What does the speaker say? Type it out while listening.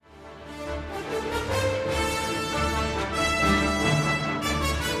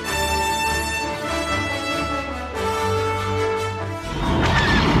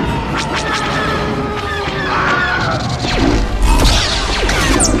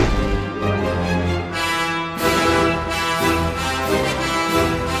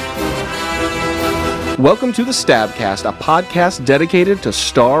Welcome to the Stabcast, a podcast dedicated to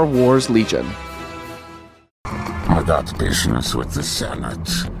Star Wars Legion. I got business with the Senate.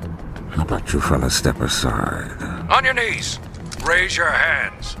 How about you fellas step aside? On your knees. Raise your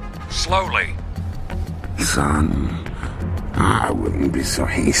hands. Slowly. Son, I wouldn't be so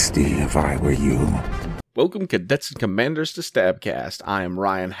hasty if I were you. Welcome, cadets and commanders, to Stabcast. I am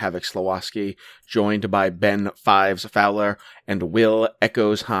Ryan Havoc Slowoski, joined by Ben Fives Fowler and Will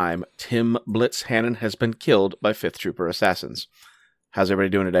Echoes Heim. Tim Blitz Hannon has been killed by 5th Trooper assassins. How's everybody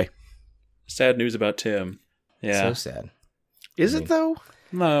doing today? Sad news about Tim. Yeah. So sad. Is it, though?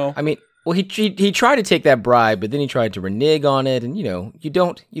 No. I mean, well, he tried to take that bribe, but then he tried to renege on it, and you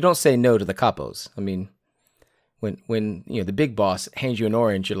don't say no to the capos. I mean, when the big boss hands you an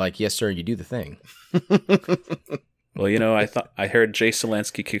orange, you're like, yes, sir, you do the thing. Well, I heard Jay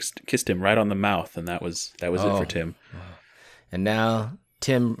Solansky kissed him right on the mouth, and that was it for Tim. And now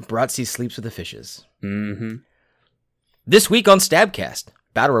Tim Bratzi sleeps with the fishes. Mm-hmm. This week on Stabcast,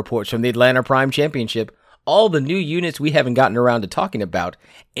 battle reports from the Atlanta Prime Championship, all the new units we haven't gotten around to talking about,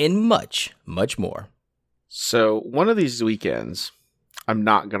 and much, much more. So, one of these weekends, I'm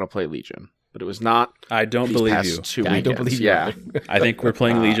not going to play Legion. But it was not. I don't believe you. 2 I weekends. don't believe you. Yeah. I think we're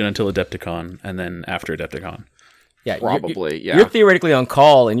playing Legion until Adepticon, and then after Adepticon. Yeah, Probably, you're theoretically on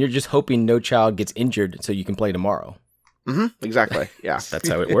call, and you're just hoping no child gets injured so you can play tomorrow. Mm-hmm, exactly, yeah. That's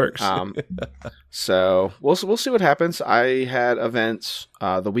how it works. So we'll see what happens. I had events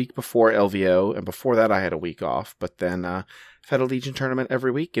the week before LVO, and before that I had a week off. But then I've had a Legion tournament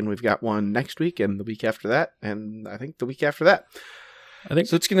every week, and we've got one next week, and the week after that, and I think the week after that. I think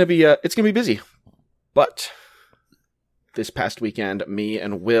so. It's gonna be busy. But this past weekend, me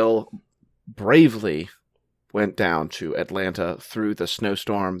and Will bravely went down to Atlanta through the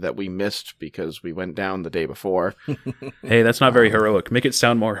snowstorm that we missed because we went down the day before. Hey, that's not very heroic. Make it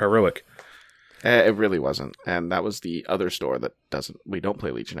sound more heroic. It really wasn't, and that was the other store that doesn't. We don't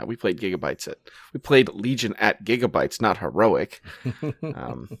play Legion at. We played Legion at Gigabytes, not Heroic.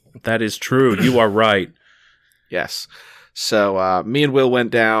 That is true. You are right. Yes. So me and Will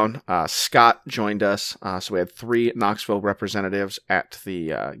went down. Scott joined us. So we had 3 Knoxville representatives at the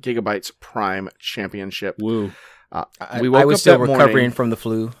Gigabytes Prime Championship. Woo. We woke I was up still that recovering morning. from the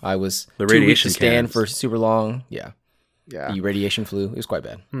flu. I was The 2 weeks radiation to stand cans. for super long. Yeah. Yeah. The radiation flu. It was quite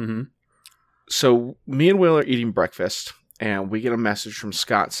bad. Mm-hmm. So me and Will are eating breakfast, and we get a message from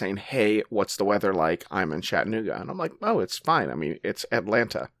Scott saying, "Hey, what's the weather like? I'm in Chattanooga." And I'm like, "Oh, it's fine. I mean, it's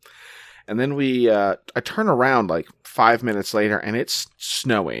Atlanta." And then I turn around like 5 minutes later, and it's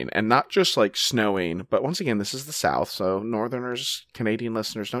snowing, and not just like snowing, but once again, this is the South, so Northerners, Canadian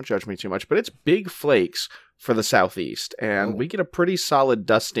listeners, don't judge me too much, but it's big flakes for the Southeast, and we get a pretty solid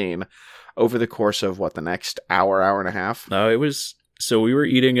dusting over the course of the next hour and a half. No, it was. So we were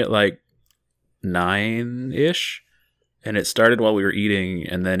eating at like 9-ish, and it started while we were eating,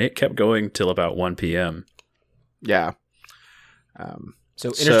 and then it kept going till about 1 p.m. Yeah. So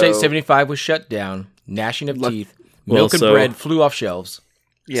Interstate 75 was shut down. Gnashing of teeth. Milk and bread flew off shelves.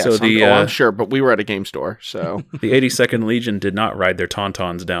 Yeah, So I'm sure, but we were at a game store, so The 82nd Legion did not ride their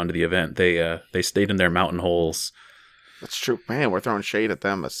tauntauns down to the event. They stayed in their mountain holes. that's true. Man, we're throwing shade at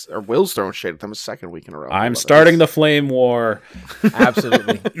them, or Will's throwing shade at them a second week in a row. I'm starting the flame war.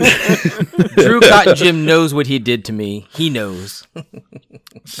 Absolutely. Drew Cotton Jim knows what he did to me. He knows.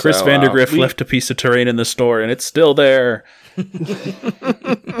 Chris Vandergriff left a piece of terrain in the store, and it's still there.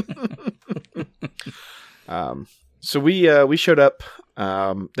 So we showed up.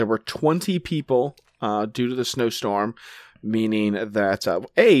 There were 20 people due to the snowstorm, meaning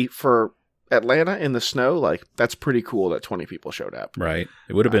that for Atlanta in the snow, that's pretty cool that 20 people showed up. Right.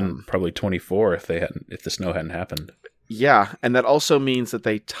 It would have been probably 24 if the snow hadn't happened. Yeah, and that also means that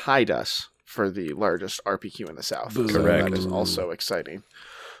they tied us for the largest RPQ in the South. So Correct. that is also exciting.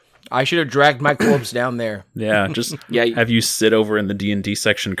 I should have dragged my corpse down there. Yeah, just Yeah, have you sit over in the D&D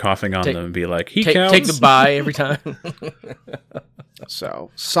section coughing on them and be like, he counts. Take the bye every time.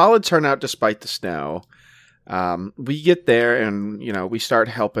 So solid turnout despite the snow. We get there and we start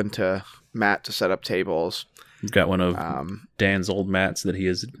helping Matt to set up tables. We've got one of Dan's old mats that he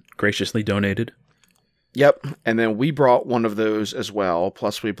has graciously donated. Yep, and then we brought one of those as well.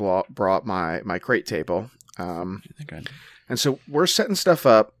 Plus, we brought my crate table. And so we're setting stuff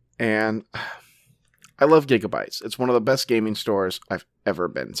up, and I love Gigabytes. It's one of the best gaming stores I've ever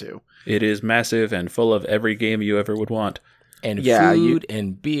been to. It is massive and full of every game you ever would want. And food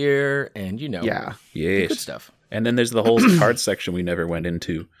and beer and, Yeah. Yes. good stuff. And then there's the whole cards section we never went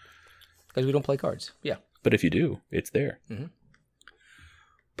into. Because we don't play cards. Yeah. But if you do, it's there. Mm-hmm.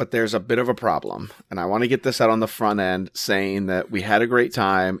 But there's a bit of a problem, and I want to get this out on the front end, saying that we had a great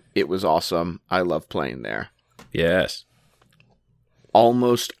time. It was awesome. I love playing there. Yes.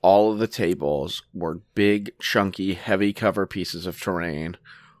 Almost all of the tables were big, chunky, heavy cover pieces of terrain,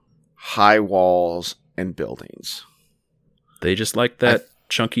 high walls, and buildings. They just like that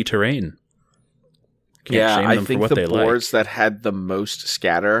chunky terrain. Can't shame I them think for what the they boards like. that had the most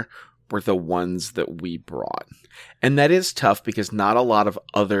scatter were the ones that we brought. And that is tough because not a lot of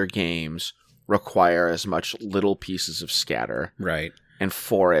other games require as much little pieces of scatter Right. and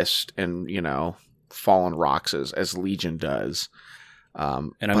forest and, fallen rocks as Legion does.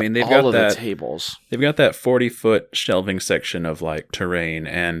 And I but mean, they've all got of that. the tables. They've got that 40-foot shelving section of like terrain,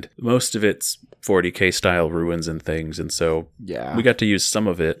 and most of it's 40K style ruins and things. And so Yeah. we got to use some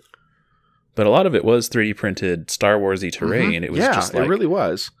of it, but a lot of it was 3D printed Star Warsy terrain. It was just like it really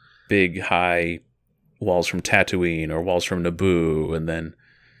was. big high walls from Tatooine or walls from Naboo, and then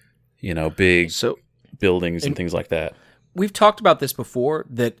big So buildings and things like that. We've talked about this before,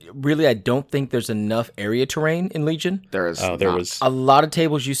 that really I don't think there's enough area terrain in Legion. there is Oh, there not. was. A lot of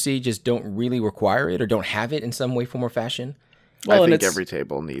tables you see just don't really require it or don't have it in some way, form, or fashion. Well, I and think it's- every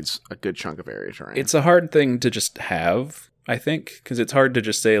table needs a good chunk of area terrain. It's a hard thing to just have, I think, because it's hard to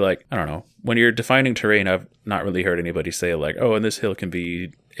just say, like, I don't know. When you're defining terrain, I've not really heard anybody say, like, oh, and this hill can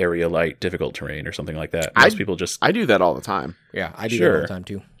be area light, difficult terrain or something like that. Most people just. I do that all the time. Yeah, I do that all Sure. the time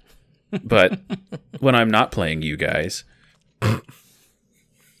too. But when I'm not playing you guys,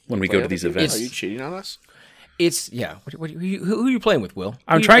 when we go to these Are events, you cheating on us? It's, yeah. Who are you playing with, Will?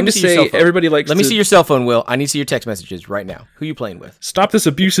 I'm Who- trying let to me see your say cell phone. everybody likes Let me to- see your cell phone, Will. I need to see your text messages right now. Who are you playing with? stop this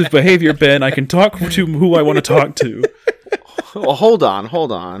abusive behavior, Ben. I can talk to who I want to talk to. Well, hold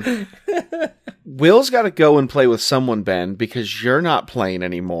on. Will's got to go and play with someone, Ben, because you're not playing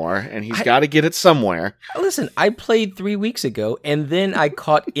anymore, and he's got to get it somewhere. Listen, I played 3 weeks ago, and then I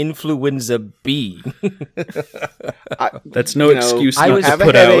caught influenza B. That's no excuse I not was- to Have a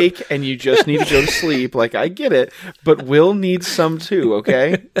put out. headache, and you just need to go to sleep. Like, I get it, but Will needs some too,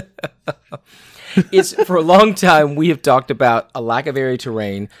 okay? It's for a long time we have talked about a lack of area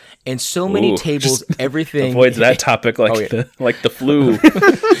terrain and so many Ooh, tables, just everything. Avoids that topic like the flu.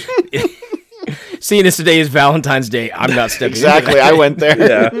 Seeing as today is Valentine's Day, I'm not stepping Exactly, I went there.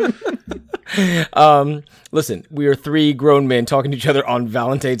 Yeah. Listen, we are 3 grown men talking to each other on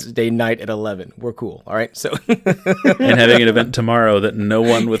Valentine's Day night at 11. We're cool, all right? So And having an event tomorrow that no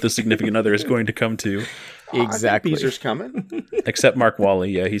one with a significant other is going to come to, exactly. Beezer's coming, except Mark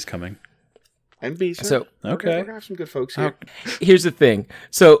Wally. Yeah, he's coming. and Beezer. So Okay. We're gonna have some good folks here. here's the thing.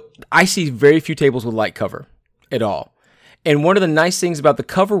 So I see very few tables with light cover at all. And one of the nice things about the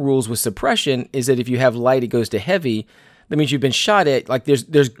cover rules with suppression is that if you have light, it goes to heavy. That means you've been shot at. Like there's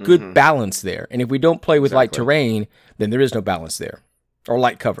good balance there. And if we don't play with light terrain, then there is no balance there or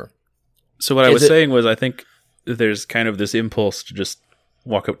light cover. So what I Is was it- saying was, I think there's kind of this impulse to just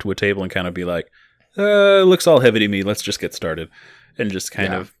walk up to a table and kind of be like, it looks all heavy to me. Let's just get started. And just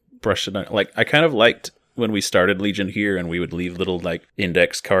kind of brush it on. Like, I kind of liked when we started Legion here and we would leave little like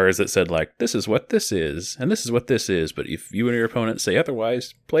index cards that said like, this is what this is and this is what this is. But if you and your opponent say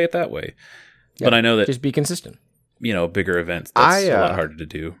otherwise, play it that way. But I know that, Just be consistent. bigger events, that's a lot harder to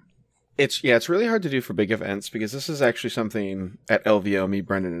do. It's really hard to do for big events because this is actually something at LVO, me,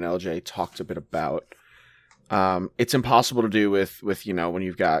 Brendan, and LJ talked a bit about. It's impossible to do with when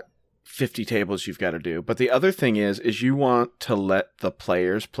you've got 50 tables you've got to do. But the other thing is you want to let the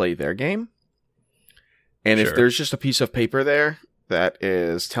players play their game. And if Sure. there's just a piece of paper there that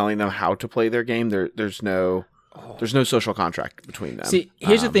is telling them how to play their game, there's no social contract between them. See,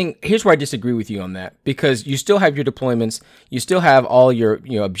 here's the thing. Here's where I disagree with you on that, because you still have your deployments, you still have all your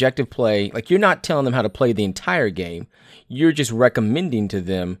objective play. Like, you're not telling them how to play the entire game. You're just recommending to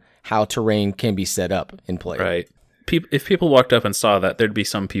them how terrain can be set up and played. Right. If people walked up and saw that, there'd be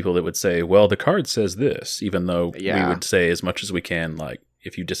some people that would say, well, the card says this, even though we would say as much as we can, like,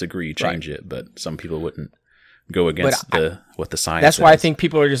 if you disagree, change it. But some people wouldn't go against what the science That's why I says. think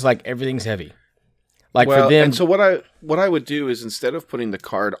people are just like, everything's heavy. Like, Well, for them, and so what I would do is, instead of putting the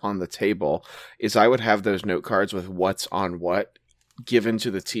card on the table, is I would have those note cards with what's on what given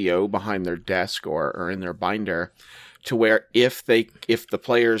to the TO behind their desk or in their binder, to where if the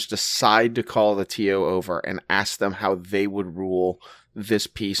players decide to call the TO over and ask them how they would rule this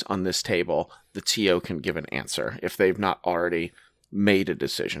piece on this table, the TO can give an answer if they've not already made a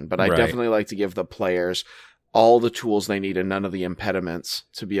decision. But I Right. definitely like to give the players all the tools they need and none of the impediments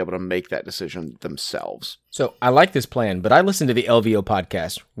to be able to make that decision themselves. So I like this plan, but I listened to the LVO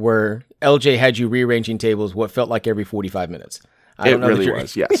podcast where LJ had you rearranging tables what felt like every 45 minutes. I don't know really that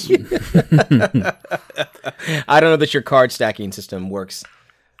was, yes. I don't know that your card stacking system works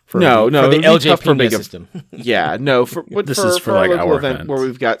For No, for it the would be tough LJ for Pena big system. Yeah, no. This is for, like, local our event event. where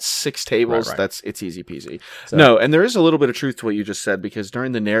we've got 6 tables. Right. It's easy peasy. So- No, and there is a little bit of truth to what you just said, because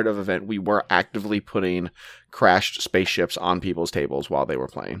during the narrative event, we were actively putting crashed spaceships on people's tables while they were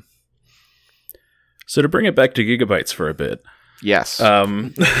playing. So to bring it back to Gigabytes for a bit, Yes. there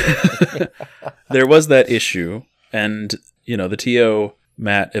was that issue, and the TO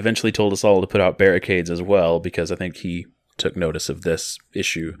Matt eventually told us all to put out barricades as well, because I think he took notice of this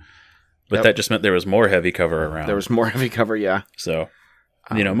issue. But Yep. that just meant there was more heavy cover around. There was more heavy cover, yeah. So,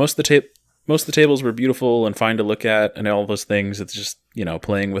 most of the tables were beautiful and fine to look at, and all those things. It's just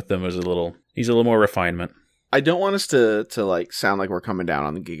playing with them needs a little more refinement. I don't want us to like sound like we're coming down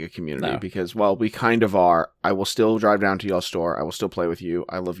on the Giga community, No. because while we kind of are, I will still drive down to y'all's store. I will still play with you.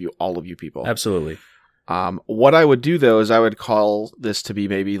 I love you, all of you people. Absolutely. What I would do though is I would call this to be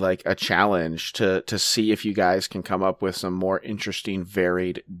maybe like a challenge to see if you guys can come up with some more interesting,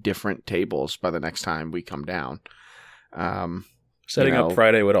 varied, different tables by the next time we come down. Setting up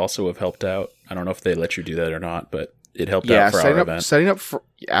Friday would also have helped out. I don't know if they let you do that or not, but it helped out for our event. Setting up for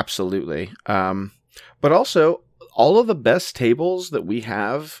absolutely. But also all of the best tables that we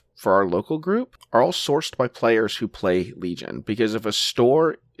have for our local group are all sourced by players who play Legion, because if a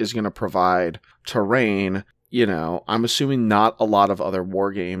store is going to provide terrain, I'm assuming not a lot of other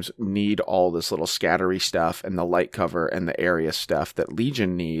war games need all this little scattery stuff and the light cover and the area stuff that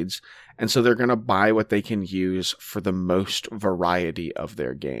Legion needs. And so they're going to buy what they can use for the most variety of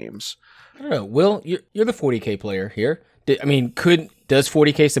their games. I don't know. Will, you're the 40K player here. Does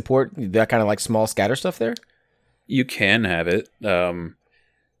 40K support that kind of like small scatter stuff there? You can have it.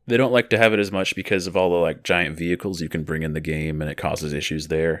 They don't like to have it as much because of all the like giant vehicles you can bring in the game, and it causes issues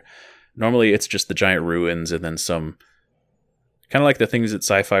there. Normally, it's just the giant ruins and then some kind of like the things at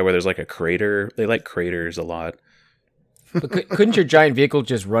Sci-Fi where there's like a crater. They like craters a lot. But couldn't your giant vehicle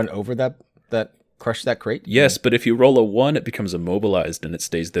just run over that crush that crate? Yes, but if you roll a 1, it becomes immobilized and it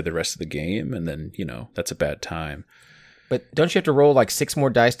stays there the rest of the game, and then that's a bad time. But don't you have to roll like 6 more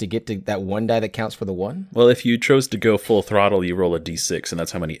dice to get to that 1 die that counts for the 1? Well, if you chose to go full throttle, you roll a d6, and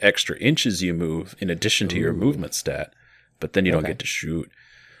that's how many extra inches you move in addition to your movement stat. But then you don't get to shoot.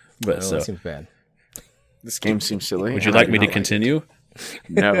 But That seems bad. This game seems silly. would you like me to continue?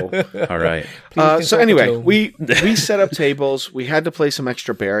 No. All right. So anyway, we set up tables. We had to play some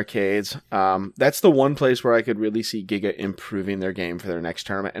extra barricades. That's the one place where I could really see Giga improving their game for their next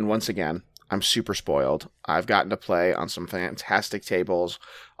tournament. And once again, I'm super spoiled. I've gotten to play on some fantastic tables.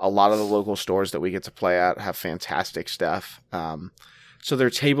 A lot of the local stores that we get to play at have fantastic stuff. So their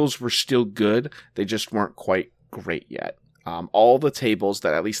tables were still good. They just weren't quite great yet. All the tables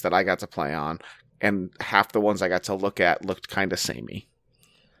that at least that I got to play on, and half the ones I got to look at, looked kind of samey.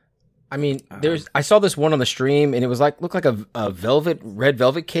 I mean, I saw this one on the stream, and it was looked like a red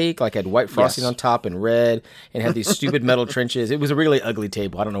velvet cake, like had white frosting on top and red, and had these stupid metal trenches. It was a really ugly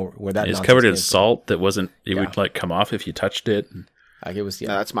table. I don't know where that. It's nonsense covered in came from. salt that wasn't. It would like come off if you touched it. Like it was. Yeah.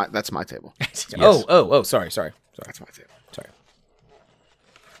 No, that's my table. Oh, sorry. That's my table. Sorry.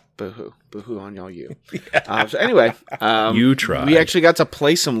 Boo-hoo on y'all you. So anyway, You tried. we actually got to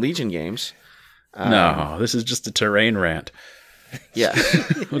play some Legion games. No, this is just a terrain rant. Yes.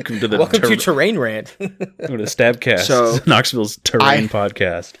 Welcome to the Welcome to Terrain Rant. Welcome to Stabcast, So, Knoxville's terrain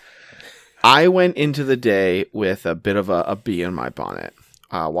podcast. I went into the day with a bit of a bee in my bonnet.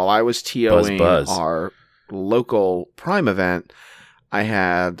 While I was TOing Buzz. our local Prime event, I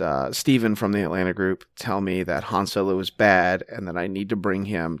had Steven from the Atlanta group tell me that Han Solo is bad and that I need to bring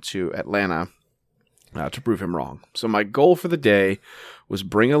him to Atlanta to prove him wrong. So my goal for the day was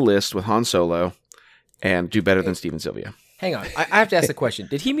bring a list with Han Solo and do better than Steven Sylvia. Hang on, I have to ask the question.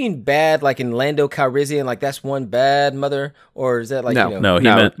 Did he mean bad, like in Lando Calrissian, like that's one bad mother, or is that like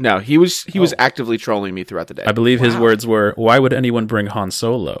No, he was actively trolling me throughout the day. I believe his words were, "Why would anyone bring Han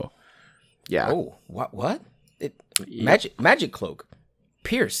Solo?" Yeah. Oh, what? Magic cloak,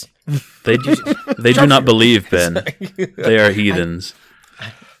 Pierce. They do not believe, Ben. They are heathens.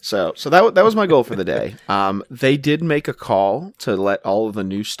 So that was my goal for the day. They did make a call to let all of the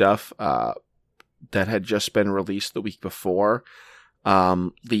new stuff that had just been released the week before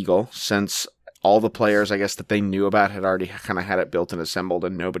legal, since all the players, I guess, that they knew about had already kind of had it built and assembled,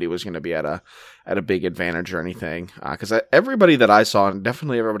 and nobody was going to be at a big advantage or anything. Because everybody that I saw, and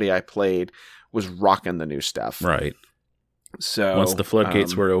definitely everybody I played, was rocking the new stuff. Right. So Once the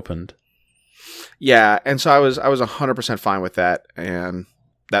floodgates were opened. Yeah, and so I was 100% fine with that, and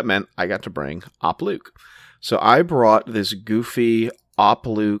that meant I got to bring Op Luke. So I brought this goofy Op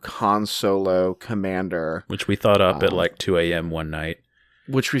Luke Han Solo commander. Which we thought up at like 2 a.m. one night.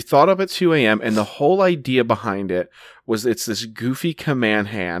 which we thought up at 2 a.m. And the whole idea behind it was it's this goofy command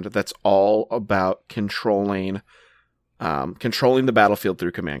hand that's all about controlling the battlefield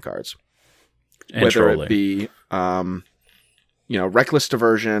through command cards. And Whether trolling. it be, reckless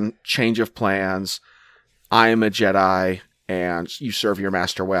diversion, change of plans, I am a Jedi, and you serve your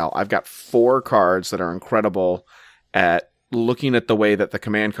master well. I've got 4 cards that are incredible at looking at the way that the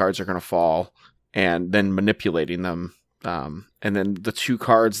command cards are going to fall and then manipulating them. And then the 2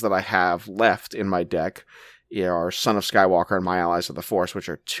 cards that I have left in my deck are Son of Skywalker and My Allies of the Force, which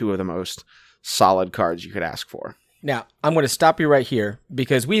are 2 of the most solid cards you could ask for. Now, I'm going to stop you right here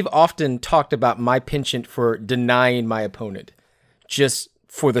because we've often talked about my penchant for denying my opponent just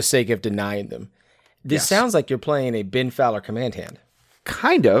for the sake of denying them. This sounds like you're playing a Ben Fowler command hand.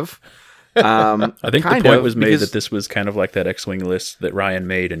 Kind of. I think the point was made that this was kind of like that X-Wing list that Ryan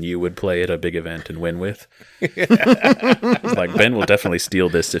made and you would play at a big event and win with. It's like, Ben will definitely steal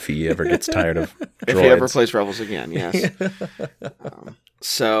this if he ever gets tired of droids. If he ever plays Rebels again, yes.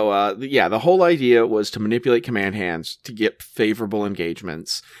 The whole idea was to manipulate command hands to get favorable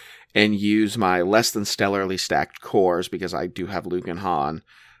engagements and use my less than stellarly stacked cores, because I do have Luke and Han,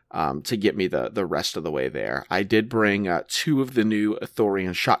 to get me the rest of the way there. I did bring 2 of the new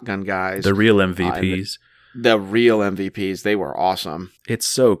Ithorian shotgun guys. The real MVPs. The real MVPs. They were awesome. It's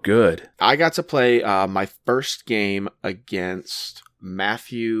so good. I got to play my first game against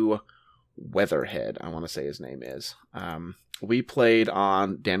Matthew Weatherhead, I want to say his name is. We played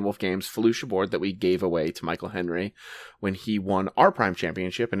on Dan Wolf Games' Felucia board that we gave away to Michael Henry when he won our Prime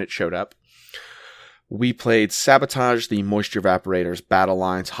Championship, and it showed up. We played Sabotage, the Moisture Evaporators, Battle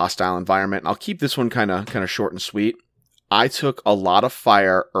Lines, Hostile Environment. I'll keep this one kind of short and sweet. I took a lot of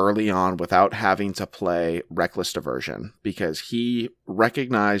fire early on without having to play Reckless Diversion because he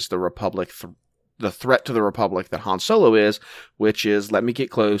recognized the Republic, the threat to the Republic that Han Solo is, which is let me get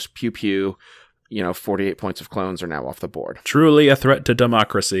close, pew pew. 48 points of clones are now off the board. Truly a threat to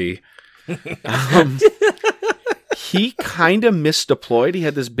democracy. He kind of misdeployed. He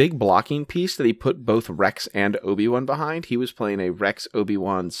had this big blocking piece that he put both Rex and Obi-Wan behind. He was playing a Rex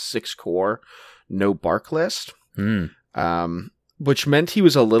Obi-Wan 6-core, no bark list, which meant he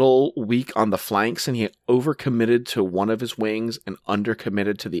was a little weak on the flanks, and he overcommitted to one of his wings and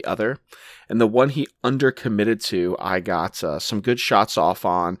undercommitted to the other. And the one he undercommitted to, I got some good shots off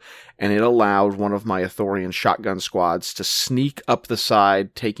on, and it allowed one of my Ithorian shotgun squads to sneak up the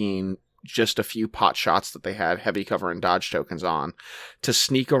side, taking just a few pot shots that they had heavy cover and dodge tokens on, to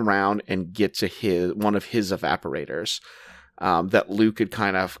sneak around and get to one of his evaporators that Luke had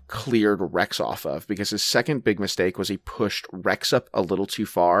kind of cleared Rex off of, because his second big mistake was he pushed Rex up a little too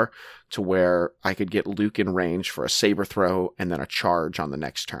far to where I could get Luke in range for a saber throw and then a charge on the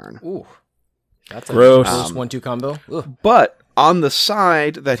next turn. Ooh, that's a Gross. close 1-2 combo. Ugh. But on the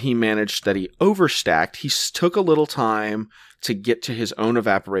side that he overstacked, he took a little time to get to his own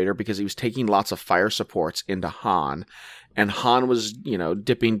evaporator because he was taking lots of fire supports into Han. And Han was,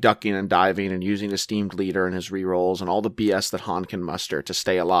 dipping, ducking, and diving and using his steamed leader and his rerolls and all the BS that Han can muster to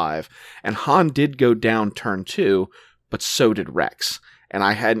stay alive. And Han did go down turn 2, but so did Rex. And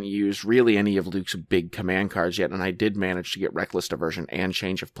I hadn't used really any of Luke's big command cards yet, and I did manage to get Reckless Diversion and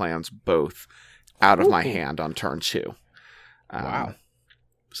Change of Plans both out of my hand on turn 2. Wow.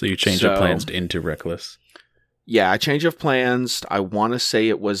 So you changed your plans into Reckless. Yeah, I Change of Plans. I want to say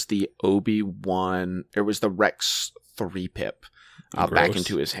it was the Obi-Wan. It was the Rex 3-pip back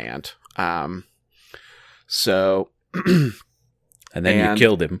into his hand. And then you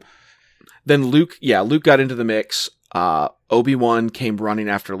killed him. Then Luke got into the mix. Obi-Wan came running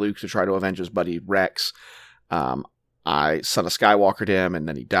after Luke to try to avenge his buddy Rex. I Son of Skywalkered him, and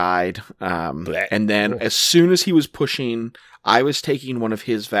then he died. And then as soon as he was pushing, I was taking one of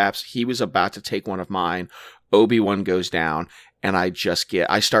his Vaps. He was about to take one of mine. Obi-Wan goes down, and I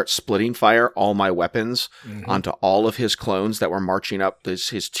start splitting fire all my weapons onto all of his clones that were marching up,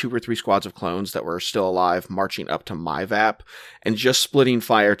 his 2 or 3 squads of clones that were still alive, marching up to my Vap, and just splitting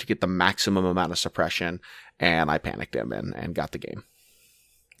fire to get the maximum amount of suppression. And I panicked him and got the game.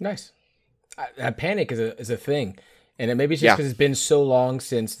 Nice. Panic is a thing. And maybe it's just because it's been so long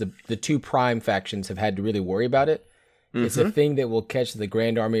since the 2 Prime factions have had to really worry about it. Mm-hmm. It's a thing that will catch the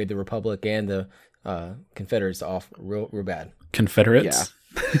Grand Army of the Republic and the Confederates off real bad. Confederates?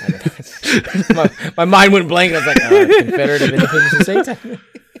 Yeah. my mind went blank. I was like, Confederate of Independence at the same time.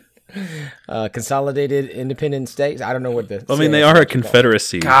 Consolidated Independent States. I don't know what the. I mean, they are a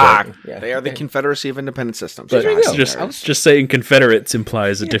confederacy. God, Yeah. they are the Confederacy of Independent Systems. But There you go. just saying Confederates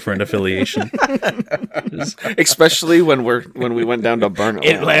implies a different affiliation. Especially when we went down to Burnham.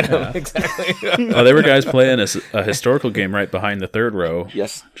 Atlanta. Exactly. Oh, there were guys playing a historical game right behind the third row.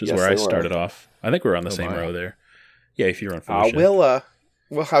 Yes, which is yes, where they I were. started off. I think we're on the same my. row there. Yeah, if you're on Felicia.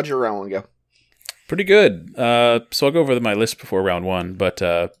 Well, how'd your round one go? Pretty good. So I'll go over my list before round one, but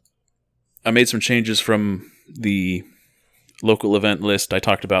I made some changes from the local event list I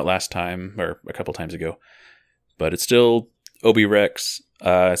talked about last time, or a couple times ago. But it's still Obi Rex.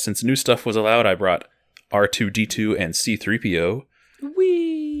 Since new stuff was allowed, I brought R2-D2 and C-3PO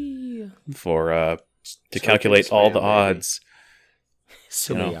Wee. for to calculate all the odds.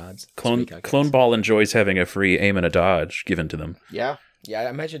 So You many know, odds. Clone Ball enjoys having a free aim and a dodge given to them. Yeah. Yeah, I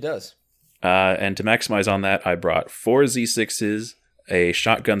imagine it does. And to maximize on that, I brought 4 Z6s, a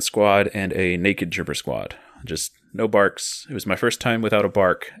shotgun squad, and a naked trooper squad. Just no barks. It was my first time without a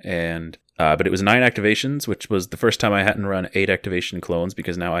bark, and but it was 9 activations, which was the first time I hadn't run 8 activation clones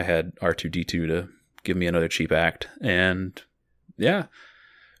because now I had R2-D2 to give me another cheap act. And yeah,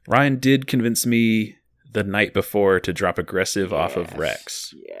 Ryan did convince me the night before to drop aggressive off of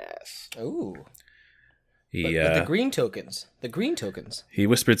Rex. Yes. Ooh. He But the green tokens. The green tokens. he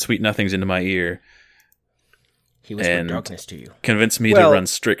whispered sweet nothings into my ear, He whispered And- darkness to you. convinced me Well- to run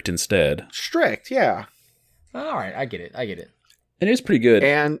strict instead. Strict, yeah. All right, I get it. And it was pretty good.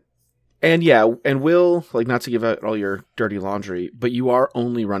 And yeah, and Will, like, not to give out all your dirty laundry, but you are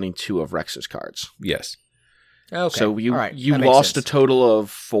only running 2 of Rex's cards. Yes. Okay. So you All right, you that makes lost sense. a total of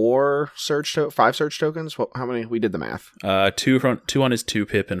 5 surge tokens. How many? We did the math. 2 on his 2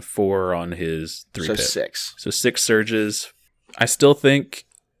 pip and 4 on his 3 So pip. 6. So 6 surges. I still think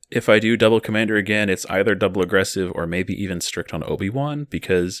if I do double commander again, it's either double aggressive or maybe even strict on Obi-Wan,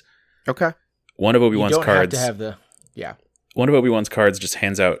 because Okay. one of You Obi-Wan's don't cards have to have the. Yeah. one of Obi-Wan's cards just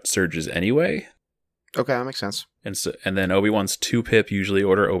hands out surges anyway. Okay, that makes sense. And then Obi-Wan's 2 pip usually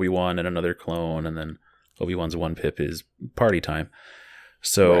order Obi-Wan and another clone, and then Obi-Wan's 1 pip is party time.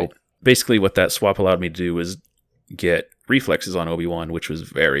 So Right. basically what that swap allowed me to do was get reflexes on Obi-Wan, which was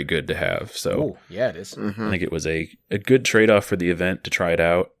very good to have. So Oh, yeah, it is. Mhm. I think it was a good trade-off for the event to try it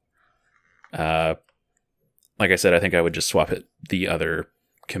out. Like I said, I think I would just swap it the other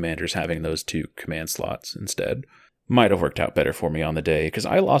commanders having those 2 command slots instead. Might have worked out better for me on the day, because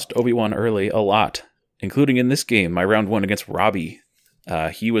I lost Obi-Wan early a lot, including in this game, my round 1 against Robbie.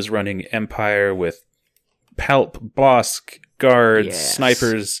 He was running Empire with Palp, Bosk, guards, Yes.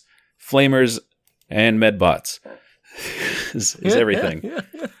 snipers, flamers, and medbots. is everything.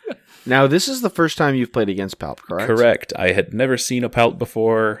 Now, this is the first time you've played against Palp, correct? Correct. I had never seen a Palp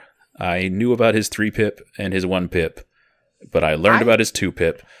before. I knew about his 3 pip and his 1 pip, but I learned about his 2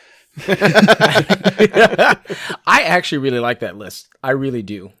 pip. I actually really like that list. I really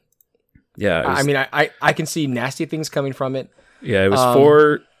do. Yeah, it was, I mean, I can see nasty things coming from it. yeah, it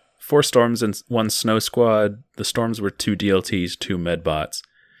was 4 storms and 1 snow squad. The storms were 2 DLTs, 2 medbots.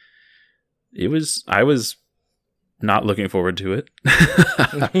 I was not looking forward to it.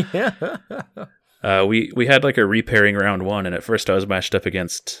 We had like a repairing round 1, and at first I was matched up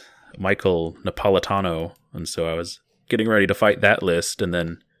against Michael Napolitano, and so I was getting ready to fight that list, and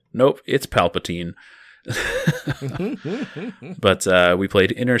then nope, it's Palpatine. But we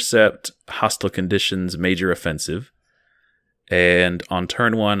played Intercept, Hostile Conditions, Major Offensive, and on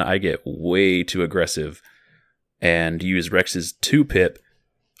turn 1 I get way too aggressive and use Rex's 2 pip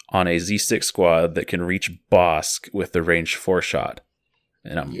on a Z6 squad that can reach Bosk with the range 4 shot.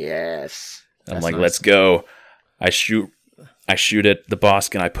 And I'm Yes. That's like, nice. let's go. I shoot at the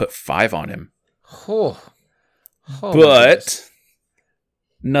Bosk and I put 5 on him. Oh. Oh, my But goodness.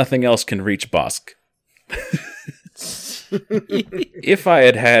 nothing else can reach Bosk. If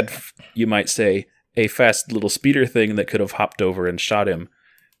I had, you might say, a fast little speeder thing that could have hopped over and shot him,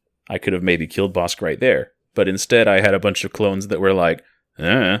 I could have maybe killed Bosk right there. But instead, I had a bunch of clones that were like,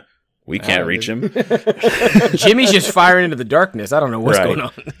 we can't reach him. Jimmy's just firing into the darkness. I don't know what's Right. going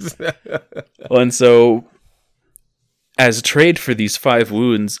on. Well, and so, as trade for these 5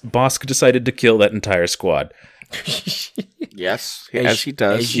 wounds, Bosk decided to kill that entire squad. Yes, As- as he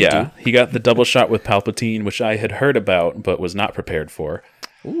does. as you- Yeah, he got the double shot with Palpatine, which I had heard about but was not prepared for.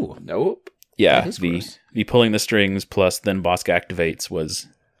 Ooh. Nope. Yeah, That is the gross. pulling the strings plus then Bosk activates was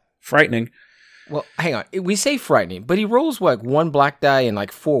frightening. Well, hang on. We say frightening, but he rolls like 1 black die and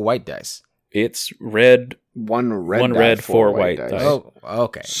like 4 white dice. It's red, One red, One die, red, 4 4 white dice. dice. Oh,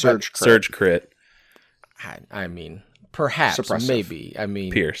 okay. Surge crit. surge crit. I mean, perhaps, Suppressive. maybe. I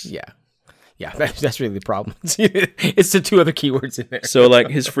mean, Pierce. Yeah. Yeah, that's really the problem. It's the 2 other keywords in there. So, like,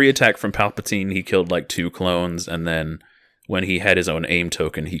 his free attack from Palpatine, he killed, like, 2 clones, and then when he had his own aim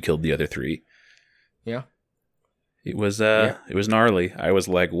token, he killed the other 3. Yeah. It was gnarly. I was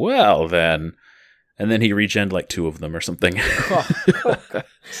like, well, then. And then he regened, like, 2 of them or something.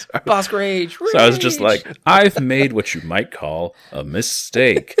 Boss rage. So I was just like, I've made what you might call a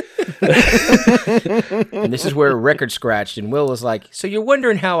mistake. And this is where record scratched, and Will was like, so you're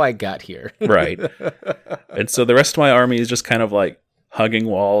wondering how I got here. Right. And so the rest of my army is just kind of like hugging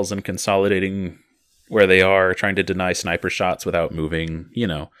walls and consolidating where they are, trying to deny sniper shots without moving,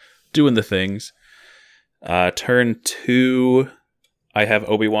 doing the things. Turn 2, I have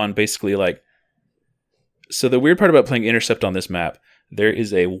Obi-Wan basically like... So the weird part about playing Intercept on this map, there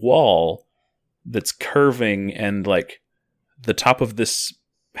is a wall that's curving, and like the top of this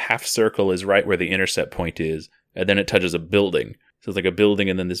half circle is right where the intercept point is, and then it touches a building. So it's like a building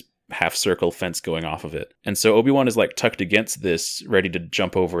and then this half circle fence going off of it. And so Obi-Wan is like tucked against this, ready to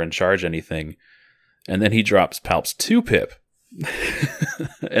jump over and charge anything. And then he drops Palp's 2-pip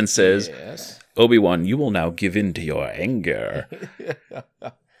and says, yes. Obi-Wan, you will now give in to your anger.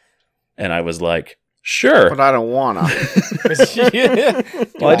 And I was like, sure. But I don't want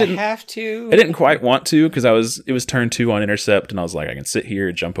to. Well, I didn't have to. I didn't quite want to because it was turn 2 on Intercept, and I was like, I can sit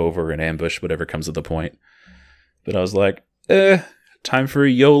here, jump over, and ambush whatever comes to the point. But I was like, time for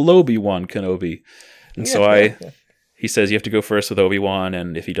YOLO Obi-Wan Kenobi. And so he says you have to go first with Obi-Wan,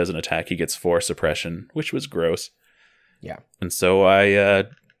 and if he doesn't attack, he gets 4 suppression, which was gross. Yeah. And so I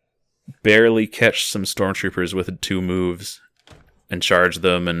barely catch some stormtroopers with 2 moves and charge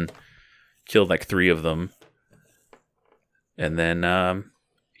them and killed like 3 of them. And then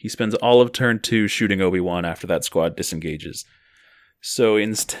he spends all of turn 2 shooting Obi-Wan after that squad disengages. So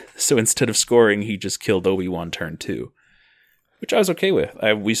instead of scoring, he just killed Obi-Wan turn 2, which I was okay with.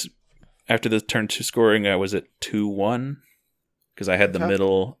 After the turn 2 scoring, I was at 2-1 because I had the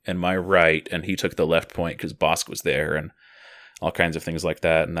middle and my right, and he took the left point because Bosk was there and all kinds of things like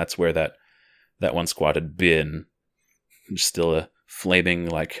that. And that's where that one squad had been. Just still a flaming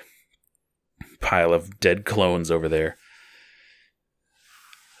like pile of dead clones over there.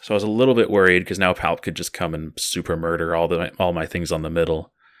 So I was a little bit worried because now Palp could just come and super murder all my things on the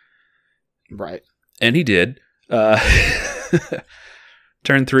middle. Right. And he did.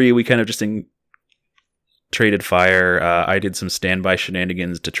 Turn 3, we kind of just traded fire. I did some standby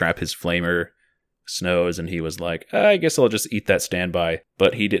shenanigans to trap his flamer Snows, and he was like, I guess I'll just eat that standby.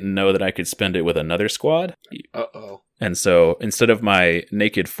 But he didn't know that I could spend it with another squad. Uh-oh. And so instead of my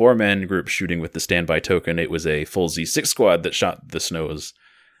naked 4-man group shooting with the standby token, it was a full Z6 squad that shot the Snows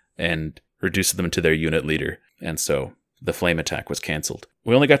and reduced them to their unit leader. And so the flame attack was canceled.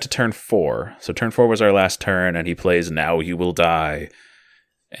 We only got to turn 4. So turn 4 was our last turn, and he plays Now You Will Die.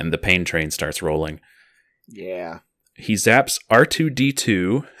 And the pain train starts rolling. Yeah. He zaps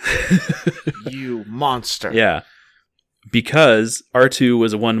R2-D2. You monster. Yeah. Because R2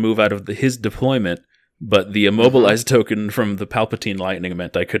 was 1 move out of his deployment, but the immobilized token from the Palpatine lightning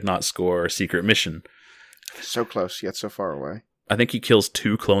meant I could not score a secret mission. So close, yet so far away. I think he kills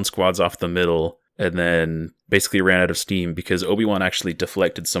 2 clone squads off the middle, and then basically ran out of steam because Obi-Wan actually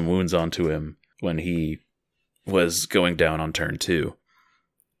deflected some wounds onto him when he was going down on turn 2.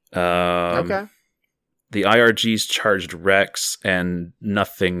 Okay. The IRGs charged Rex, and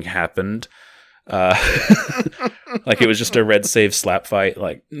nothing happened. Like, it was just a red save slap fight.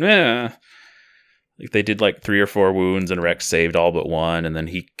 Like, Like, they did like 3 or 4 wounds, and Rex saved all but 1, and then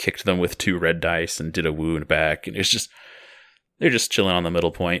he kicked them with 2 red dice and did a wound back. And it's just, they're just chilling on the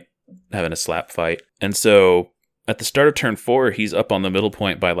middle point, having a slap fight. And so at the start of turn 4, he's up on the middle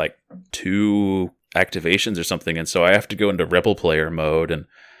point by like 2 activations or something. And so I have to go into rebel player mode and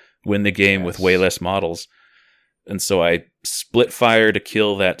win the game with way less models. And so I split fire to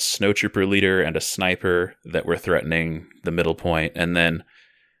kill that snowtrooper leader and a sniper that were threatening the middle point. And then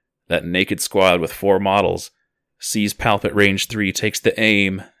that naked squad with 4 models sees Palp at range 3, takes the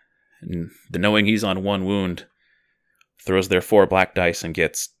aim, and knowing he's on 1 wound, throws their 4 black dice and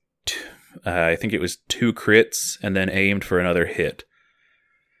gets, I think it was 2 crits, and then aimed for another hit.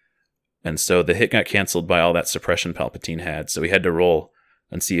 And so the hit got canceled by all that suppression Palpatine had, so he had to roll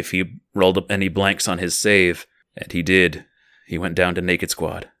and see if he rolled up any blanks on his save, and he did. He went down to naked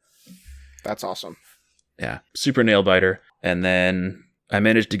squad. That's awesome. Yeah, super nail biter. And then I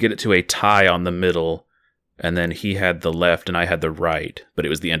managed to get it to a tie on the middle, and then he had the left and I had the right, but it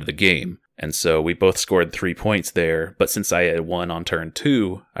was the end of the game. And so we both scored 3 points there, but since I had won on turn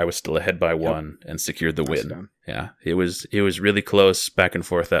 2, I was still ahead by 1 and secured the win. Yeah, it was really close back and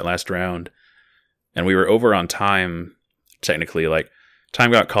forth that last round. And we were over on time, technically, like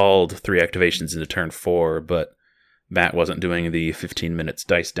Time got called 3 activations into turn 4, but Matt wasn't doing the 15 minutes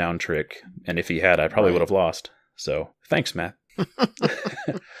dice down trick, and if he had, I probably would have lost. So, thanks, Matt.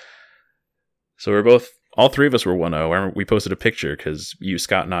 So we're both, all 3 of us were 1-0. We posted a picture because you,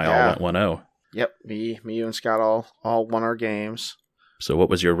 Scott, and I all went 1-0. Yep, me, you, and Scott all won our games. So what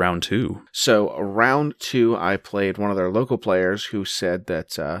was your round 2? So round 2, I played one of their local players who said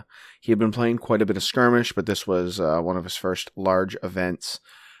that he had been playing quite a bit of skirmish, but this was one of his first large events.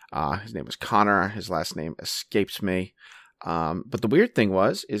 His name was Connor. His last name escapes me. But the weird thing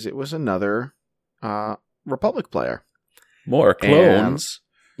was it was another Republic player. More clones.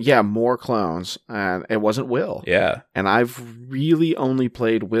 Yeah, more clones. And it wasn't Will. Yeah. And I've really only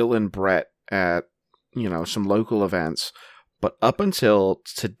played Will and Brett at, some local events. But up until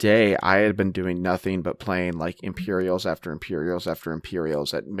today, I had been doing nothing but playing like Imperials after Imperials after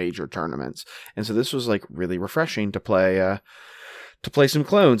Imperials at major tournaments. And so this was like really refreshing to play some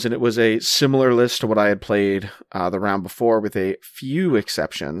clones. And it was a similar list to what I had played the round before, with a few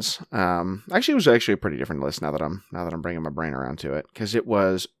exceptions. Actually, it was actually a pretty different list now that I'm bringing my brain around to it, because it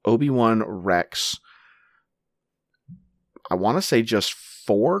was Obi-Wan, Rex. I want to say just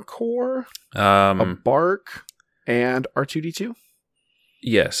 4 core, a Bark, and R2-D2.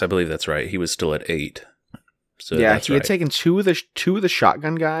 Yes, I believe that's right. He was still at 8. So yeah, that's he had taken two of the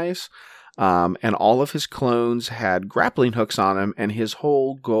shotgun guys, and all of his clones had grappling hooks on him, and his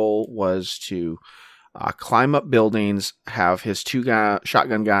whole goal was to climb up buildings, have his 2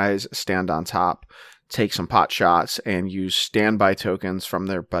 shotgun guys stand on top, take some pot shots, and use standby tokens from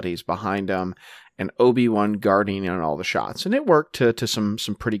their buddies behind him, and Obi-Wan guarding in all the shots. And it worked to some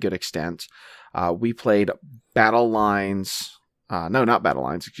pretty good extent. We played battle lines. No, not battle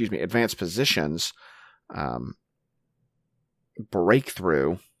lines. Excuse me. Advanced positions.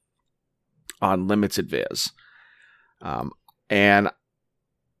 Breakthrough on limited viz. And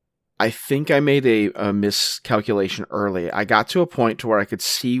I think I made a miscalculation early. I got to a point to where I could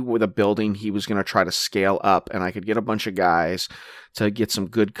see with a building he was going to try to scale up, and I could get a bunch of guys to get some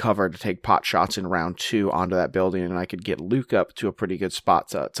good cover to take pot shots in round 2 onto that building, and I could get Luke up to a pretty good spot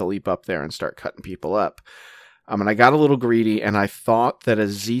to leap up there and start cutting people up. And I got a little greedy, and I thought that a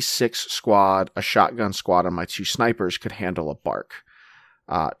Z6 squad, a shotgun squad, and my 2 snipers could handle a Bark.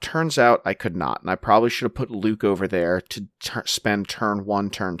 Turns out I could not, and I probably should have put Luke over there to spend turn 1,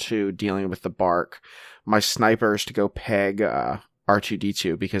 turn 2 dealing with the Bark. My snipers to go peg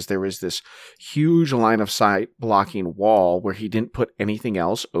R2-D2, because there was this huge line of sight blocking wall where he didn't put anything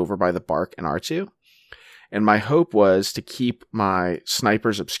else over by the Bark and R2. And my hope was to keep my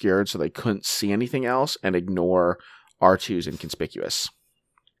snipers obscured so they couldn't see anything else and ignore R2's inconspicuous.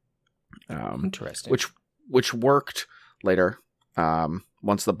 Interesting. Which worked later.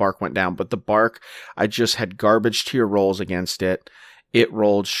 Once the Bark went down. But the Bark, I just had garbage tier rolls against it. It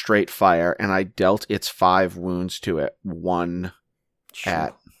rolled straight fire, and I dealt its 5 wounds to it, 1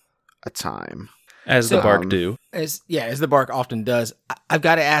 at a time. As the Bark do. As the Bark often does. I've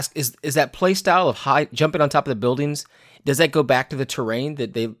got to ask, is that play style of high jumping on top of the buildings, does that go back to the terrain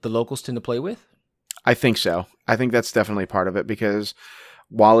that the locals tend to play with? I think so. I think that's definitely part of it, because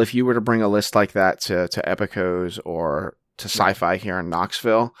while if you were to bring a list like that to Epicos or to Sci-Fi here in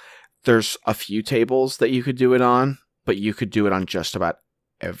Knoxville, there's a few tables that you could do it on, but you could do it on just about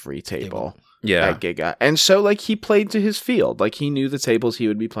every table. At Giga. And so like he played to his field. Like he knew the tables he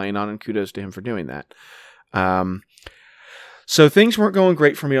would be playing on, and kudos to him for doing that. So things weren't going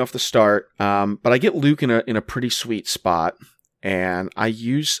great for me off the start. But I get Luke in a pretty sweet spot, and I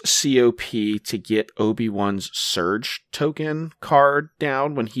use COP to get Obi-Wan's Surge token card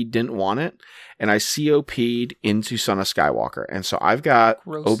down when he didn't want it. And I COP'd into Son of Skywalker. And so I've got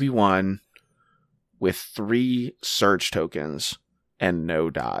Obi-Wan with 3 Surge tokens and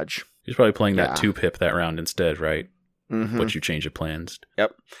no dodge. He's probably playing that 2-pip that round instead, right? Mm-hmm. But you change of plans.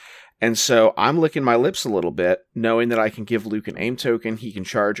 Yep. And so I'm licking my lips a little bit, knowing that I can give Luke an aim token. He can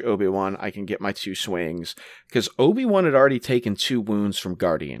charge Obi-Wan. I can get my 2 swings. Because Obi-Wan had already taken 2 wounds from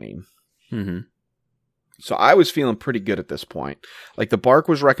Guardianing. Mm-hmm. So I was feeling pretty good at this point. Like the Bark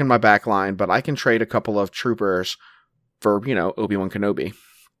was wrecking my back line, but I can trade a couple of troopers for, Obi-Wan Kenobi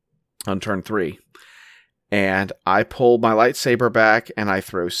on turn 3. And I pull my lightsaber back, and I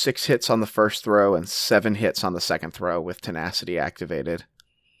throw 6 hits on the first throw and 7 hits on the second throw with tenacity activated.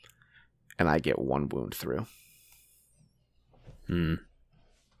 And I get 1 wound through.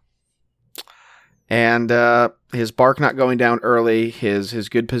 And his Bark not going down early, his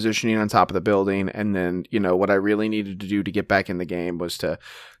good positioning on top of the building, and then, what I really needed to do to get back in the game was to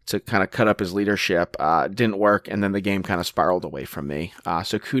kind of cut up his leadership. Didn't work, and then the game kind of spiraled away from me.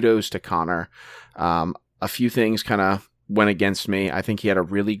 So kudos to Connor. A few things kind of went against me. I think he had a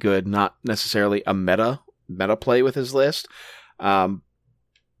really good, not necessarily a meta play with his list,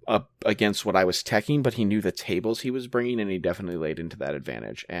 up against what I was teching, but he knew the tables he was bringing, and he definitely laid into that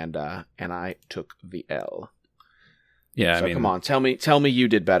advantage. And I took the L. Yeah, So I mean, come on, tell me you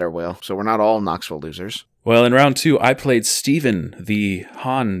did better, Will. So we're not all Knoxville losers. well, in round 2, I played Steven, the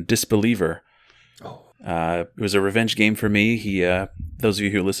Han disbeliever. It was a revenge game for me. He, those of you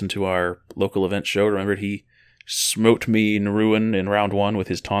who listened to our local event show, remembered he smote me in ruin in round 1 with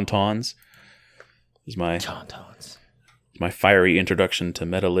his tauntauns. It was Tauntauns. my fiery introduction to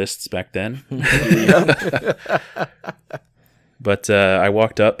meta lists back then. But I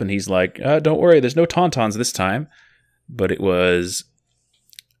walked up and he's like, don't worry, there's no tauntauns this time. But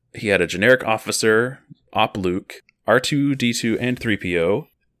he had a generic officer, Op Luke, R2, D2, and 3PO.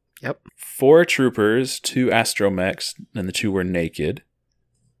 Yep. 4 troopers, 2 astromechs, and the 2 were naked.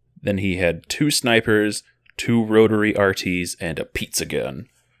 Then he had 2 snipers, 2 rotary RTs, and a pizza gun.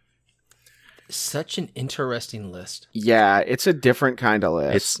 Such an interesting list. Yeah, it's a different kind of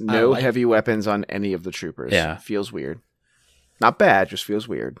list. It's- no I like- heavy weapons on any of the troopers. Yeah. Feels weird. Not bad, just feels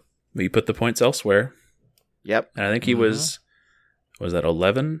weird. We put the points elsewhere. Yep. And I think he was that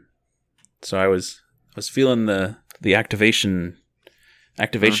 11? So I was feeling the activation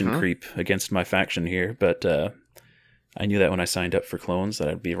creep against my faction here, but I knew that when I signed up for clones that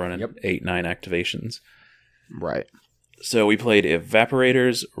I'd be running 8-9 activations. Right. So we played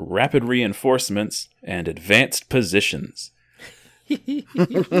evaporators, rapid reinforcements, and advanced positions.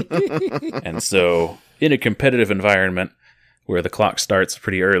 And so in a competitive environment where the clock starts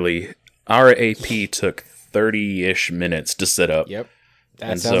pretty early, our AP took 30-ish minutes to set up. Yep. That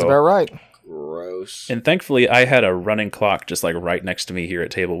And sounds so- about right. Gross. And thankfully, I had a running clock just like right next to me here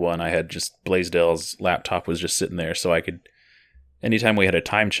at table 1. I had just Blaisdell's laptop was just sitting there, so I could, anytime we had a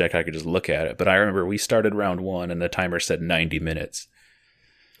time check, I could just look at it. But I remember we started round 1 and the timer said 90 minutes.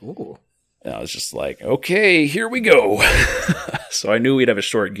 Ooh. And I was just like, okay, here we go. So I knew we'd have a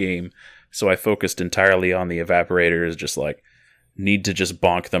short game. So I focused entirely on the evaporators, just like, need to just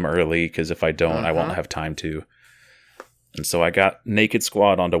bonk them early, because if I don't, I won't have time to. And so I got Naked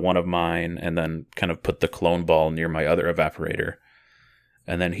Squad onto one of mine, and then kind of put the clone ball near my other evaporator.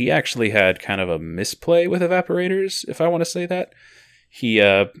 And then he actually had kind of a misplay with evaporators, if I want to say that. He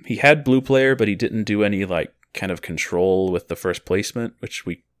had blue player, but he didn't do any like kind of control with the first placement, which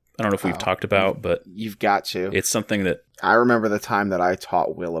I don't know if we've talked about, but You've got to. it's something that, I remember the time that I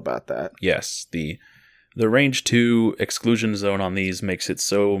taught Will about that. yes, the range 2 exclusion zone on these makes it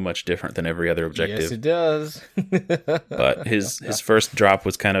so much different than every other objective. Yes, it does. But his first drop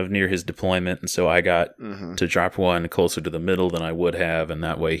was kind of near his deployment, and so I got Mm-hmm. to drop one closer to the middle than I would have, and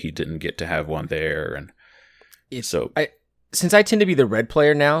that way he didn't get to have one there. And so Since I tend to be the red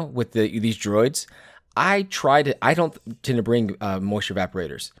player now with these droids, I don't tend to bring moisture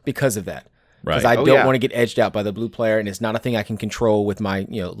evaporators because of that. Because right, I Oh, don't yeah. want to get edged out by the blue player, and it's not a thing I can control with my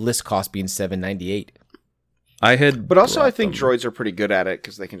list cost being $7.98. I had, But also, I brought think them. droids are pretty good at it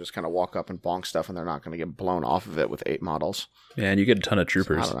because they can just kind of walk up and bonk stuff, and they're not going to get blown off of it with 8 models. Yeah, and you get a ton of I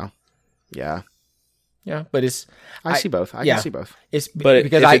troopers. don't know. Yeah, Yeah, but I see both. I yeah. can see both. it's But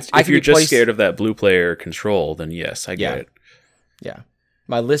because if I can you're just replace- scared of that blue player control, then yes, I get Yeah. it. Yeah,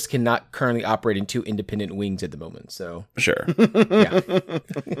 my list cannot currently operate in 2 independent wings at the moment. So Sure. yeah,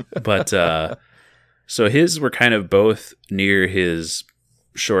 But so his were kind of both near his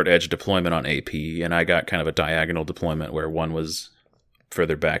short edge deployment on AP, and I got kind of a diagonal deployment where one was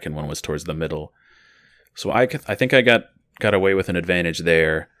further back and one was towards the middle. So I think I got away with an advantage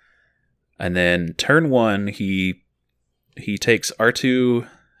there. And then turn 1, he takes R2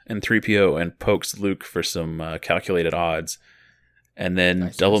 and 3PO and pokes Luke for some calculated odds, and then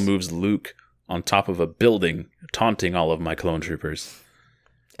Nice. double moves Luke on top of a building, taunting all of my clone troopers.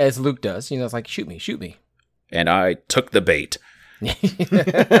 as Luke does, it's like shoot me. And I took the bait.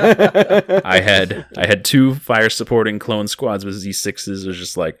 I had 2 fire supporting clone squads with Z6s. It was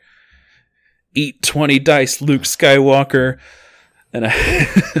just like, eat 20 dice, Luke Skywalker. And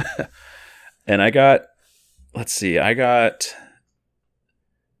I got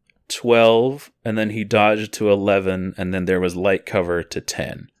 12, and then he dodged to 11, and then there was light cover to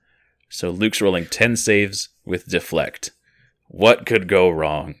 10. So Luke's rolling 10 saves with deflect. What could go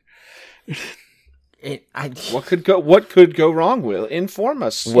wrong? What could go wrong, Will? Inform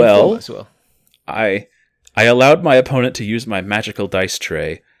us. Well, as well. I allowed my opponent to use my magical dice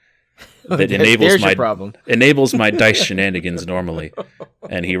tray that There's your problem. enables my dice shenanigans normally,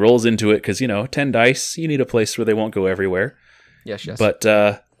 and he rolls into it because 10 dice, you need a place where they won't go everywhere. Yes. But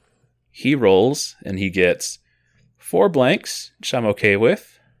he rolls and he gets 4 blanks, which I'm okay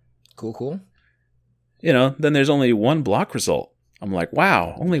with, Cool. then there's only one block result. I'm like,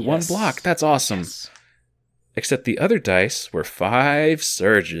 wow, only one block. That's awesome. Yes. Except the other dice were 5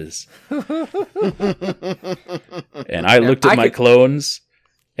 surges. And I looked at my clones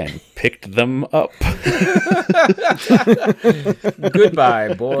and picked them up.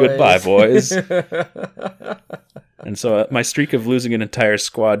 Goodbye, boys. Goodbye, boys. And so my streak of losing an entire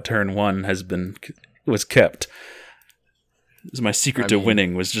squad turn 1 was kept. This is my secret to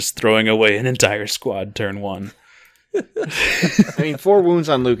winning, was just throwing away an entire squad turn 1. I mean, 4 wounds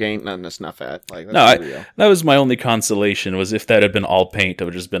on Luke ain't nothing to snuff at. Like, that was my only consolation, was if that had been all paint, I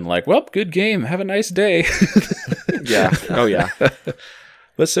would have just been like, well, good game. Have a nice day. Yeah. Oh, yeah.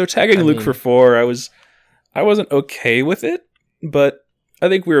 But so tagging Luke for 4, I wasn't okay with it, but I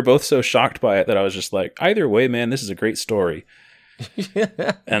think we were both so shocked by it that I was just like, either way, man, this is a great story.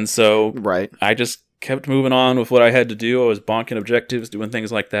 And so I just kept moving on with what I had to do. I was bonking objectives, doing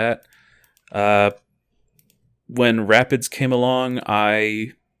things like that. When Rapids came along,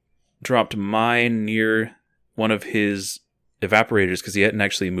 I dropped mine near one of his evaporators because he hadn't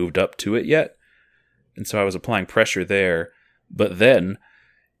actually moved up to it yet. And so I was applying pressure there. But then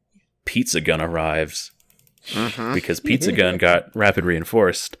Pizza Gun arrives because Pizza Gun got rapid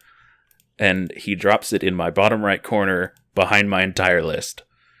reinforced. And he drops it in my bottom right corner behind my entire list.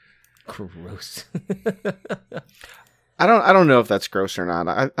 Gross. I don't know if that's gross or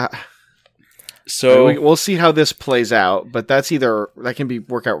not. So we'll see how this plays out, but that can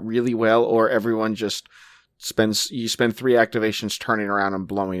work out really well, or everyone just spend 3 activations turning around and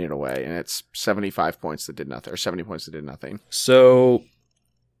blowing it away, and it's 75 points that did nothing, or 70 points that did nothing. So,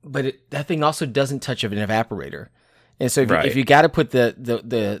 but that thing also doesn't touch an evaporator, and so if you got to put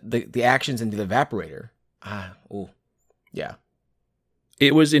the actions into the evaporator, yeah,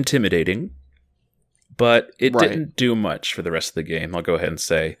 it was intimidating, but it didn't do much for the rest of the game. I'll go ahead and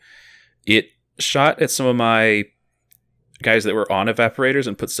say it shot at some of my guys that were on evaporators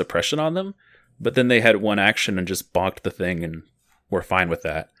and put suppression on them, but then they had one action and just bonked the thing and were fine with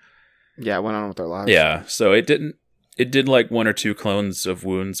that. Yeah, went on with their lives. Yeah, so it did like 1 or 2 clones of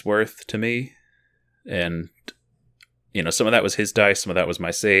wounds worth to me. And, some of that was his dice, some of that was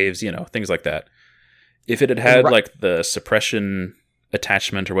my saves, things like that. If it had like the suppression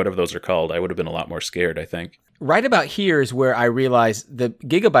attachment or whatever those are called, I would have been a lot more scared, I think. Right about here is where I realized the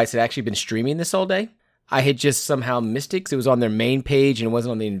Gigabytes had actually been streaming this all day. I had just somehow missed it because it was on their main page and it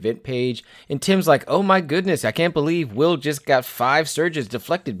wasn't on the event page. And Tim's like, oh my goodness, I can't believe Will just got 5 surges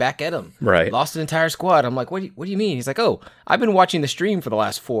deflected back at him. Right. Lost an entire squad. I'm like, what do you mean? He's like, oh, I've been watching the stream for the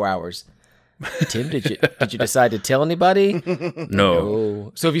last 4 hours. Tim, did you decide to tell anybody?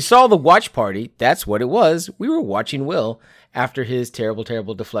 No. So if you saw the watch party, that's what it was. We were watching Will after his terrible,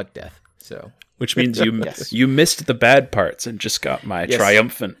 terrible deflect death. So, which means you missed the bad parts and just got my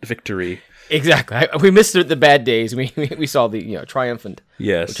triumphant victory. Exactly. We missed the bad days. We saw the triumphant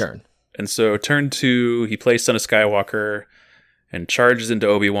return. And so turn 2, he plays Son of Skywalker and charges into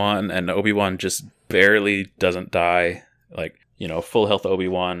Obi-Wan, and Obi-Wan just barely doesn't die. Like, full health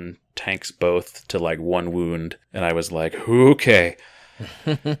Obi-Wan tanks both to like 1 wound, and I was like, okay.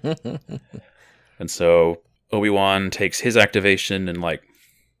 And so Obi-Wan takes his activation, and like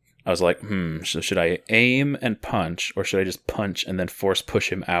I was like, should I aim and punch, or should I just punch and then force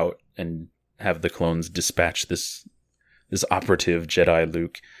push him out and have the clones dispatch this operative Jedi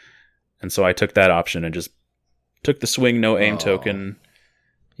Luke? And so I took that option and just took the swing, no aim token.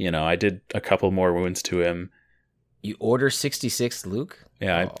 I did a couple more wounds to him. You order 66 Luke?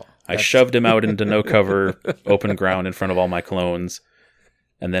 Yeah, I shoved him out into no cover, open ground in front of all my clones,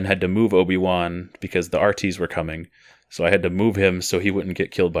 and then had to move Obi-Wan because the RTs were coming. So I had to move him so he wouldn't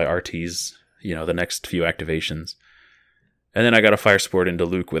get killed by RTs, the next few activations. And then I got a fire sport into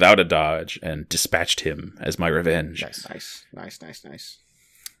Luke without a dodge and dispatched him as my revenge. Nice.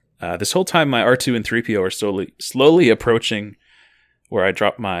 This whole time, my R2 and 3PO are slowly approaching where I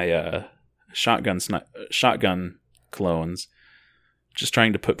dropped my shotgun clones, just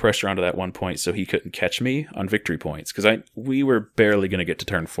trying to put pressure onto that 1 point so he couldn't catch me on victory points, because we were barely going to get to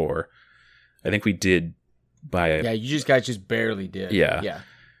turn 4. I think we did by you guys just barely did. Yeah.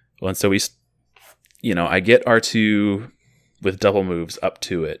 Well, and so I get R2 with double moves up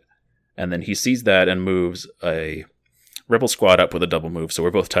to it, and then he sees that and moves a rebel squad up with a double move, so we're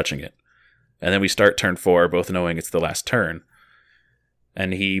both touching it. And then we start turn 4, both knowing it's the last turn.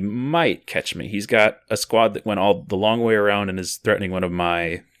 And he might catch me. He's got a squad that went all the long way around and is threatening one of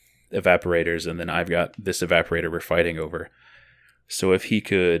my evaporators, and then I've got this evaporator we're fighting over. So if he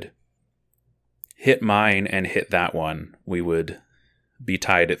could hit mine and hit that one, we would be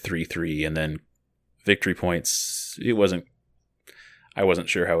tied at 3-3, and then victory points, I wasn't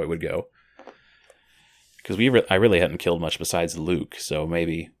sure how it would go. because I really hadn't killed much besides Luke, so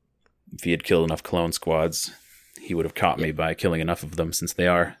maybe if he had killed enough clone squads, he would have caught me by killing enough of them, since they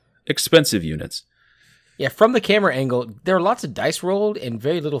are expensive units. Yeah, from the camera angle, there are lots of dice rolled and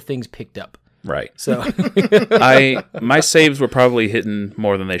very little things picked up. Right. So my saves were probably hitting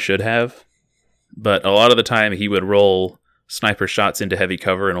more than they should have, but a lot of the time he would roll sniper shots into heavy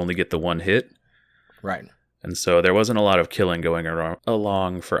cover and only get the one hit. Right. And so there wasn't a lot of killing going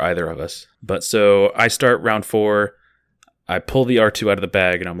along for either of us. But so I start round 4, I pull the R2 out of the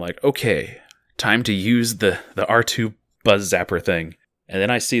bag, and I'm like, okay, time to use the R2 buzz zapper thing. And then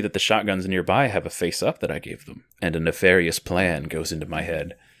I see that the shotguns nearby have a face-up that I gave them, and a nefarious plan goes into my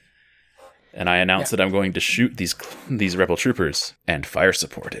head. And I announce that I'm going to shoot these rebel troopers and fire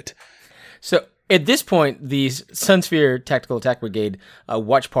support it. So at this point, the Sunsphere Tactical Attack Brigade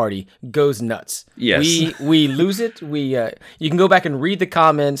watch party goes nuts. Yes. We lose it. You can go back and read the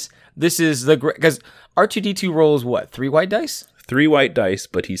comments. This is because R2-D2 rolls what, 3 white dice? 3 white dice,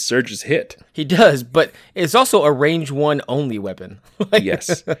 but he surges hit. He does, but it's also a range 1 only weapon.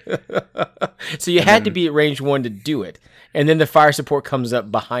 Yes. So you had to be at range 1 to do it. And then the fire support comes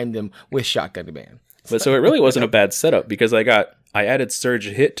up behind them with shotgun command. But so it really wasn't a bad setup, because I added surge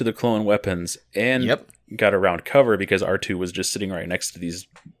hit to the clone weapons and got around cover because R2 was just sitting right next to these,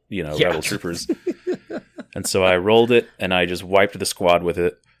 rebel troopers. And so I rolled it and I just wiped the squad with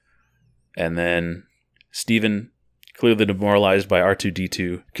it. And then Steven, clearly demoralized by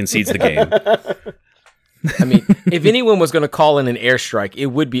R2-D2, concedes the game. I mean, if anyone was going to call in an airstrike, it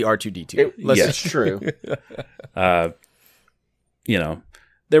would be R2-D2. Yes, true.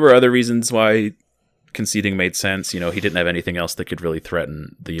 There were other reasons why conceding made sense. He didn't have anything else that could really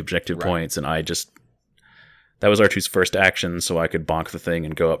threaten the objective points, and that was R2's first action, so I could bonk the thing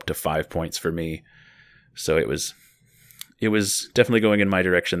and go up to 5 points for me. So it was definitely going in my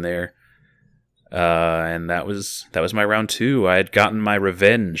direction there. And that was my round 2. I had gotten my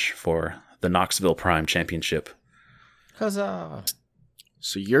revenge for the Knoxville Prime Championship. Huzzah!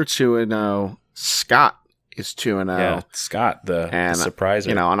 So you're 2-0. Scott is 2-0. Yeah, Scott, the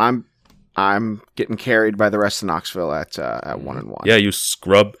surpriser. And I'm getting carried by the rest of Knoxville at 1-1. Yeah, you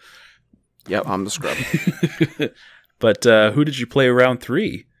scrub. Yep, I'm the scrub. But who did you play round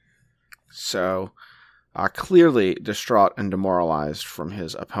 3? So, clearly distraught and demoralized from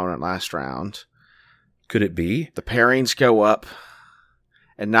his opponent last round. Could it be? The pairings go up,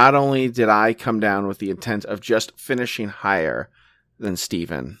 and not only did I come down with the intent of just finishing higher than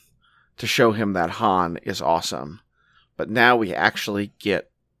Steven to show him that Han is awesome, but now we actually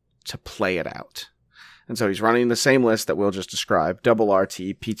get to play it out. And so he's running the same list that Will just described: double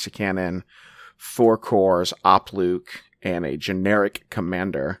RT, pizza cannon, 4 cores, op Luke, and a generic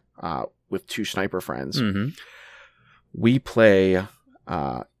commander with 2 sniper friends. Mm-hmm. We play...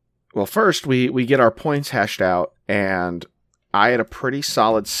 first we get our points hashed out, and I had a pretty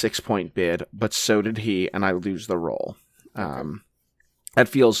solid 6-point bid, but so did he, and I lose the roll. That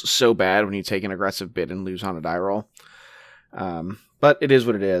feels so bad when you take an aggressive bid and lose on a die roll. But it is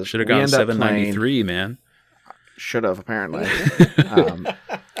what it is. Should have gone 793, man. Should have, apparently.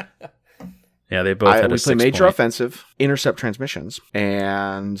 Yeah, they both had a 6 We play major point. offensive, intercept transmissions,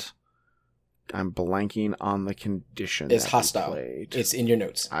 and I'm blanking on the condition. It's that we hostile. played. It's in your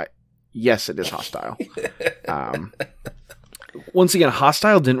notes. Yes, it is hostile. Once again,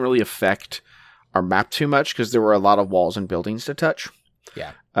 hostile didn't really affect our map too much because there were a lot of walls and buildings to touch.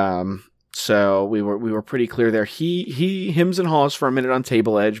 Yeah. So we were pretty clear there. He hims and haws for a minute on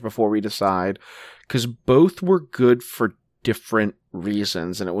table edge before we decide, because both were good for different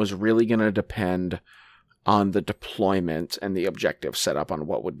reasons, and it was really going to depend on the deployment and the objective setup on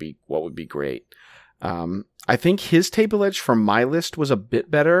what would be great. I think his table edge from my list was a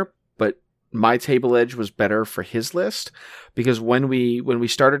bit better, but my table edge was better for his list, because when we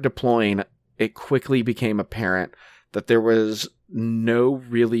started deploying, it quickly became apparent that there was no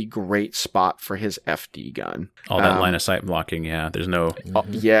really great spot for his FD gun. All that line of sight blocking, yeah. There's no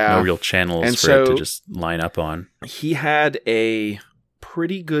real channels and for so it to just line up on. He had a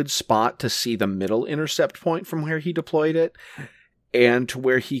pretty good spot to see the middle intercept point from where he deployed it, and to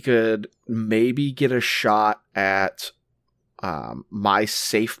where he could maybe get a shot at my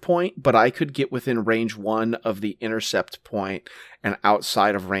safe point, but I could get within range 1 of the intercept point and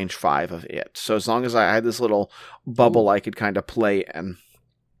outside of range 5 of it. So as long as I had this little bubble, I could kind of play and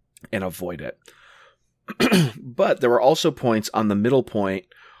avoid it. But there were also points on the middle point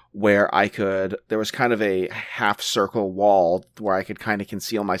where there was kind of a half circle wall where I could kind of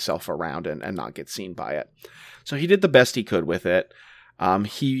conceal myself around and not get seen by it. So he did the best he could with it.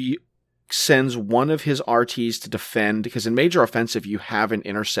 He sends one of his RTs to defend, because in Major Offensive, you have an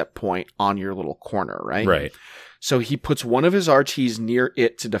intercept point on your little corner, right? Right. So he puts one of his RTs near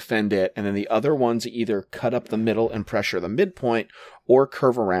it to defend it, and then the other ones either cut up the middle and pressure the midpoint, or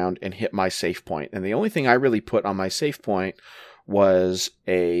curve around and hit my safe point. And the only thing I really put on my safe point was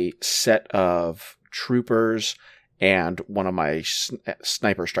a set of troopers and one of my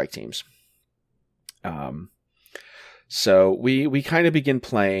sniper strike teams. So we kind of begin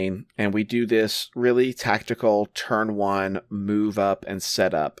playing, and we do this really tactical turn one, move up and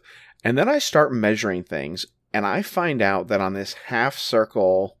set up. And then I start measuring things, and I find out that on this half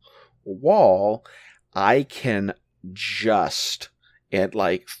circle wall, I can just, at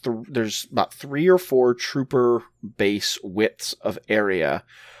like, there's about 3 or 4 trooper base widths of area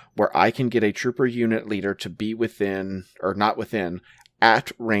where I can get a trooper unit leader to be within, or not within,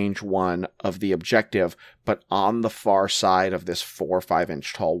 at range 1 of the objective, but on the far side of this 4 or 5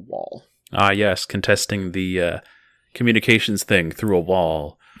 inch tall wall. Ah, yes, contesting the communications thing through a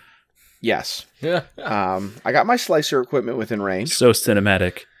wall. Yes. I got my slicer equipment within range. So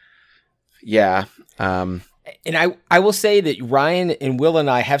cinematic. Yeah. And I will say that Ryan and Will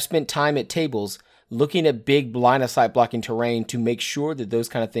and I have spent time at tables looking at big line of sight blocking terrain to make sure that those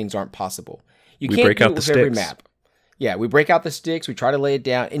kind of things aren't possible. You We can't break do out it the with every sticks. map. Yeah, we break out the sticks, we try to lay it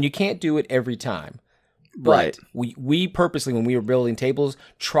down, and you can't do it every time. But Right. we purposely, when we were building tables,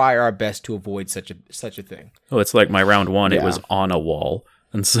 try our best to avoid such a thing. Well, it's like my round 1, it Yeah. was on a wall.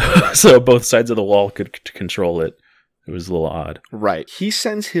 And so both sides of the wall could control it. It was a little odd. Right. He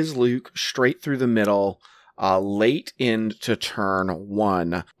sends his Luke straight through the middle, late into turn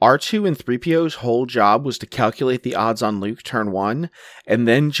 1. R2 and 3PO's whole job was to calculate the odds on Luke turn 1, and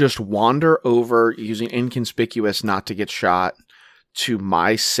then just wander over using inconspicuous not to get shot to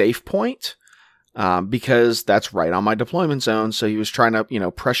my safe point, because that's right on my deployment zone. So he was trying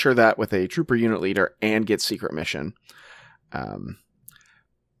to, pressure that with a trooper unit leader and get secret mission.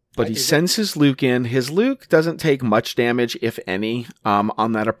 But he sends his Luke in. His Luke doesn't take much damage, if any,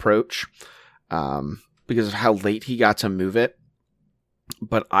 on that approach, because of how late he got to move it.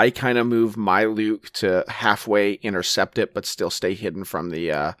 But I kind of move my Luke to halfway intercept it, but still stay hidden from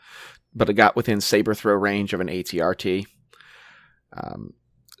the... but it got within saber throw range of an ATRT.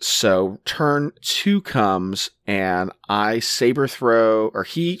 So turn 2 comes, and I saber throw, or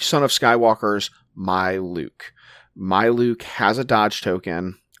he, Son of Skywalker's, my Luke. My Luke has a dodge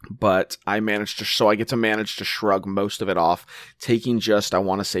token, but I get to manage to shrug most of it off, taking just, I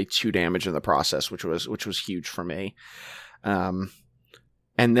want to say, 2 damage in the process, which was huge for me. And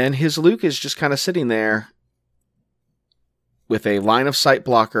then his Luke is just kind of sitting there with a line of sight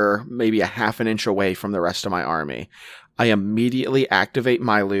blocker, maybe a half an inch away from the rest of my army. I immediately activate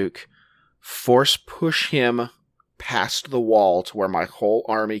my Luke, force push him past the wall to where my whole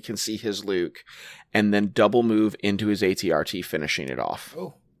army can see his Luke, and then double move into his ATRT, finishing it off.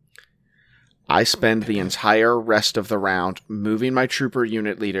 Oh. I spend the entire rest of the round moving my trooper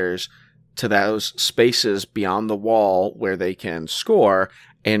unit leaders to those spaces beyond the wall where they can score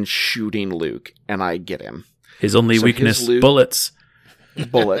and shooting Luke, and I get him. His only So weakness, his Luke- bullets.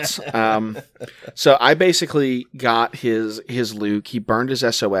 Bullets. So I basically got his Luke. He burned his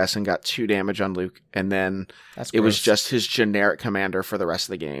SOS and got 2 damage on Luke, and then That's it was gross. just his generic commander for the rest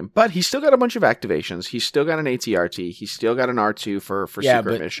of the game. But he still got a bunch of activations. He's still got an ATRT. He's still got an R2 for secret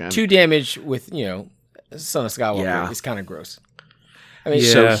but mission. 2 damage with, Son of Skywalker Yeah. is kind of gross. I mean,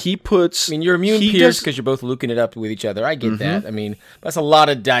 Yeah. So he puts... I mean, you're immune he pierced does- because you're both looking it up with each other. I get that. I mean, that's a lot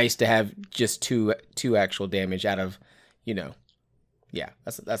of dice to have just two actual damage out of, Yeah,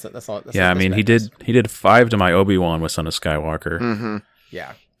 that's all. That's Yeah, I mean, he did 5 to my Obi-Wan with Son of Skywalker. Mhm.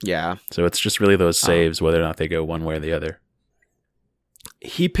 Yeah, Yeah. So it's just really those saves, whether or not they go one way or the other.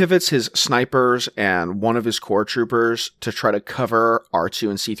 He pivots his snipers and one of his core troopers to try to cover R2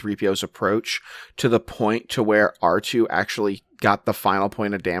 and C-3PO's approach to the point to where R2 actually got the final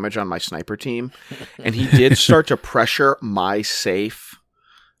point of damage on my sniper team. And he did start to pressure my safe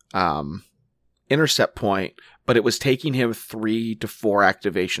intercept point, but it was taking him 3 to 4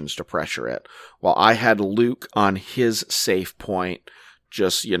 activations to pressure it, while I had Luke on his safe point.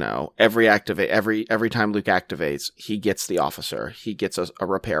 Just, every time Luke activates, he gets the officer. He gets a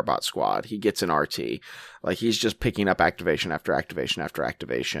repair bot squad. He gets an RT. Like, he's just picking up activation after activation after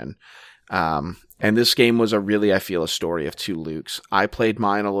activation. And this game was I feel, a story of 2 Lukes. I played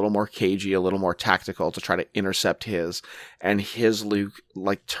mine a little more cagey, a little more tactical to try to intercept his. And his Luke,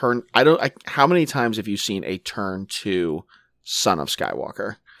 how many times have you seen a turn 2 Son of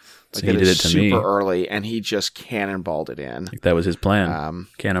Skywalker? So he did it to super me. early, and he just cannonballed it in. Like that was his plan.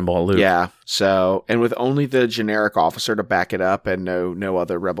 Cannonball Luke. Yeah. So, and with only the generic officer to back it up, and no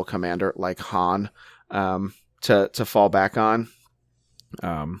other rebel commander like Han to fall back on,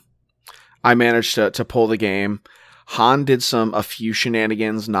 I managed to pull the game. Han did a few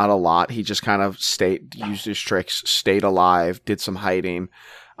shenanigans, not a lot. He just kind of used his tricks, stayed alive, did some hiding.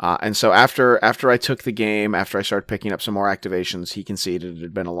 And so after I took the game, after I started picking up some more activations, he conceded it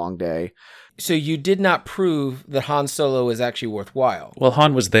had been a long day. So you did not prove that Han Solo is actually worthwhile. Well,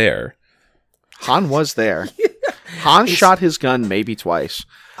 Han was there. Han was there. Han shot his gun maybe twice.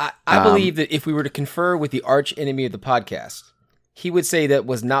 I believe that if we were to confer with the arch enemy of the podcast, he would say that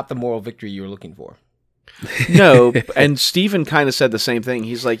was not the moral victory you were looking for. No, and Steven kind of said the same thing.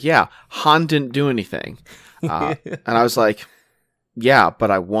 He's like, yeah, Han didn't do anything. And I was like, yeah, but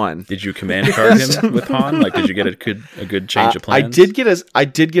I won. Did you command card him with Han? Like, did you get a good change of plans? I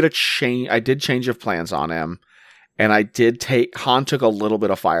did change of plans on him, and Han took a little bit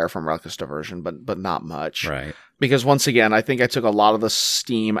of fire from Reckless Diversion, but not much. Right. Because once again, I think I took a lot of the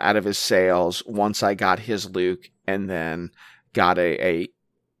steam out of his sails once I got his Luke, and then got a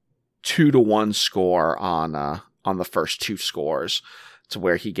 2-1 score on the first 2 scores, to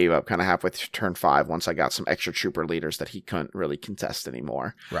where he gave up kind of halfway through turn 5 once I got some extra trooper leaders that he couldn't really contest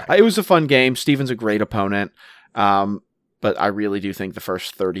anymore. Right. It was a fun game. Steven's a great opponent, but I really do think the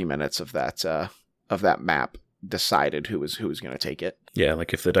first 30 minutes of that map decided who was going to take it. Yeah,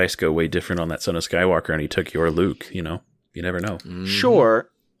 like if the dice go way different on that Son of Skywalker and he took your Luke, you never know. Mm-hmm. Sure,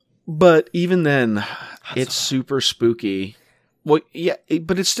 but even then, it's super spooky. Well, yeah,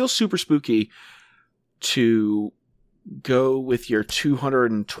 but it's still super spooky to go with your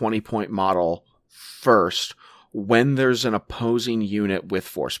 220-point model first when there's an opposing unit with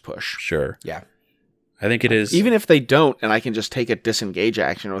force push. Sure. Yeah. I think it is. Even if they don't, and I can just take a disengage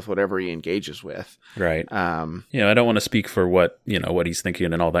action with whatever he engages with. Right. I don't want to speak for what he's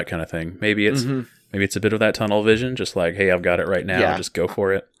thinking and all that kind of thing. Maybe it's a bit of that tunnel vision, just like, hey, I've got it right now, Yeah. just go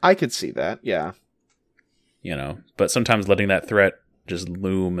for it. I could see that, yeah. But sometimes letting that threat just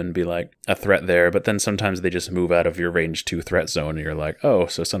loom and be like a threat there, but then sometimes they just move out of your range 2 threat zone and you're like, oh,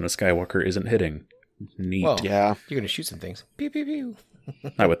 so Son of Skywalker isn't hitting. Neat. Well, Yeah. You're going to shoot some things. Pew, pew, pew.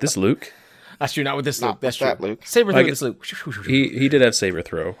 Not with this Luke. That's true. Not with this Luke. Not That's with true. that Luke. Saber Like, through this Luke. He did have saber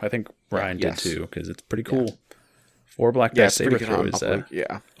throw. I think Ryan Yes. did too, because it's pretty cool. 4 black Yeah, dice it's pretty saber good throw on is Luke,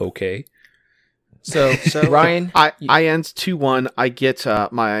 yeah. okay. So Ryan, I end 2-1. I get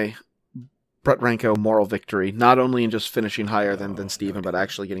my Brett Renko moral victory, not only in just finishing higher than Steven, but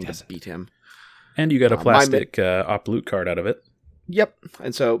actually getting to beat him. And you got a my plastic op loot card out of it. Yep.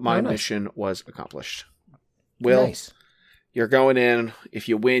 And so my nice. mission was accomplished. Will, nice. you're going in. If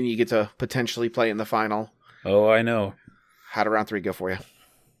you win, you get to potentially play in the final. Oh, I know. How did round 3 go for you?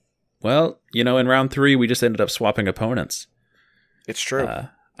 Well, in round 3, we just ended up swapping opponents. It's true.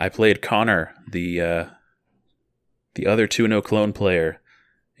 I played Connor, the other 2-0 clone player.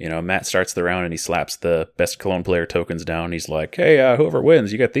 Matt starts the round and he slaps the best clone player tokens down. He's like, hey, whoever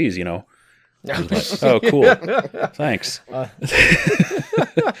wins, you get these, I was like, oh, cool. Thanks.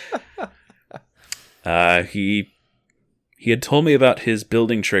 He had told me about his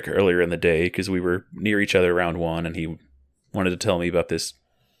building trick earlier in the day because we were near each other round 1 and he wanted to tell me about this,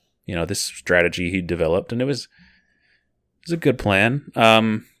 this strategy he'd developed, and it was a good plan.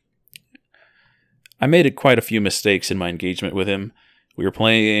 I made quite a few mistakes in my engagement with him. We were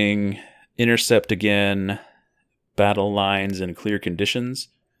playing Intercept again, Battle Lines, and Clear Conditions.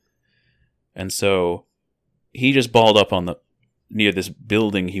 And so he just balled up near this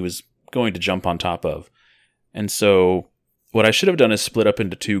building he was going to jump on top of. And so what I should have done is split up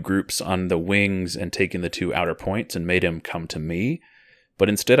into 2 groups on the wings and taken the 2 outer points and made him come to me. But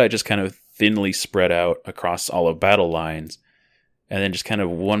instead I just kind of thinly spread out across all of Battle Lines and then just kind of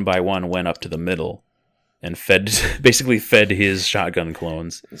one by one went up to the middle and basically fed his shotgun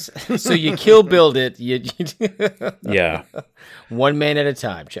clones. So you kill build it. Yeah. One man at a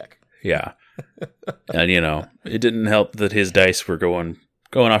time. Check. Yeah. And, it didn't help that his dice were going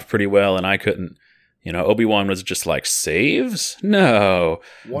off pretty well and I couldn't. Obi-Wan was just like, saves? No.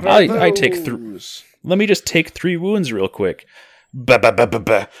 What are those? I take let me just take 3 wounds real quick. Bah, bah, bah, bah,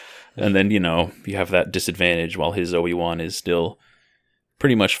 bah. And then, you have that disadvantage while his Obi-Wan is still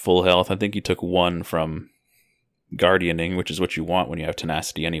pretty much full health. I think he took 1 from Guardianing, which is what you want when you have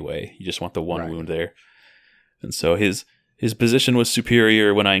tenacity anyway. You just want the 1 wound there. And so his position was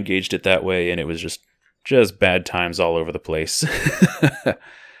superior when I engaged it that way, and it was just bad times all over the place.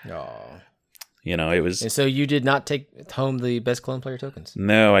 Oh. It was... And so you did not take home the best clone player tokens?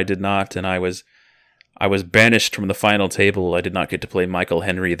 No, I did not, and I was I was banished from the final table. I did not get to play Michael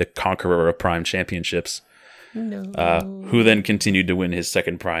Henry, the conqueror of Prime Championships, who then continued to win his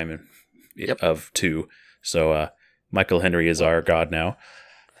second Prime of 2. So Michael Henry is our god now.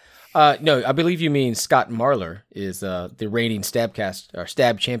 No, I believe you mean Scott Marler is the reigning stab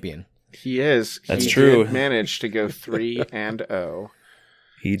champion. He is. That's he true. Did manage to go 3-0.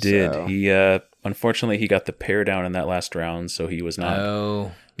 He did. So. He unfortunately he got the pair down in that last round, so he was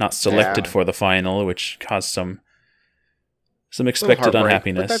not selected for the final, which caused some expected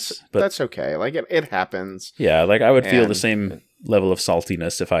unhappiness. But that's okay. Like it happens. Yeah, like I would feel the same level of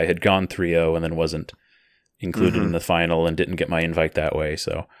saltiness if I had gone 3-0 and then wasn't included in the final and didn't get my invite that way.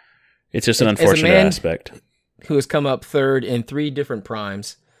 So it's just an unfortunate aspect. Who has come up third in 3 different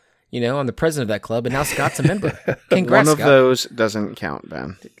primes. I'm the president of that club, and now Scott's a member. Congrats, One of Scott. those doesn't count,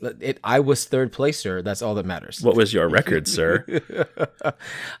 Ben. I was third place, sir. That's all that matters. What was your record, sir?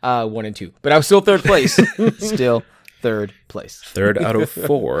 1 and 2. But I was still third place. Still third place. 3rd out of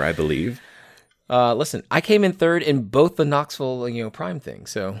 4, I believe. Listen, I came in 3rd in both the Knoxville, Prime thing,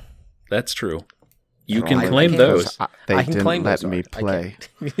 so... That's true. You can claim those. They didn't let me play.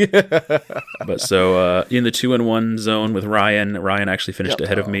 But so in the 2-1 zone with Ryan actually finished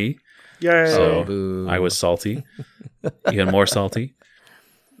ahead of me. Yay! So I was salty, even more salty.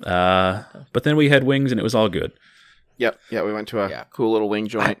 But then we had wings and it was all good. Yep. Yeah, we went to a cool little wing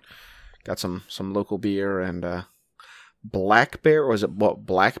joint. Got some local beer and blackberry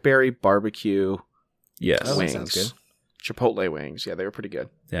barbecue. Yes, wings. Sounds good. Chipotle wings. Yeah, they were pretty good.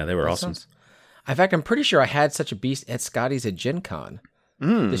 Yeah, they were awesome. In fact, I'm pretty sure I had such a beast at Scotty's at Gen Con.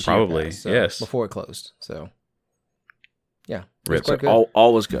 This year probably, past, yes. Before it closed. So, yeah. Rip. Quite good.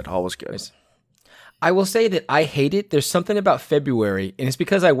 All was good. All was good. Nice. I will say that I hate it. There's something about February, and it's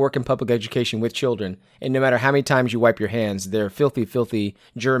because I work in public education with children, and no matter how many times you wipe your hands, they're filthy, filthy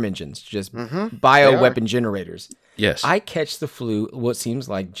germ engines, just bioweapon generators. Yes. I catch the flu, what seems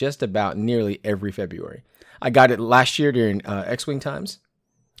like just about nearly every February. I got it last year during X-Wing times.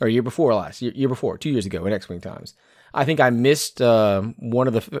 Or year before, 2 years ago in X-Wing times. I think I missed one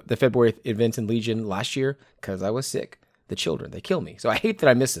of the February events in Legion last year because I was sick. The children, they kill me. So I hate that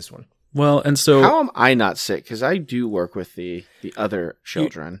I missed this one. Well, and so... How am I not sick? Because I do work with the other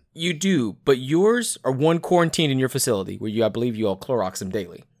children. You do, but yours are one quarantined in your facility where I believe you all Clorox them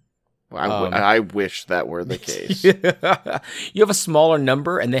daily. Well, I wish that were the case. You have a smaller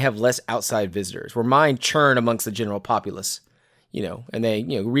number and they have less outside visitors, where mine churn amongst the general populace. And they,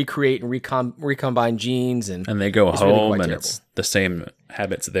 recreate and recombine genes, and they go home, really and terrible. it's the same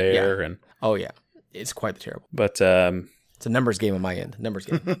habits there, and oh yeah, it's quite terrible. But it's a numbers game on my end. Numbers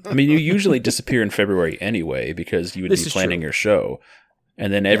game. I mean, you usually disappear in February anyway because you would be planning your show,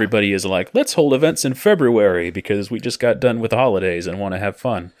 and then everybody is like, "Let's hold events in February because we just got done with the holidays and want to have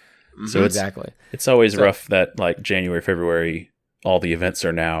fun." So it's always rough that like January, February, all the events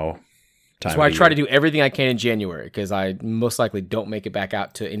are now. That's why I try to do everything I can in January, because I most likely don't make it back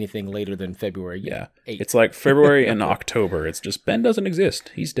out to anything later than February. 8th. It's like February and October. It's just Ben doesn't exist.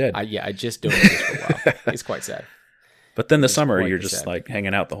 He's dead. I just don't exist for a while. It's quite sad. But then the summer, you're just like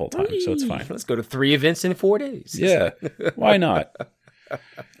hanging out the whole time, so it's fine. Let's go to 3 events in 4 days. Yeah, why not?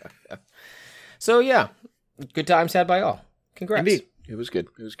 So yeah, good times had by all. Congrats. Indeed, it was good.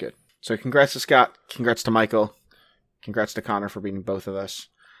 It was good. So congrats to Scott. Congrats to Michael. Congrats to Connor for beating both of us.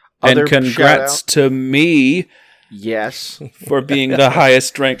 And congrats to me, yes, for being the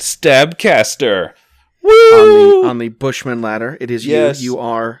highest ranked stabcaster. Woo! On the Bushman ladder, it is you. You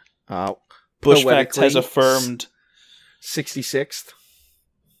are Bushfact has affirmed 66th.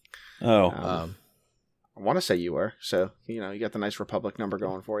 Oh, I want to say you were. So you got the nice Republic number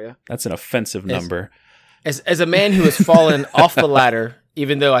going for you. That's an offensive number. As a man who has fallen off the ladder,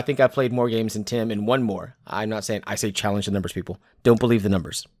 even though I think I played more games than Tim and won more, I'm not saying. I say challenge the numbers, people. Don't believe the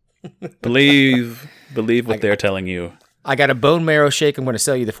numbers. Believe what they're telling you. I got a bone marrow shake I'm going to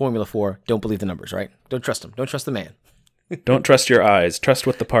sell you the formula for. Don't believe the numbers, right? Don't trust them. Don't trust the man. Don't trust your eyes. Trust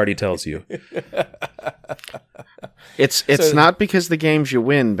what the party tells you. It's not because the games you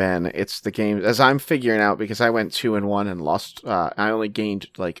win, Ben. It's the games, as I'm figuring out, because I went 2-1 and lost. I only gained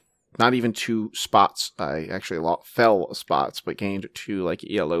not even 2 spots. I actually fell spots, but gained 2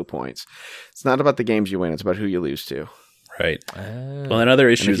 ELO points. It's not about the games you win. It's about who you lose to. Right. Well, another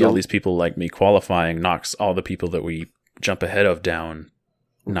issue is all these people like me qualifying knocks all the people that we jump ahead of down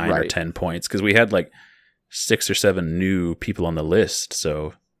 9 or 10 points, because we had 6 or 7 new people on the list.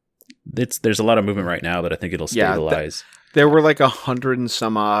 So there's a lot of movement right now that I think it'll stabilize. There were 100 and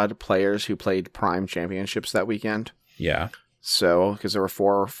some odd players who played Prime Championships that weekend. Yeah. So, because there were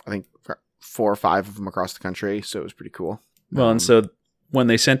 4 or 5 of them across the country, so it was pretty cool. Well, and so when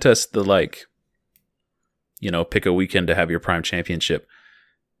they sent us the pick a weekend to have your Prime Championship.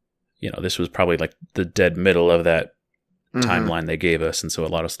 This was probably like the dead middle of that timeline they gave us, and so a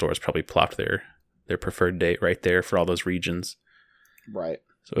lot of stores probably plopped their preferred date right there for all those regions. Right.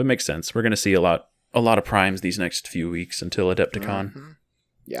 So it makes sense. We're going to see a lot of Primes these next few weeks until Adepticon.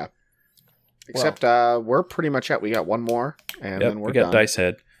 Yeah. Except we're pretty much out. We got one more, and then we got done. Dice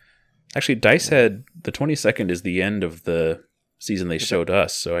Head. Actually, Dice Head, the 22nd is the end of the season they showed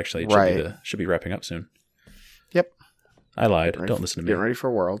us, so actually it should be wrapping up soon. Yep. I lied. Don't listen to me. Getting ready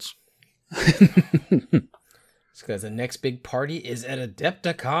for Worlds. It's because the next big party is at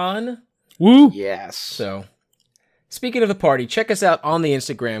Adepticon. Woo! Yes. So, speaking of the party, check us out on the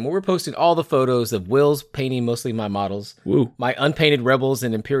Instagram where we're posting all the photos of Will's painting mostly my models. Woo! My unpainted Rebels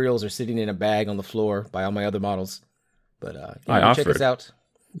and Imperials are sitting in a bag on the floor by all my other models. But check us out.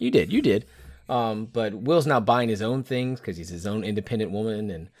 You did. But Will's now buying his own things because he's his own independent woman,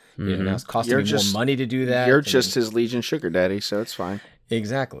 and now it's costing me more money to do that. You're just his Legion sugar daddy, so it's fine.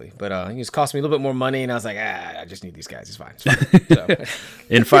 Exactly. But it's costing me a little bit more money, and I was like, I just need these guys. It's fine. So.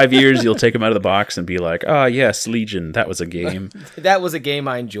 In 5 years, you'll take them out of the box and be like, yes, Legion, that was a game. That was a game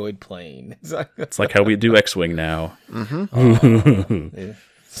I enjoyed playing. It's like how we do X-Wing now. Yeah.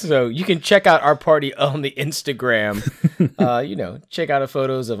 So you can check out our party on the Instagram. Check out the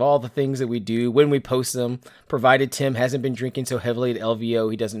photos of all the things that we do when we post them, provided Tim hasn't been drinking so heavily at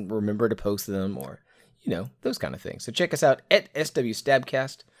LVO he doesn't remember to post them, or those kind of things. So check us out at SW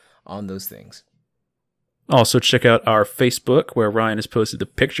Stabcast on those things. Also check out our Facebook where Ryan has posted the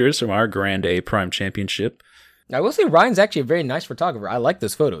pictures from our Grand A Prime Championship. I will say Ryan's actually a very nice photographer. I like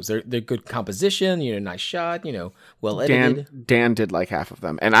those photos. They're good composition, nice shot, well edited. Dan did like half of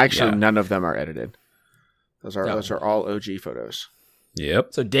them, and actually none of them are edited. Those are all OG photos.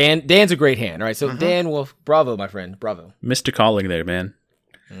 Yep. So Dan's a great hand. All right. So Dan, bravo, my friend, bravo. Mr. Calling there, man.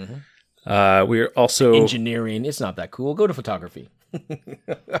 We are also engineering. It's not that cool. Go to photography.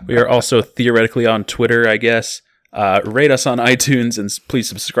 We are also theoretically on Twitter, I guess. Rate us on iTunes and please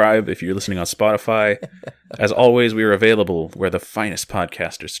subscribe if you're listening on Spotify. As always, we are available where the finest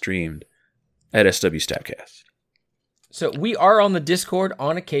podcasts are streamed at SW Stabcast. So we are on the Discord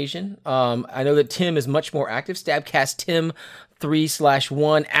on occasion. I know that Tim is much more active. Stabcast Tim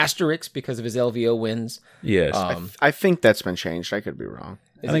 3/1 * because of his LVO wins. Yes. I think that's been changed. I could be wrong.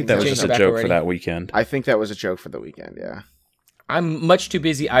 I think that was just a joke for that weekend. I think that was a joke for the weekend, yeah. I'm much too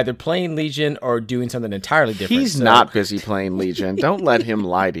busy either playing Legion or doing something entirely different. He's not busy playing Legion. Don't let him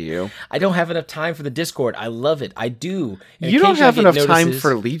lie to you. I don't have enough time for the Discord. I love it. I do. And you don't have enough time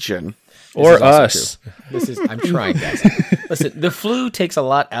for Legion. Or us. I'm trying, guys. Listen, the flu takes a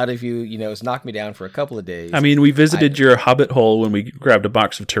lot out of you. It's knocked me down for a couple of days. I mean, we visited your hobbit hole when we grabbed a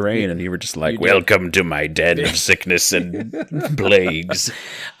box of terrain, and you were just like, welcome to my den of sickness and plagues.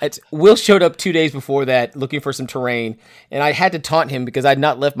 Will showed up 2 days before that looking for some terrain, and I had to taunt him because I'd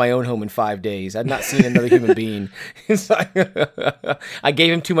not left my own home in 5 days. I'd not seen another human being. I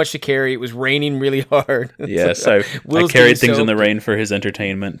gave him too much to carry. It was raining really hard. Yes, I carried things in the rain for his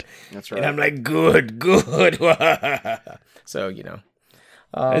entertainment. That's right. And I'm like, good. So,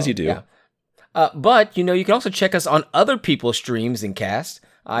 as you do. Yeah. But, you can also check us on other people's streams and casts.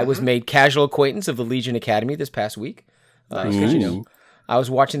 I was made casual acquaintance of the Legion Academy this past week. Because, I was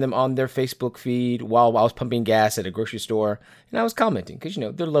watching them on their Facebook feed while I was pumping gas at a grocery store. And I was commenting because,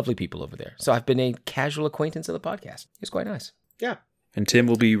 they're lovely people over there. So I've been a casual acquaintance of the podcast. It's quite nice. Yeah. And Tim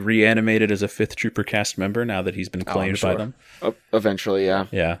will be reanimated as a 5th Trooper cast member now that he's been claimed by them. Eventually, yeah.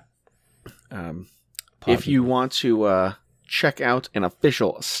 Yeah. If you want to check out an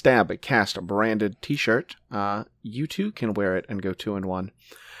official Stabcast branded t-shirt, you too can wear it and go 2 in 1.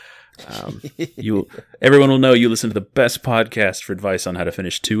 Everyone will know you listen to the best podcast for advice on how to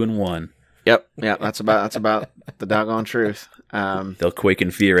finish 2 in 1. Yep. Yeah, that's about the doggone truth. They'll quake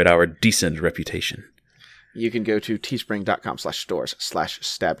in fear at our decent reputation. You can go to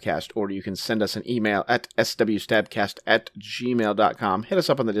teespring.com/stores/stabcast, or you can send us an email at swstabcast@gmail.com. Hit us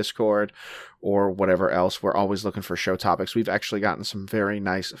up on the Discord or whatever else. We're always looking for show topics. We've actually gotten some very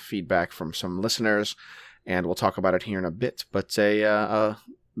nice feedback from some listeners, and we'll talk about it here in a bit. But a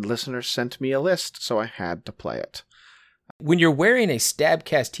listener sent me a list, so I had to play it. When you're wearing a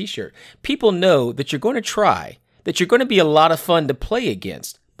Stabcast t-shirt, people know that you're going to try, that you're going to be a lot of fun to play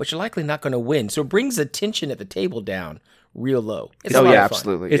against, but you're likely not going to win. So it brings the tension at the table down real low. It's a lot of fun.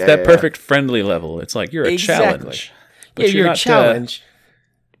 Absolutely. It's that perfect friendly level. It's like you're a challenge. But you're a challenge,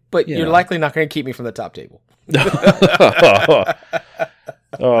 but you're likely not going to keep me from the top table.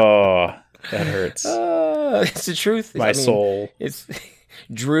 Oh, that hurts. It's the truth. My soul.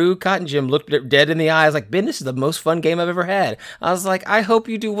 Drew Cotton Jim looked dead in the eyes like, Ben, this is the most fun game I've ever had. I was like, I hope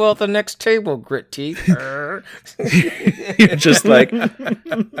you do well at the next table, Grit Teeth. You're just like,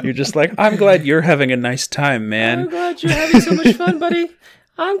 I'm glad you're having a nice time, I'm man. glad you're having so much fun, buddy.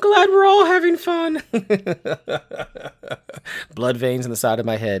 I'm glad we're all having fun. Blood veins in the side of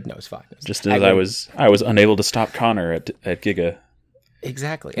my head. No, it's fine. Just as I was unable to stop Connor at Giga.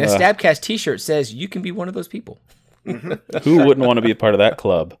 Exactly. And a Stabcast t-shirt says you can be one of those people. Who wouldn't want to be a part of that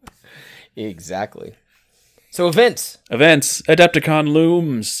club? Exactly. So events. Adepticon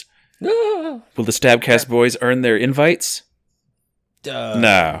looms. No. Will the Stabcast boys earn their invites?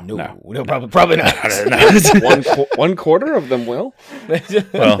 No, probably not. One quarter of them will.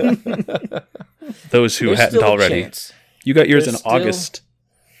 Well, those who There's hadn't still a already. chance. You got yours There's in still- August.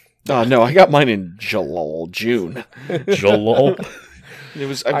 Oh no, I got mine in June. Joel. It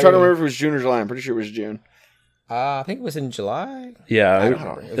was. I'm trying to remember if it was June or July. I'm pretty sure it was June. I think it was in July. Yeah,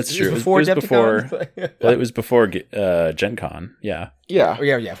 know. that's It true. was before It was before. Adepticon? Well, it was before Gen Con. Yeah. Yeah. Oh,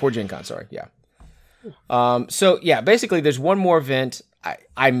 yeah, for Gen Con, sorry. Yeah. So yeah, basically there's one more event.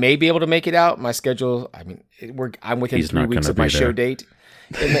 I may be able to make it out. My schedule, I mean, I'm within He's 3 not weeks gonna of my be show there. date.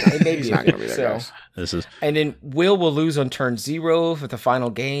 It may be not gonna be there, so. guys. This is. And then Will lose on turn 0 for the final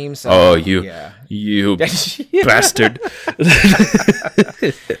game. So, Oh, you yeah. bastard!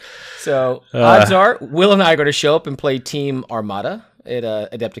 So odds are Will and I are going to show up and play Team Armada at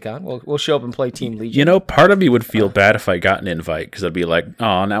Adepticon. We'll show up and play Team Legion. You know, part of me would feel bad if I got an invite because I'd be like,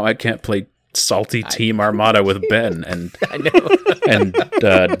 "Oh, now I can't play salty Team Armada with Ben and I know.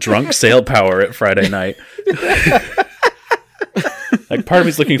 and drunk Sail Power at Friday night." Like, part of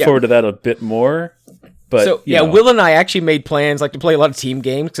me's looking forward to that a bit more. But So you yeah, know. Will and I actually made plans like to play a lot of team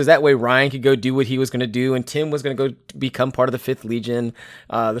games because that way Ryan could go do what he was going to do, and Tim was going to go become part of the 5th Legion,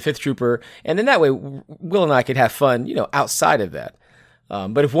 the 5th Trooper, and then that way Will and I could have fun, outside of that.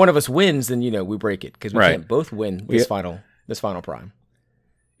 But if one of us wins, then we break it because we Right. can't both win this final prime.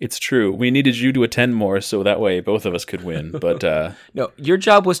 It's true. We needed you to attend more so that way both of us could win. But No, your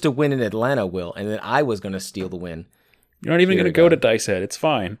job was to win in Atlanta, Will, and then I was going to steal the win. you're not even Here going to we go go. to Dice Head. It's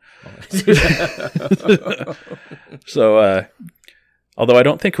fine. So, although I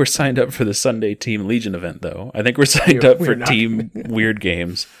don't think we're signed up for the Sunday Team Legion event, though. I think we're signed up for not. Team Weird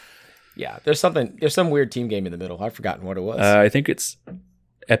Games. Yeah, there's some weird team game in the middle. I've forgotten what it was. I think it's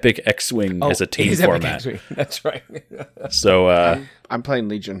Epic X-Wing as a it team is Epic format. X-Wing. That's right. So, I'm playing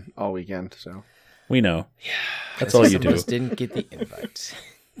Legion all weekend, so we know. That's all you Some of do. us didn't get the invite.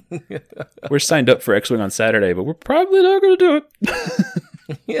 We're signed up for X-Wing on Saturday, but we're probably not going to do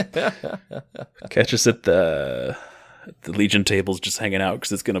it. Catch us at the Legion tables just hanging out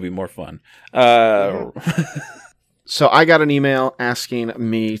because it's going to be more fun. So I got an email asking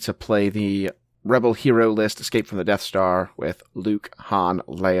me to play the Rebel Hero List Escape from the Death Star with Luke, Han,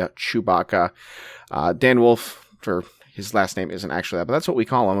 Leia, Chewbacca. Dan Wolf, for his last name isn't actually that, but that's what we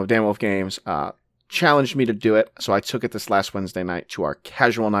call him, of Dan Wolf Games, challenged me to do it. So I took it this last Wednesday night to our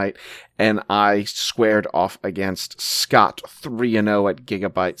casual night, and I squared off against Scott 3-0 at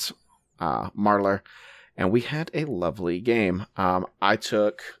Gigabytes Marler, and we had a lovely game. I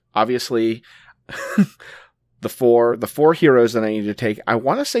took, obviously... The four heroes that I needed to take, I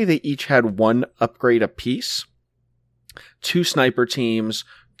want to say they each had one upgrade apiece. 2 sniper teams,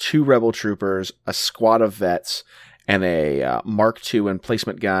 2 rebel troopers, a squad of vets, and a Mark II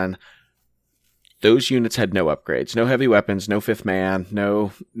emplacement gun. Those units had no upgrades, no heavy weapons, no 5th man,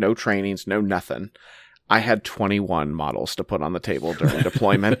 no trainings, no nothing. I had 21 models to put on the table during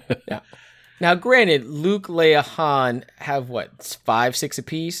deployment. Now, granted, Luke, Leia, Han have 5, 6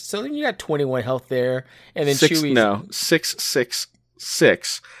 apiece. So then you got 21 health there, and then 6, Chewie's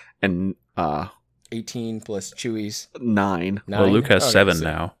 6, and 18 plus Chewie's 9. 9. Well, Luke has Oh, yeah, 7 so-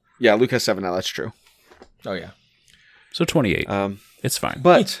 now. Yeah, Luke has 7 now. That's true. Oh yeah. So 28. Um, It's fine.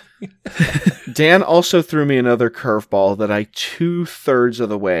 But Dan also threw me another curveball that I 2/3 of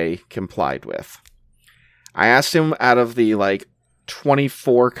the way complied with. I asked him, out of the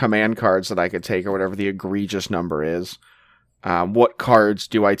 24 command cards that I could take, or whatever the egregious number is, what cards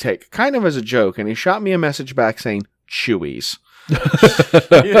do I take? Kind of as a joke, and he shot me a message back saying, Chewies.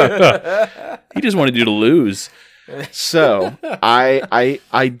 He just wanted you to lose. So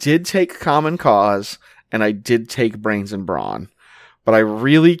I did take Common Cause, and I did take Brains and Brawn. But I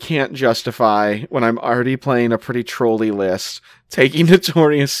really can't justify, when I'm already playing a pretty trolly list, taking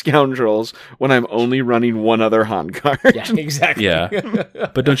Notorious Scoundrels when I'm only running one other Han card. Yeah, exactly. Yeah.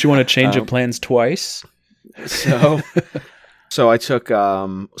 But don't you want to change of plans twice? So I took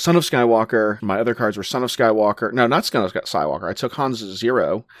Son of Skywalker. My other cards were Son of Skywalker. No, not Son of Skywalker. I took Han's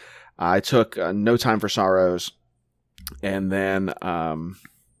Zero. I took No Time for Sorrows. and then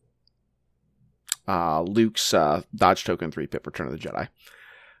Luke's dodge token 3-pip Return of the Jedi.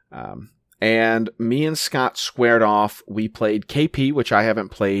 And me and Scott squared off. We played KP, which I haven't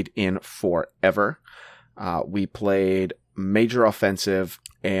played in forever. We played Major Offensive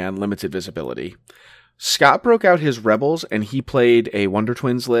and Limited Visibility. Scott broke out his Rebels, and he played a Wonder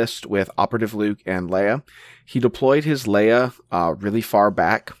Twins list with Operative Luke and Leia. He deployed his Leia really far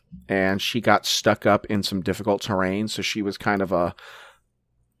back, and she got stuck up in some difficult terrain, so she was kind of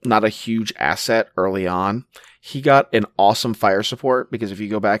not a huge asset early on. He got an awesome fire support, because if you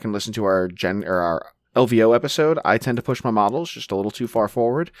go back and listen to our LVO episode, I tend to push my models just a little too far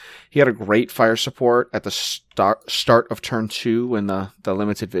forward. He had a great fire support at the start of turn 2 when the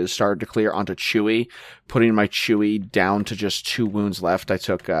limited viz started to clear onto Chewie, putting my Chewie down to just 2 wounds left. I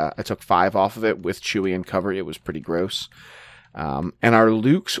took 5 off of it with Chewie in cover. It was pretty gross. And our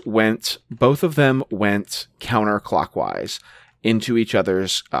Lukes both of them went counterclockwise into each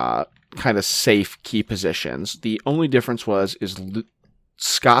other's kind of safe key positions. The only difference is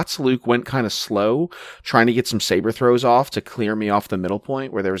Scott's Luke went kind of slow, trying to get some saber throws off to clear me off the middle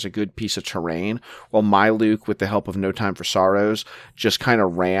point where there was a good piece of terrain, while my Luke, with the help of No Time for Sorrows, just kind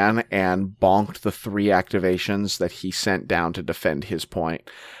of ran and bonked the 3 activations that he sent down to defend his point.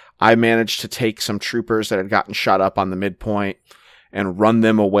 I managed to take some troopers that had gotten shot up on the midpoint and run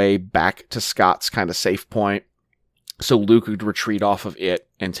them away back to Scott's kind of safe point, so Luke would retreat off of it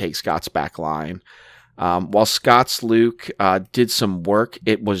and take Scott's back line. While Scott's Luke did some work,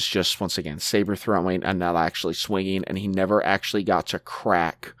 it was just, once again, saber throwing and not actually swinging, and he never actually got to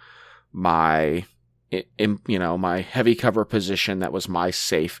crack my heavy cover position that was my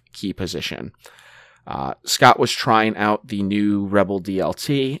safe key position. Scott was trying out the new Rebel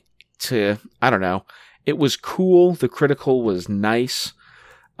DLT it was cool. The critical was nice.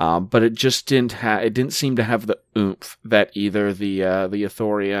 But it just didn't seem to have the oomph that either the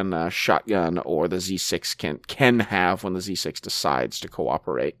Ithorian shotgun or the Z6 can have when the Z6 decides to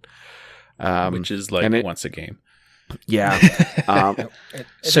cooperate. Which is like once a game. Yeah.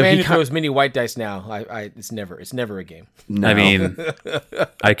 So he throws mini white dice now. It's never a game. No. I mean,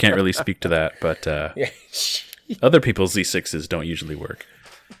 I can't really speak to that, but other people's Z6s don't usually work.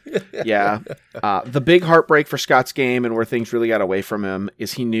 Yeah. The big heartbreak for Scott's game, and where things really got away from him,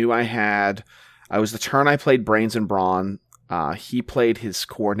 is he knew I was the turn I played Brains and Brawn. He played his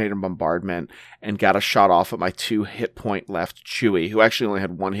Coordinated Bombardment and got a shot off at my 2 hit point left Chewie, who actually only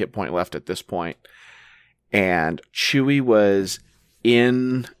had 1 hit point left at this point. And Chewie was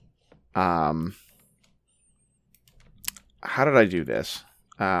in... how did I do this?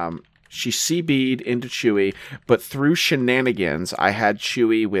 She CB'd into Chewie, but through shenanigans, I had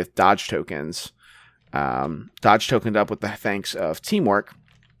Chewie with dodge tokens. Dodge tokened up with the thanks of teamwork.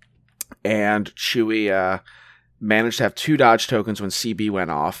 And Chewie managed to have 2 dodge tokens when CB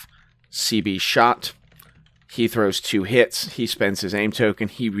went off. CB shot. He throws 2 hits. He spends his aim token.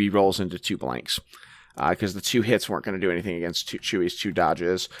 He re-rolls into 2 blanks. Because the 2 hits weren't going to do anything against Chewie's 2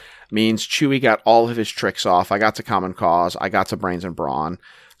 dodges. Means Chewie got all of his tricks off. I got to Common Cause. I got to Brains and Brawn.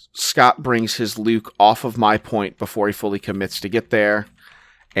 Scott brings his Luke off of my point before he fully commits to get there,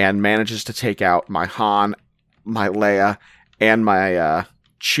 and manages to take out my Han, my Leia, and my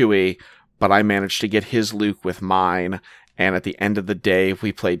Chewie, but I managed to get his Luke with mine, and at the end of the day,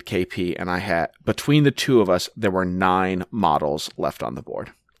 we played KP, and I had, between the 2 of us, there were 9 models left on the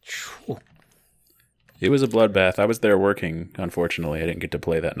board. It was a bloodbath. I was there working, unfortunately. I didn't get to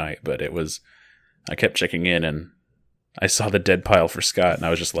play that night, but I kept checking in, and I saw the dead pile for Scott, and I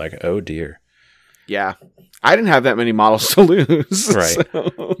was just like, oh dear. Yeah. I didn't have that many models to lose. Right.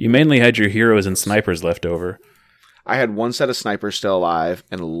 So. You mainly had your heroes and snipers left over. I had 1 set of snipers still alive,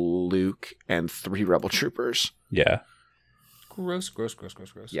 and Luke, and 3 rebel troopers. Yeah. Gross.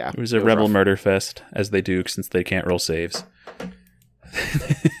 Yeah. It was a rebel murder fest, as they do, since they can't roll saves.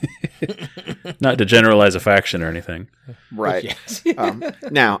 Not to generalize a faction or anything. Right. Yes.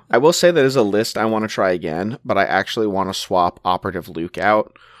 Now, I will say that is a list I want to try again, but I actually want to swap Operative Luke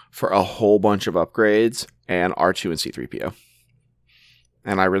out for a whole bunch of upgrades and R2 and C-3PO.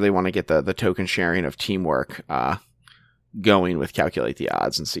 And I really want to get the token sharing of teamwork going with Calculate the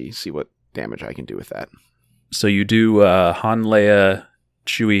Odds and see what damage I can do with that. So you do Han, Leia,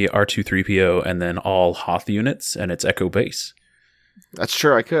 Chewie, R2-3PO, and then all Hoth units, and it's Echo base. That's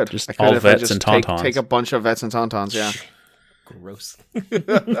true, I could. Just I could all vets and tauntauns. Take a bunch of vets and tauntauns, yeah. Gross.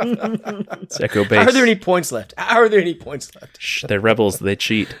 It's Echo base. Are there any points left? Shh, they're rebels. They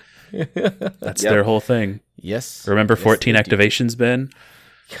cheat. That's their whole thing. Yes. Remember 14 activations, Ben?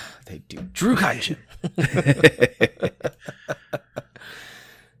 They do. Drew Kaijin.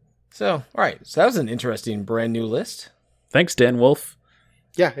 So, all right. So that was an interesting brand new list. Thanks, Dan Wolf.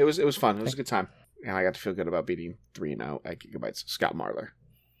 Yeah, it was fun. It was a good time. And I got to feel good about beating 3-0 at Gigabytes. Scott Marler.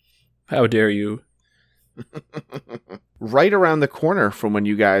 How dare you? Right around the corner from when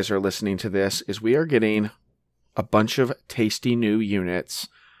you guys are listening to this is we are getting a bunch of tasty new units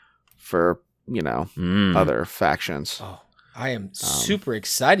for, other factions. Oh, I am super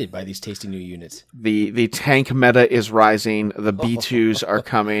excited by these tasty new units. The tank meta is rising. The B2s are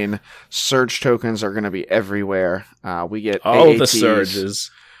coming. Surge tokens are going to be everywhere. We get All the AATs.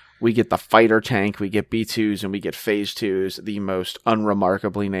 surges. We get the fighter tank, we get B2s, and we get phase 2s, the most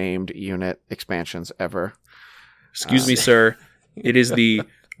unremarkably named unit expansions ever. Excuse me, sir. It is the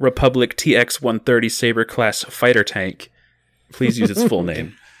Republic TX-130 Saber class fighter tank. Please use its full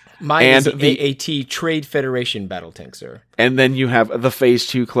name. Mine is the AAT Trade Federation battle tank, sir. And then you have the phase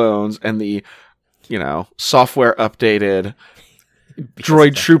 2 clones and the, software updated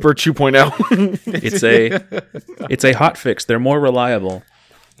Droid Trooper 2.0. It's a hot fix. They're more reliable.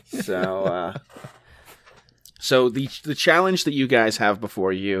 So the challenge that you guys have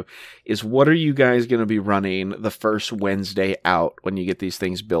before you is, what are you guys going to be running the first Wednesday out when you get these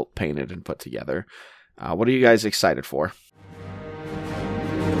things built, painted, and put together? What are you guys excited for?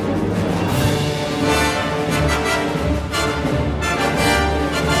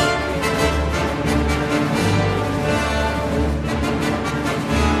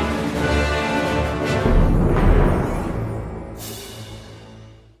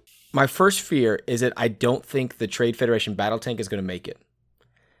 My first fear is that I don't think the Trade Federation battle tank is going to make it.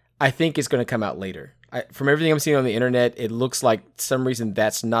 I think it's going to come out later. From everything I'm seeing on the internet, it looks like some reason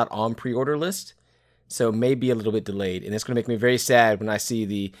that's not on pre-order list. So it may be a little bit delayed. And it's going to make me very sad when I see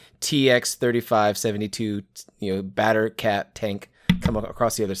the TX-3572, batter cat tank come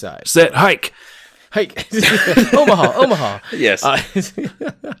across the other side. Set hike. Hike. Omaha. Yes. It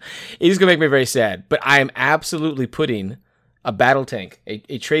is going to make me very sad. But I am absolutely putting a battle tank,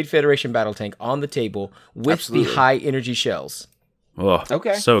 a Trade Federation battle tank on the table with the high energy shells. Oh,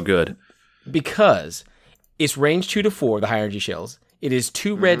 okay. So good. Because it's range 2 to 4, the high energy shells. It is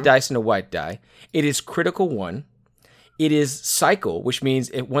 2 red dice and a white die. It is critical 1. It is cycle, which means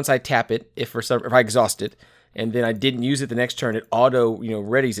once I tap it, if I exhaust it, and then I didn't use it the next turn, it auto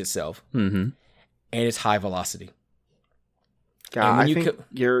readies itself. Mm-hmm. And it's high velocity. God, I think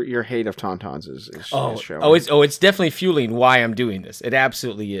your hate of Tauntauns is showing. It's definitely fueling why I'm doing this. It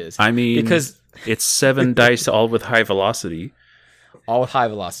absolutely is. I mean, because it's 7 dice all with high velocity. All with high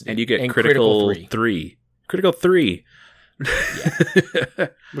velocity. And you get critical 3. Critical 3. Yeah.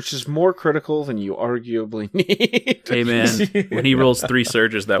 Which is more critical than you arguably need. Hey, man, when he rolls 3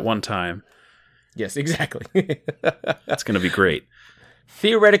 surges that one time. Yes, exactly. That's going to be great.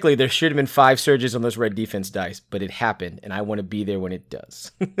 Theoretically, there should have been 5 surges on those red defense dice, but it happened, and I want to be there when it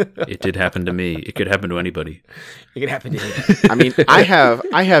does. It did happen to me. It could happen to anybody. It could happen to anybody. I mean,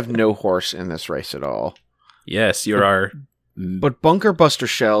 I have no horse in this race at all. Yes, you're our... But Bunker Buster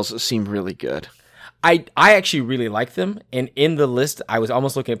shells seem really good. I actually really like them, and in the list, I was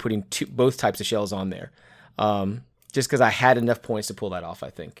almost looking at putting both types of shells on there, just because I had enough points to pull that off, I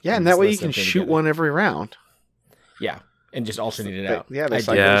think. Yeah, and that way you can shoot one every round. Yeah. And just alternate it out. Yeah, they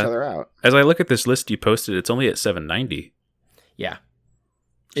cycle each other out. As I look at this list you posted, it's only at 790. Yeah.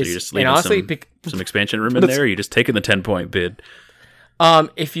 So you're just leaving some expansion room in there, or you just taking the 10-point bid?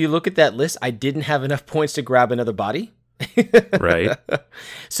 If you look at that list, I didn't have enough points to grab another body. Right.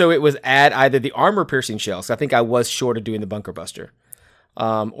 So it was add either the armor piercing shells. I think I was short of doing the bunker buster.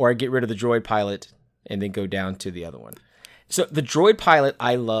 Or I get rid of the droid pilot and then go down to the other one. So the droid pilot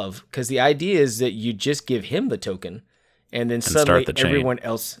I love, because the idea is that you just give him the token, and then suddenly everyone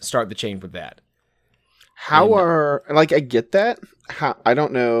else start the chain with that. I get that. I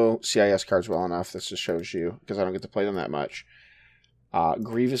don't know CIS cards well enough. This just shows you, because I don't get to play them that much.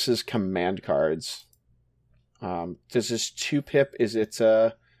 Grievous's command cards. Does this 2-pip, it's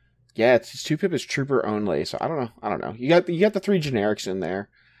 2-pip is trooper only, so I don't know. You got the 3 generics in there.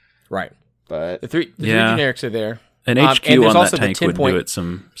 Right. But the three generics are there. An HQ on that tank would do it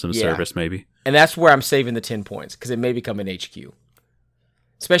some service, maybe. And that's where I'm saving the 10 points, because it may become an HQ.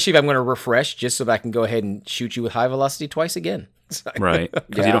 Especially if I'm going to refresh, just so that I can go ahead and shoot you with high velocity twice again. Right,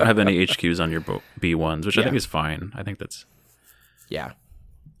 because you don't have any HQs on your B1s, which I think is fine. I think that's... Yeah.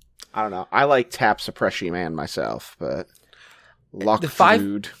 I don't know. I like tap Suppression Man myself, but...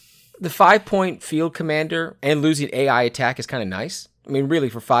 The 5-point field commander and losing AI attack is kind of nice. I mean, really,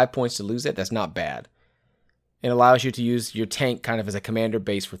 for 5 points to lose it, that's not bad. It allows you to use your tank kind of as a commander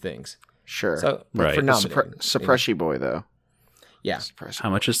base for things. Sure. So, right. For Suppressi Boy, though. Yeah. How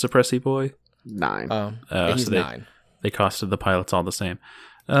much is Suppressi Boy? 9. He's so 9. They costed the pilots all the same.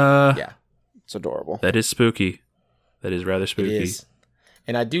 Yeah, It's adorable. That is spooky. That is rather spooky. it is,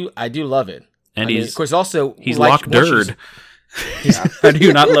 and I do love it. And I mean, he's of course also he's like, Loch once you- Durd. How do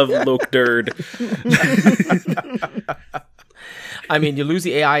you not love Loch Durd? I mean, you lose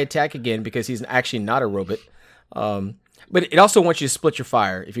the AI attack again because he's actually not a robot. But it also wants you to split your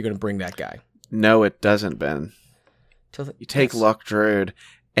fire if you're going to bring that guy. No, it doesn't, Ben. You You take Luck Druid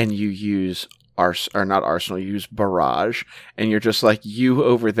and you use not Arsenal, you use Barrage, and you're just like, you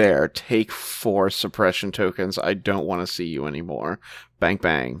over there, take 4 suppression tokens. I don't want to see you anymore. Bang,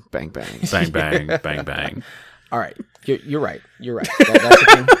 bang, bang, bang. Bang, bang, bang, bang. All right, you're right. You're right. That's the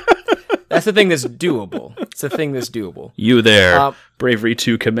thing. That's the thing that's doable. It's the thing that's doable. You there, Um, Bravery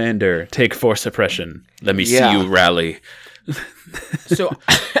 2 Commander. Take 4 suppression. Let me Yeah. see you rally. So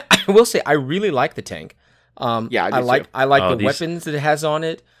I will say I really like the tank. Yeah, I do like too. I like Oh, the these- weapons that it has on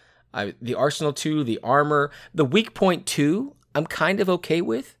it. The Arsenal 2, the armor, the weak point 2. I'm kind of okay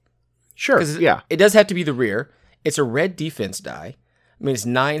with. Sure, Because yeah. it does have to be the rear. It's a red defense die. I mean, it's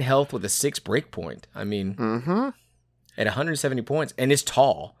 9 health with a 6 break point. I mean, Mm-hmm. at 170 points, and it's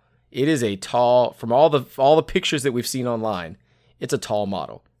tall. It is a tall. From all the pictures that we've seen online, it's a tall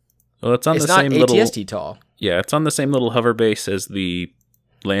model. Well, it's on It's the not same ATST little. tall. Yeah, it's on the same little hover base as the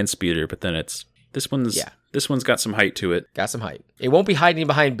land speeder, but then this one's got some height to it. Got some height. It won't be hiding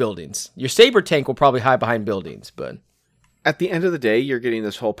behind buildings. Your Saber tank will probably hide behind buildings, but At the end of the day, you're getting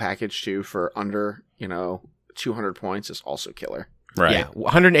this whole package too for under, 200 points is also killer. Right. yeah,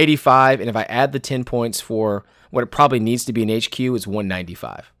 185. And if I add the 10 points for what it probably needs to be in HQ, it's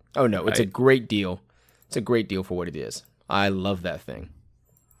 195. Oh no, it's a Right. great deal. It's a great deal for what it is. I love that thing.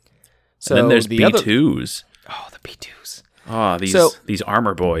 So And then there's the other- B2s. Oh, the B2s. Oh, So- these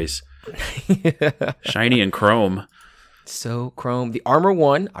armor boys. Shiny and chrome. So Chrome, the Armor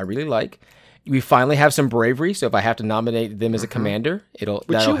 1, I really like. We finally have some bravery, so if I have to nominate them as a commander, that'll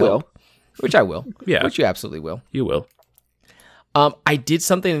you will. help. Which I will. Yeah. Which you absolutely will. You will. I did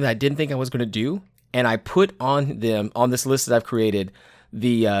something that I didn't think I was going to do, and I put on this list that I've created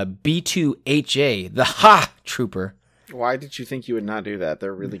the B2HA, the Ha Trooper. Why did you think you would not do that?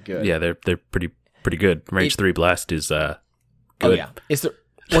 They're really good. Yeah, they're pretty good. Range 3 blast is good. Oh yeah,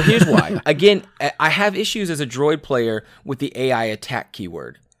 well, here's why. Again, I have issues as a droid player with the AI attack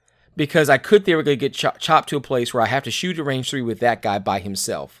keyword because I could theoretically get chopped to a place where I have to shoot a range 3 with that guy by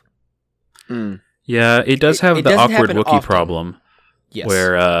himself. Yeah, it does have it the doesn't awkward happen Wookiee often. problem Yes.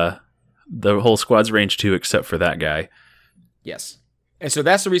 where the whole squad's range 2 except for that guy. Yes. And so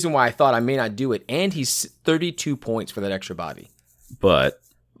that's the reason why I thought I may not do it. And he's 32 points for that extra body. But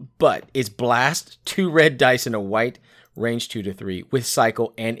But it's blast, 2 red dice and a white, range 2 to 3 with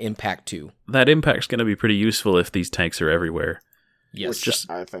cycle and impact 2. that impact's going to be pretty useful if these tanks are everywhere. Yes. Which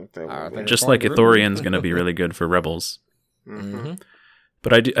I think they will. I be. think- Just like Ithorian's going to be really good for rebels. Mhm.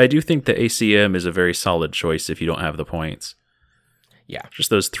 But I do think the ACM is a very solid choice if you don't have the points. Yeah. Just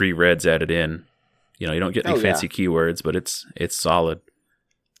those 3 reds added in. You don't get any Oh, yeah. fancy keywords, but it's solid.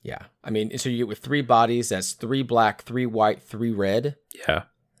 Yeah. I mean, so you get with 3 bodies, that's 3 black, 3 white, 3 red. Yeah.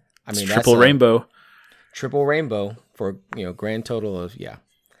 I mean, It's that's triple rainbow. Triple rainbow for, grand total of, yeah.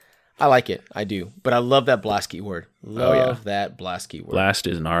 I like it. I do. But I love that blast keyword. Love that blast keyword. Blast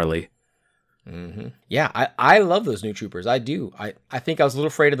is gnarly. Yeah, I love those new troopers. I do. I think I was a little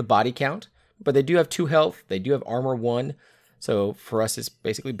afraid of the body count, but they do have 2 health. They do have armor 1. So for us, it's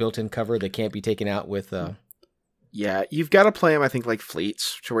basically built-in cover. They can't be taken out with... Yeah, you've got to play them, I think, like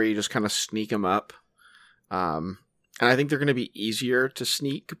fleets, to where you just kind of sneak them up. And I think they're going to be easier to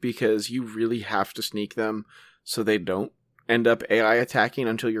sneak because you really have to sneak them so they don't end up AI attacking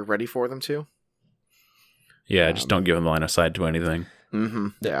until you're ready for them to. Yeah, just don't give them line of sight to anything. Mm-hmm.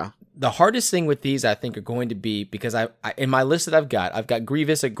 Yeah. The hardest thing with these, I think, are going to be, because I in my list that I've got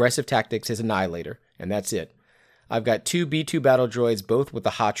Grievous Aggressive Tactics as Annihilator, and that's it. I've got 2 B2 battle droids, both with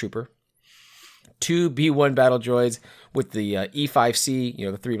the Ha Trooper. 2 B1 battle droids with the E5C,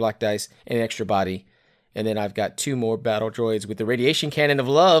 the 3 black dice, and an extra body. And then I've got 2 more battle droids with the Radiation Cannon of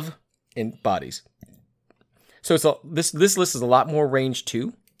Love in bodies. So this list is a lot more range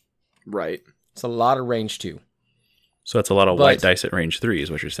 2. Right. It's a lot of range 2. So that's a lot of But- white dice at range 3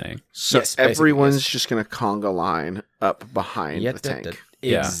 is what you're saying. So Yes, basically, everyone's yes. just going to conga line up behind the tank.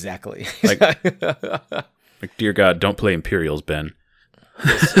 Yeah. Exactly. Like, dear God, don't play Imperials, Ben.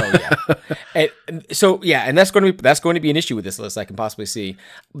 And that's going to be an issue with this list I can possibly see.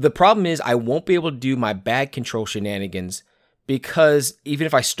 The problem is I won't be able to do my bag control shenanigans because even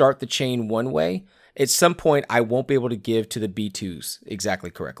if I start the chain one way, at some point I won't be able to give to the B2s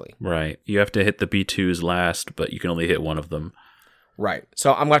exactly correctly. Right. You have to hit the B2s last, but you can only hit one of them. Right.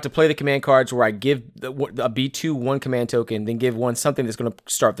 So I'm going to have to play the command cards where I give a B2 one command token, then give one something that's going to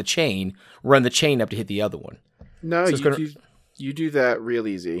start the chain, run the chain up to hit the other one. No, So you do that real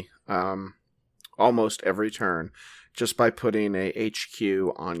easy. Almost every turn, just by putting a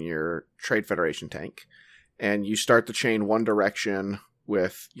HQ on your Trade Federation tank, and you start the chain one direction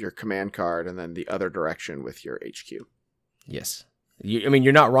with your command card, and then the other direction with your HQ. Yes.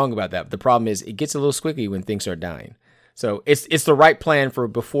 You're not wrong about that. But the problem is it gets a little squicky when things start dying. So it's the right plan for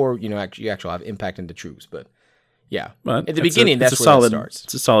before you actually have impact into troops. But yeah, But at the it's beginning, that's it's a where solid, that starts.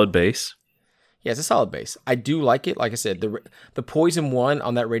 It's a solid base. Yeah, it's a solid base. I do like it. Like I said, the poison one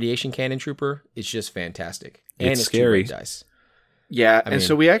on that radiation cannon trooper is just fantastic, and It's it's scary. 2 red dice. Yeah, I mean-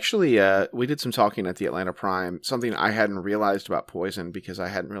 so we actually we did some talking at the Atlanta Prime, something I hadn't realized about poison because I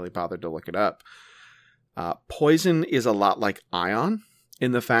hadn't really bothered to look it up. Poison is a lot like Ion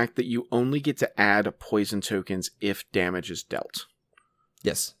in the fact that you only get to add poison tokens if damage is dealt.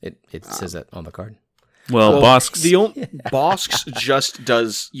 Yes, it says that on the card. Well, Bosks. Bosks just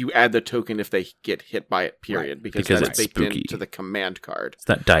does you add the token if they get hit by it, period, because Because that's it's baked spooky. into the command card. It's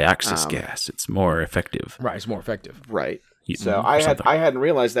that Dioxis gas. It's more effective. Right, it's more effective. Right. Eaten So or I something. hadn't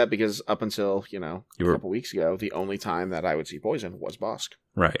realized that because up until, You a were- couple weeks ago, the only time that I would see poison was Bosk.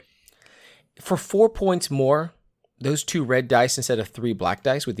 Right. For 4 points more, those 2 red dice instead of 3 black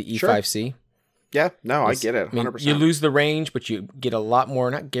dice with the E5C. Yeah, no, I It's- get it, I mean, 100%. you lose the range, but you get a lot more,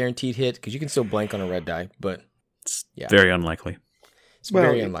 not guaranteed hit, because you can still blank on a red die, but It's Yeah. very unlikely. it's Well,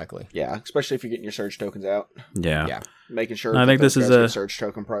 very unlikely. Yeah, especially if you're getting your surge tokens out. Yeah. Yeah. Making sure I that think those this is guys get a- surge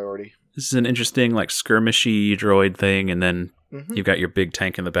token priority. This is an interesting, like, skirmishy droid thing, and then Mhm. you've got your big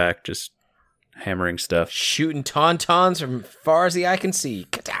tank in the back just hammering stuff. Shooting tauntauns from far as the eye can see.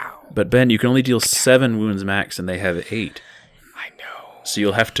 Ka-tow! But Ben, you can only deal 7 wounds max, and they have 8. I know. So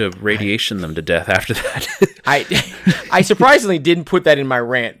you'll have to radiation them to death after that. I surprisingly didn't put that in my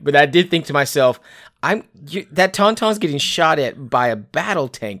rant, but I did think to myself, that tauntaun's getting shot at by a battle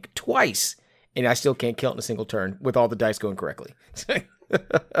tank twice, and I still can't kill it in a single turn with all the dice going correctly.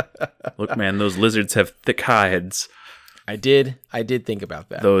 Look, man, those lizards have thick hides. I did think about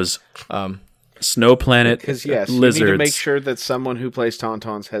that. Those Um, snow planet Because, yes, lizards. you need to make sure that someone who plays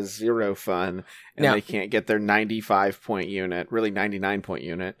Tauntauns has 0 fun, and Now- they can't get their 95-point unit, really 99-point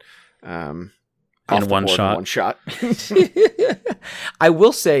unit, off In the one board shot. In one shot. I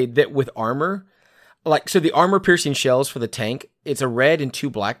will say that with armor, so the armor piercing shells for the tank, it's a red and 2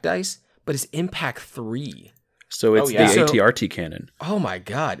 black dice, but it's impact 3. So it's Oh, yeah. the So- ATRT cannon. Oh my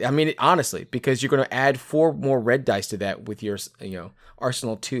god! I mean, honestly, because you're going to add 4 more red dice to that with your,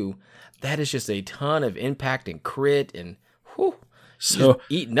 Arsenal 2. That is just a ton of impact and crit and whew, So just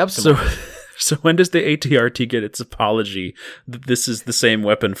eating up some. So, so when does the ATRT get its apology that this is the same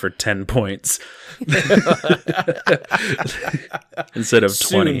weapon for 10 points instead of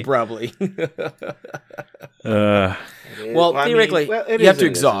 20? Soon, probably. Well, well, theoretically, you have to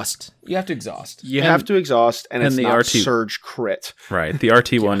exhaust. You have to exhaust. You have to exhaust, and it's the not RT surge crit. right. The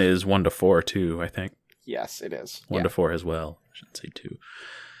RT one is 1 to 4 too. I think Yes, it is. 1 to 4 as well. I shouldn't say 2.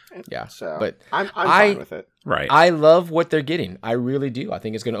 Yeah, So, but I'm fine with it. Right. I love what they're getting. I really do. I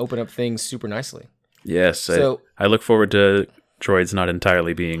think it's going to open up things super nicely. yes. So- I look forward to droids not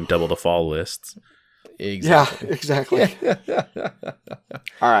entirely being double the fall lists. Exactly. Yeah, exactly.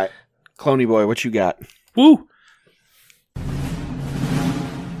 All right. Cloney boy, what you got? Woo!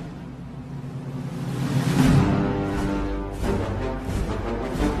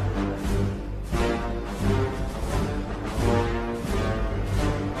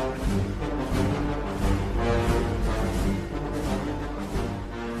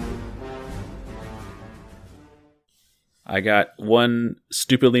 I got 1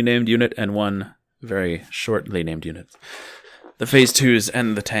 stupidly named unit and 1 very shortly named unit. The phase 2s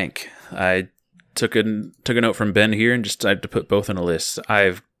and the tank. I took a note from Ben here and just decided to put both in a list.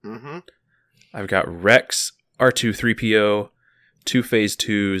 I've got Rex, R2 3PO, 2 phase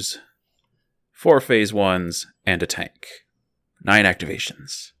 2s, 4 phase 1s, and a tank. 9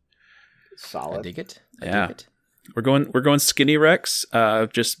 activations. I Solid. dig it. Yeah. Dig it. We're going skinny Rex.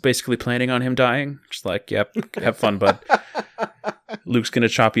 Just basically planning on him dying. Just like, yep, have fun, bud. Luke's gonna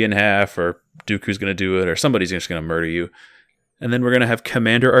chop you in half, or Dooku's gonna do it, or somebody's just gonna murder you. And then we're gonna have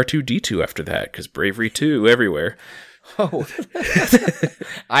Commander R2-D2 after that, because bravery 2 everywhere. Oh,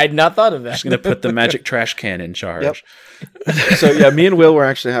 I had not thought of that. Just gonna put the magic trash can in charge. Yep. So yeah, me and Will were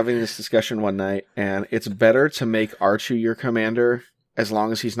actually having this discussion one night, and it's better to make R2 your commander as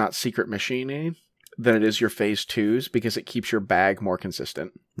long as he's not secret machining than it is your phase 2s, because it keeps your bag more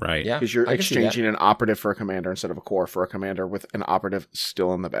consistent. Right. Yeah, Because you're I can see that. exchanging an operative for a commander instead of a core for a commander with an operative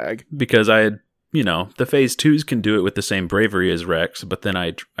still in the bag. Because I had the phase 2s can do it with the same bravery as Rex, but then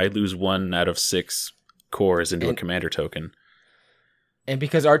I lose 1 out of 6 cores into a commander token. And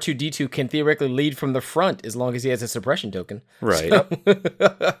because R2-D2 can theoretically lead from the front as long as he has a suppression token. Right.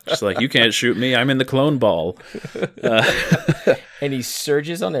 Just like, you can't shoot me, I'm in the clone ball. And he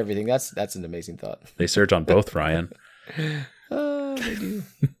surges on everything. That's an amazing thought. They surge on both, Ryan. They do.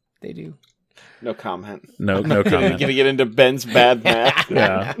 They do. No comment. No comment. Gonna get into Ben's bad math.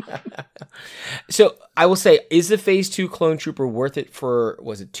 Yeah. So I will say, is the phase 2 clone trooper worth it for,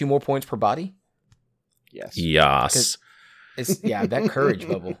 was it 2 more points per body? Yes. Yas. That courage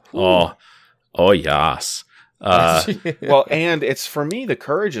bubble. Oh, yas. Well, and it's, for me, the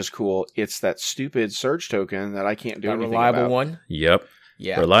courage is cool. It's that stupid surge token that I can't do anything reliable about. one. Yep.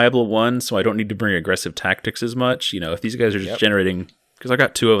 Yeah. Reliable one, so I don't need to bring aggressive tactics as much. If these guys are just generating, because I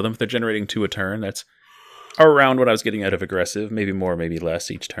got 2 of them, if they're generating 2 a turn, that's around what I was getting out of aggressive. Maybe more, maybe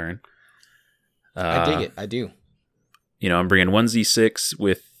less each turn. I dig it. I do. I'm bringing 1 Z6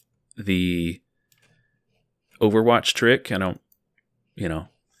 with the Overwatch trick. I don't,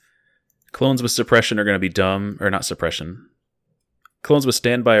 clones with suppression are going to be dumb, or not suppression. Clones with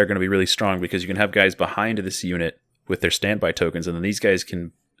standby are going to be really strong because you can have guys behind this unit with their standby tokens, and then these guys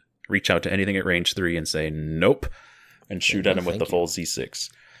can reach out to anything at range 3 and say nope, and shoot at them with the full Z6.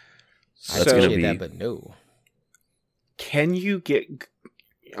 I That's going to appreciate be. that, but no. Can you get,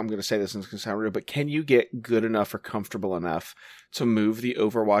 I'm going to say this and it's going to sound rude, but can you get good enough or comfortable enough to move the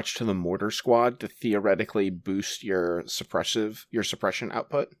Overwatch to the Mortar Squad to theoretically boost your suppression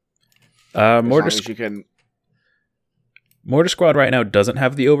output? Mortar Squad right now doesn't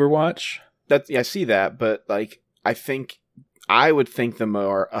have the Overwatch. I see that, but I would think the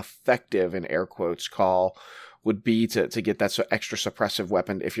more effective, in air quotes, call would be to get that extra suppressive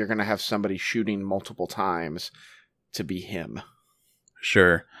weapon if you're going to have somebody shooting multiple times to be him.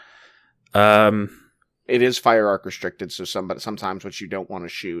 Sure. It is fire arc restricted, so sometimes what you don't want to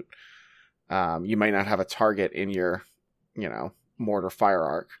shoot, you might not have a target in your, mortar fire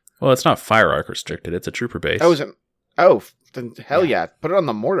arc. Well, it's not fire arc restricted. It's a trooper base. Oh, is it? Oh, then hell yeah. Put it on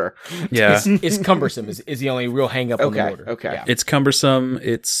the mortar. Yeah. It's cumbersome is the only real hang up on the mortar. Okay. Yeah. It's cumbersome.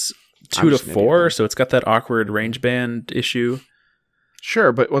 It's 2 to 4, so it's got that awkward range band issue.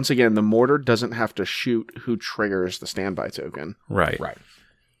 Sure, but once again, the mortar doesn't have to shoot who triggers the standby token. Right. Right.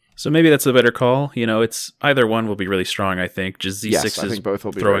 So maybe that's a better call. It's either one will be really strong, I think. Just Z6 Yes, I is think both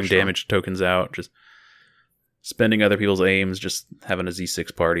will be throwing very strong. damage tokens out, just spending other people's aims, just having a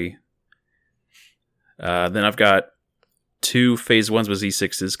Z6 party. Then I've got 2 phase 1s with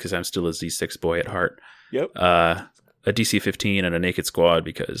Z6s because I'm still a Z6 boy at heart. Yep. A DC-15 and a Naked Squad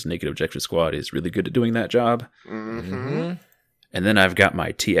because Naked Objective Squad is really good at doing that job. Mm-hmm. And then I've got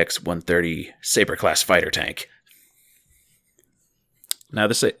my TX-130 Saber class fighter tank. Now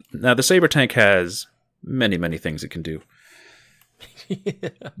the Saber tank has many, many things it can do.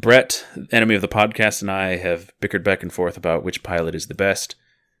 Brett, enemy of the podcast, and I have bickered back and forth about which pilot is the best.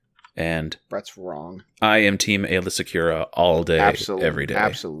 And Brett's wrong. I am Team Aayla Secura all day, every day.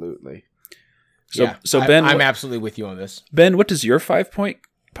 Absolutely. So Ben, I'm absolutely with you on this. Ben, what does your 5-point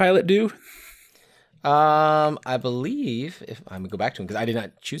pilot do? I believe, if I'm gonna go back to him because I did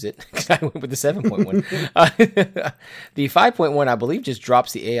not choose it because I went with the 7.1. The 5.1, I believe, just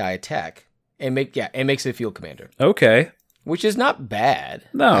drops the AI attack and makes it a field commander, Okay, which is not bad.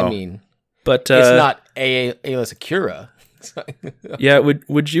 No. I mean, but it's not Aayla Secura. Yeah,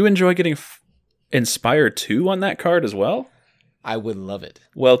 would you enjoy getting Inspire 2 on that card as well? I would love it.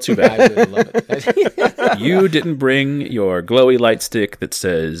 Well, too bad. I would love it. You didn't bring your glowy light stick that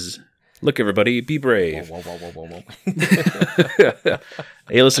says, "Look, everybody, be brave." Whoa.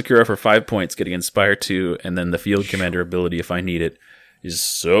 Aayla Secura for 5 points, getting Inspire 2, and then the field commander ability if I need it is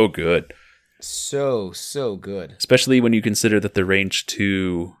so good. So good. Especially when you consider that the range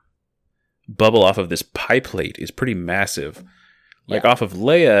 2 bubble off of this pie plate is pretty massive. Like off of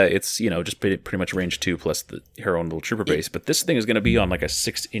Leia, it's just pretty much range 2 plus her own little trooper base. But this thing is going to be on like a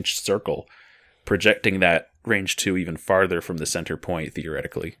 6-inch circle, projecting that range 2 even farther from the center point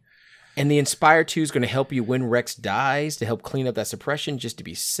theoretically. And the Inspire 2 is going to help you when Rex dies to help clean up that suppression just to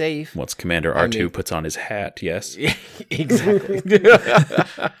be safe. Once Commander R2 puts on his hat, yes. Exactly.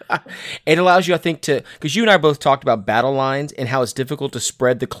 It allows you, I think, because you and I both talked about battle lines and how it's difficult to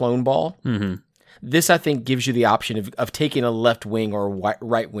spread the clone ball. Mm-hmm. This, I think, gives you the option of taking a left wing or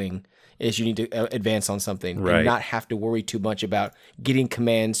right wing as you need to advance on something and not have to worry too much about getting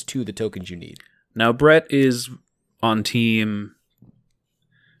commands to the tokens you need. Now, Brett is on team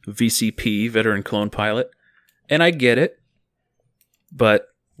VCP, Veteran Clone Pilot, and I get it, but...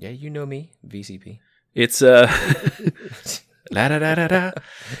 Yeah, you know me, VCP. It's La da da da da.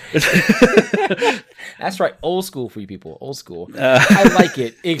 That's right, old school for you people, old school. I like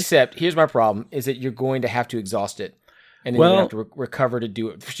it, except here's my problem: is that you're going to have to exhaust it, and then you have to recover to do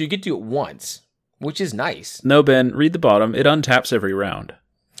it. So you get to do it once, which is nice. No, Ben, read the bottom. It untaps every round.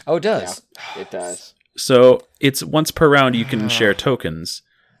 Oh, it does. It does. So it's once per round you can share tokens.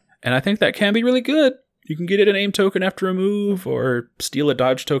 And I think that can be really good. You can get it an aim token after a move, or steal a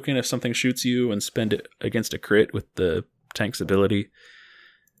dodge token if something shoots you and spend it against a crit with the tank's ability.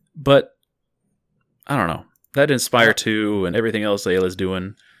 But, I don't know. That Inspire 2 and everything else Ayla's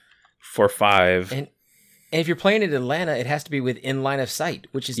doing for 5. And if you're playing in Atlanta, it has to be within line of sight,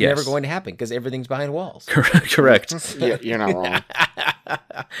 which is never going to happen because everything's behind walls. Correct. Yeah, you're not wrong.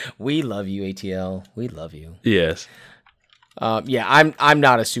 We love you, ATL. We love you. Yes. I'm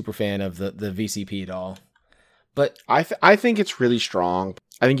not a super fan of the VCP at all. But I think it's really strong.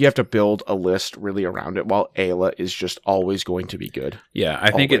 I think you have to build a list really around it, while Ayla is just always going to be good. Yeah, I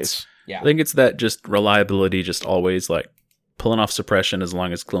think Always. it's that just reliability, just always like pulling off suppression as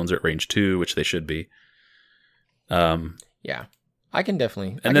long as clones are at range 2, which they should be. Yeah, I can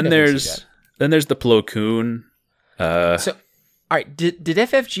definitely. And then there's the Plo Koon. So, all right, did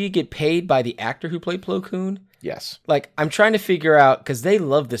FFG get paid by the actor who played Plo Koon? Yes. Like, I'm trying to figure out, because they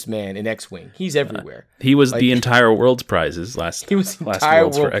love this man in X-Wing. He's everywhere. He was the entire world's prizes last. He was the last entire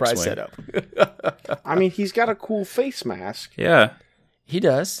Worlds world for prize X-Wing. setup. I mean, he's got a cool face mask. Yeah, He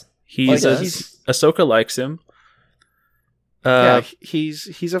does. he's does. Ahsoka likes him. Yeah,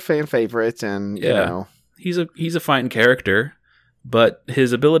 he's a fan favorite, and you Yeah. know, He's a fine character, but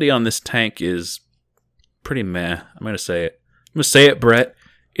his ability on this tank is pretty meh. I'm gonna say it, Brett.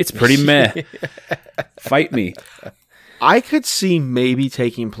 It's pretty meh. Fight me. I could see maybe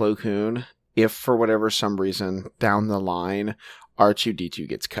taking Plo Koon if, for whatever some reason, down the line, R2-D2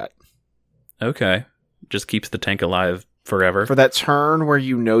 gets cut. Okay, just keeps the tank alive forever. For that turn where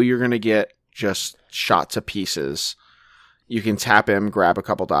you know you're going to get just shot to pieces, you can tap him, grab a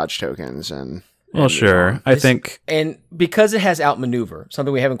couple dodge tokens, and well, move sure. on. I think And because it has outmaneuver,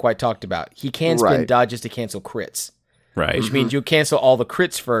 something we haven't quite talked about, he can spend Right. dodges to cancel crits. right. Which means you cancel all the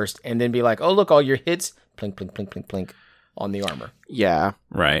crits first and then be like, oh, look, all your hits, plink, plink, plink, plink, plink, on the armor. Yeah.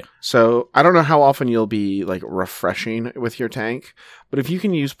 Right. So I don't know how often you'll be like refreshing with your tank, but if you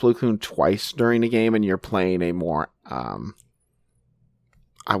can use Plo Koon twice during a game and you're playing a more,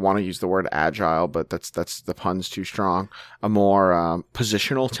 I want to use the word agile, but that's the pun's too strong. A more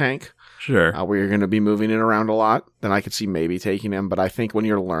positional tank Sure. where you're going to be moving it around a lot, then I could see maybe taking him. But I think when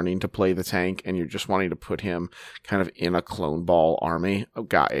you're learning to play the tank and you're just wanting to put him kind of in a clone ball army, oh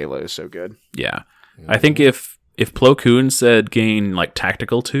god, Ayla is so good. Yeah. I think if Plo Koon said gain like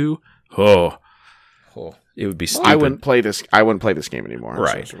tactical 2, Oh, it would be stupid. I wouldn't play this game anymore.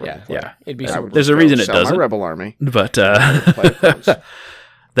 Right. So yeah. It'd be I super would There's a go reason it sell my doesn't. Rebel army. But Play clones.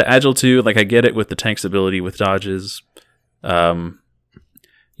 the Agile 2, like I get it with the tank's ability with dodges.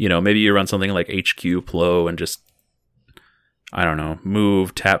 Maybe you run something like HQ Plo and just, I don't know,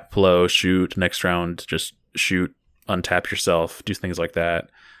 move, tap Plo, shoot, next round, just shoot, untap yourself, do things like that.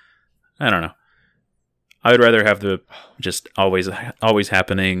 I don't know. I would rather have the just always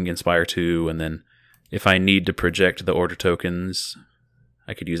happening Inspire 2, and then if I need to project the order tokens,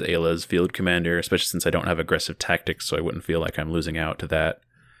 I could use Ayla's Field Commander, especially since I don't have aggressive tactics, so I wouldn't feel like I'm losing out to that.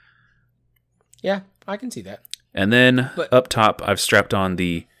 Yeah, I can see that. And then But- up top, I've strapped on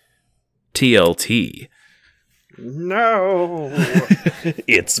the TLT. No.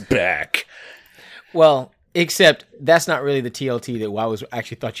 It's back. Well, except that's not really the TLT that I was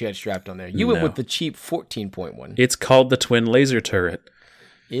actually thought you had strapped on there. You went No. with the cheap 14.1. It's called the Twin Laser Turret.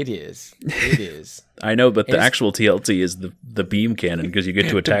 It is. It is. I know, but the It's- actual TLT is the beam cannon because you get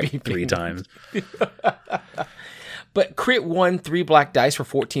to attack beam 3 times. But crit 1, 3 black dice for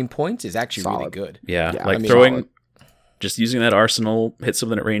 14 points is actually really Solid. good. Yeah, Yeah, like I mean, throwing, solid. just using that arsenal, hit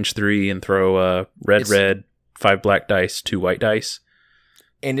something at range 3 and throw red, 5 black dice, 2 white dice.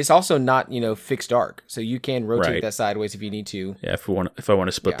 And it's also not, fixed arc. So you can rotate Right. that sideways if you need to. Yeah, if I want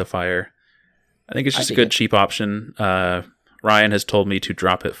to split Yeah. the fire, I think it's just a dig good it. cheap option. Ryan has told me to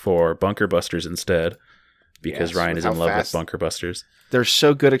drop it for Bunker Busters instead because Yes, Ryan with is how in love fast- with Bunker Busters. They're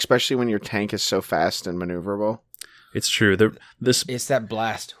so good, especially when your tank is so fast and maneuverable. It's true. This It's that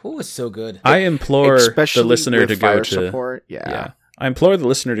blast. Oh, it's so good. I implore Especially the listener with to go fire to support. Yeah. I implore the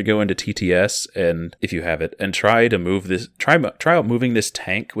listener to go into TTS and if you have it and try to move this. Try out moving this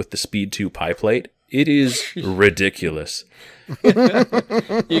tank with the Speed 2 pie plate. It is ridiculous. You're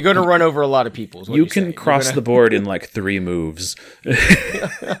going to run over a lot of people. Is what You you're can saying. cross You're the board in like 3 moves.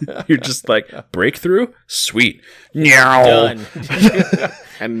 You're just like breakthrough, sweet. Meow. gonna- done.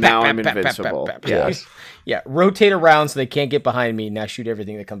 And now I'm bap, bap, bap, invincible. bap, bap. Yes. Yeah, rotate around so they can't get behind me. Now shoot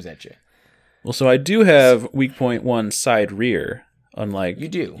everything that comes at you. Well, so I do have weak point 1 side rear, unlike You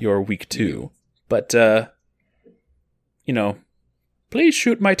do. your weak 2. But, please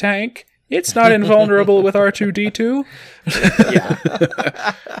shoot my tank. It's not invulnerable with R2-D2.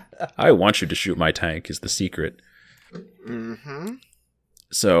 Yeah. I want you to shoot my tank is the secret. Mm-hmm.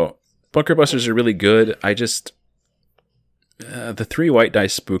 So, Bunker Busters are really good. I just... the 3 white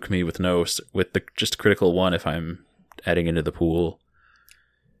dice spook me with the just critical 1 if I'm adding into the pool.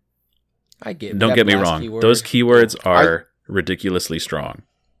 I get. Don't that get me blast wrong. keyword. Those keywords are ridiculously strong.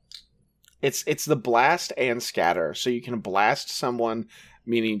 It's the blast and scatter. So you can blast someone,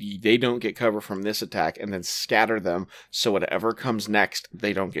 meaning they don't get cover from this attack, and then scatter them so whatever comes next,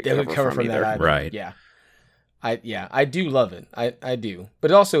 they don't get They don't cover from that either. either. Right. Yeah. I do love it. I do. But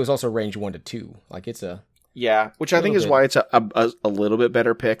it also is also range 1 to 2. Like it's a Yeah, which I think is bit. why it's a little bit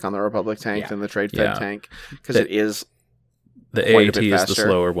better pick on the Republic tank Yeah. than the Trade Fed Yeah. tank, because it is The quite a AAT bit is the faster.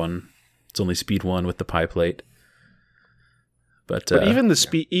 slower one. It's only speed 1 with the pie plate. But even the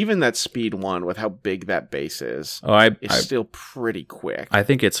speed, even that speed 1 with how big that base is still pretty quick. I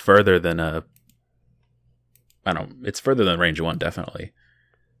think it's further than it's further than range 1, definitely.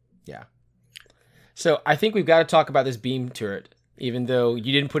 Yeah. So I think we've got to talk about this beam turret. Even though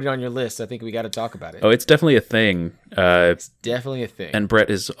you didn't put it on your list, I think we got to talk about it. Oh, it's definitely a thing. It's definitely a thing. And Brett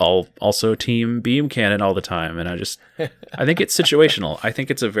is also team beam cannon all the time, and I think it's situational. I think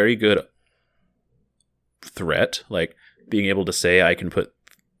it's a very good threat, like being able to say I can put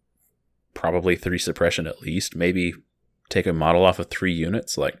probably 3 suppression at least, maybe take a model off of 3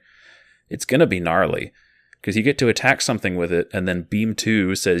 units. Like, it's gonna be gnarly because you get to attack something with it, and then beam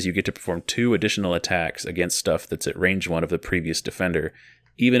 2 says you get to perform 2 additional attacks against stuff that's at range 1 of the previous defender,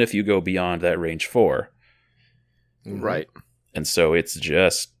 even if you go beyond that range 4. Right. And so it's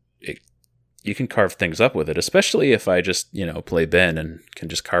just, you can carve things up with it, especially if I just, play Ben and can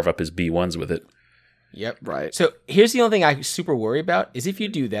just carve up his B1s with it. Yep. Right. So here's the only thing I super worry about is if you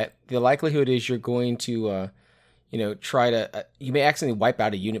do that, the likelihood is you're going to, try to, you may accidentally wipe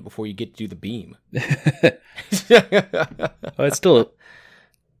out a unit before you get to do the beam. Well, it's still,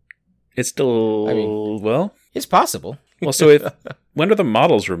 I mean- well, It's possible. so when are the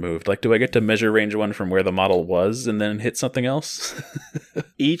models removed? Like, do I get to measure range 1 from where the model was and then hit something else?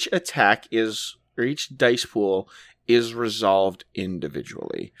 Each attack or each dice pool is resolved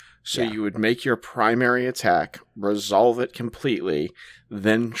individually. So Yeah. you would make your primary attack, resolve it completely,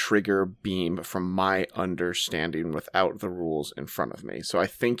 then trigger beam from my understanding without the rules in front of me. So I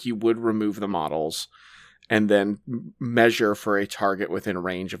think you would remove the models and then measure for a target within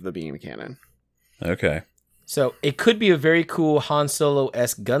range of the beam cannon. Okay. So it could be a very cool Han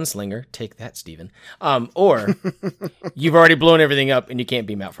Solo-esque gunslinger. Take that, Steven. Or you've already blown everything up and you can't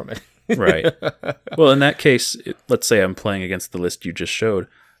beam out from it. Right. Well, in that case, let's say I'm playing against the list you just showed,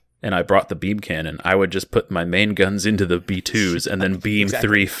 and I brought the beam cannon. I would just put my main guns into the B2s and then beam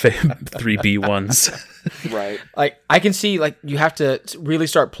Exactly. three B1s. Right. Like I can see like you have to really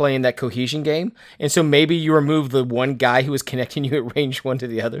start playing that cohesion game. And so maybe you remove the one guy who is connecting you at range 1 to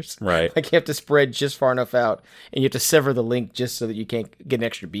the others. Right. Like you have to spread just far enough out and you have to sever the link just so that you can't get an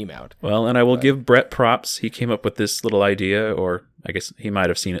extra beam out. Well, and I will give Brett props. He came up with this little idea, or I guess he might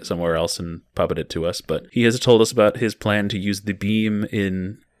have seen it somewhere else and puppeted it to us, but he has told us about his plan to use the beam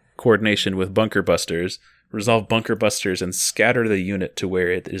in coordination with Bunker Busters, resolve Bunker Busters, and scatter the unit to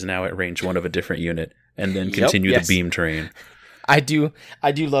where it is now at range 1 of a different unit, and then continue yes. the beam train. I do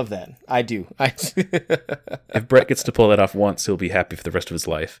love that. I do. If Brett gets to pull that off once, he'll be happy for the rest of his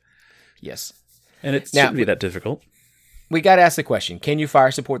life. Yes. And it Now- shouldn't be that difficult. We got to ask the question. Can you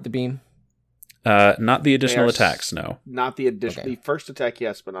fire support the beam? Not the additional They are attacks, no. Not the addition. Okay. The first attack,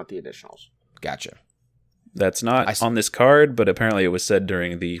 yes, but not the additionals. Gotcha. That's not I see. on this card, but apparently it was said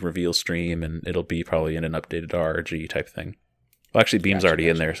during the reveal stream, and it'll be probably in an updated RRG type thing. Well, actually, Beam's Gotcha, already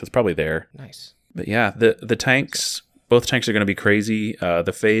in gotcha. there, so it's probably there. Nice. But yeah, the tanks, both tanks are going to be crazy.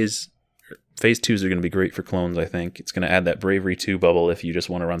 The phase 2s are going to be great for clones, I think. It's going to add that Bravery 2 bubble if you just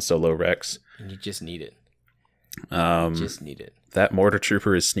want to run solo Rex. And you just need it. Just Need it. That Mortar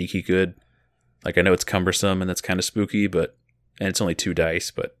Trooper is sneaky good. Like, I know it's cumbersome and that's kind of spooky, and it's only 2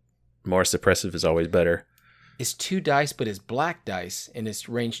 dice, but more suppressive is always better. It's 2 dice, but it's black dice, and it's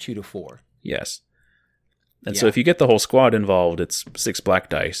range 2 to 4. Yes. And so Yeah. if you get the whole squad involved, it's 6 black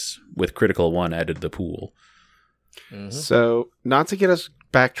dice with critical 1 added to the pool. Mhm. So, not to get us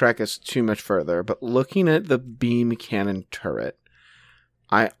backtrack us too much further, but looking at the beam cannon turret,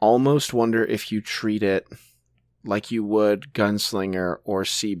 I almost wonder if you treat it like you would Gunslinger or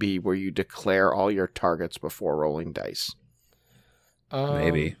CB, where you declare all your targets before rolling dice.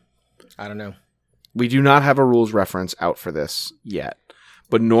 Maybe. I don't know. We do not have a rules reference out for this yet,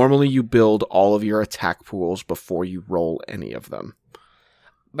 but normally you build all of your attack pools before you roll any of them.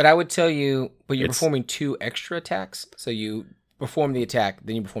 But I would tell you, but you're It's- performing 2 extra attacks. So you perform the attack,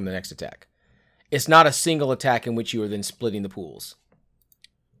 then you perform the next attack. It's not a single attack in which you are then splitting the pools.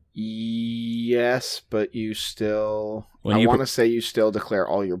 Yes, but you still... When I you want to say you still declare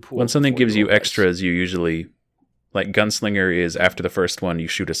all your pools. When something before gives you roll dice. extras, you usually, like Gunslinger is after the first one, you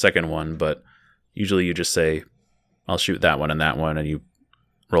shoot a second one, but usually you just say, I'll shoot that one, and you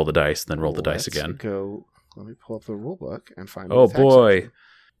roll the dice, then roll the dice Let's again. Let me pull up the rule book and find. Oh the attack boy. section.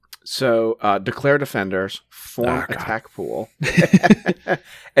 So declare defenders, form Oh, God. attack pool,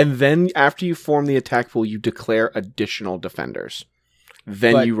 and then after you form the attack pool, you declare additional defenders.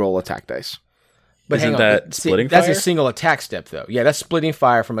 Then But- you roll attack dice. But Isn't hang on, that splitting that's fire? a single attack step, though. Yeah, that's splitting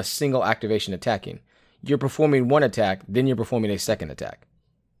fire from a single activation attacking. You're performing one attack, then you're performing a second attack.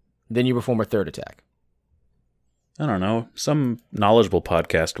 Then you perform a third attack. I don't know. Some knowledgeable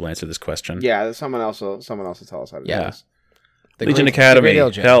podcast will answer this question. Yeah, someone else will tell us how to do Yeah. this. The Legion great- Academy, the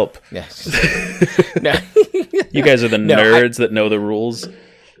great LJ. help. Yes. No. You guys are the No, nerds that know the rules.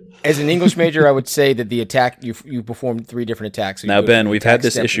 As an English major, I would say that the attack, you performed 3 different attacks. So you Now, go to Ben, the we've attack had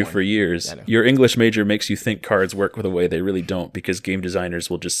this step issue 1. for years. I know. Your English major makes you think cards work the way they really don't because game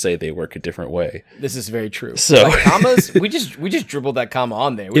designers will just say they work a different way. This is very true. So- like commas, we just dribbled that comma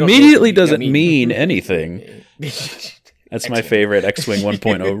on there. We don't know Immediately what doesn't I mean. mean anything. That's my favorite X-Wing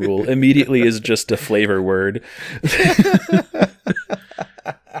 1.0 rule. Immediately is just a flavor word.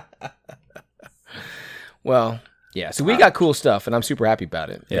 Well, yeah. So we got cool stuff, and I'm super happy about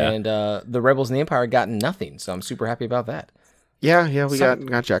it. Yeah. And the Rebels and the Empire got nothing, so I'm super happy about that. Yeah, we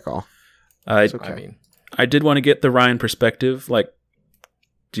got Jack all. I I mean, I did want to get the Ryan perspective. Like,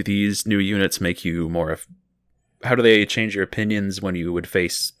 do these new units make you more of... How do they change your opinions when you would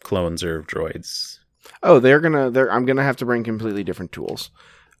face clones or droids? Oh, I'm gonna have to bring completely different tools.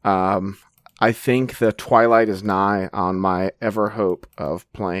 I think the twilight is nigh on my ever hope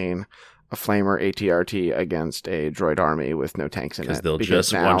of playing a Flamer ATRT against a droid army with no tanks in it. Because they'll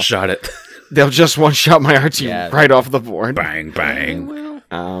just now one-shot it. They'll just one-shot my RT Yeah. right off the board. Bang, bang.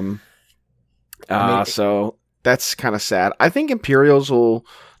 well, So that's kind of sad. I think Imperials will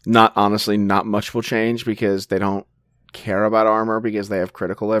not much will change because they don't care about armor because they have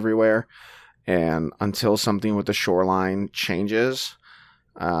critical everywhere. And until something with the shoreline changes,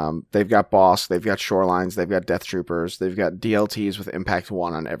 they've got boss, they've got shorelines, they've got death troopers, they've got DLTs with impact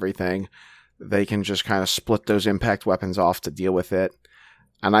 1 on everything. They can just kind of split those impact weapons off to deal with it.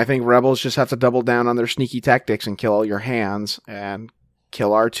 And I think Rebels just have to double down on their sneaky tactics and kill all your hands and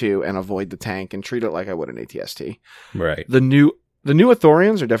kill R2 and avoid the tank and treat it like I would an ATST. Right. The new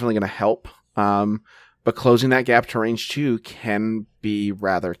Ithorians are definitely going to help, but closing that gap to range 2 can be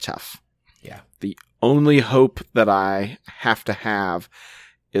rather tough. Yeah. The only hope that I have to have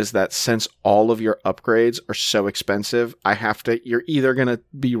is that since all of your upgrades are so expensive, you're either going to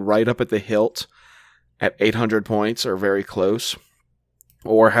be right up at the hilt at 800 points or very close,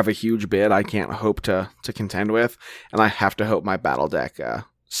 or have a huge bid I can't hope to contend with, and I have to hope my battle deck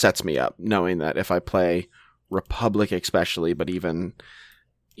sets me up, knowing that if I play Republic especially, but even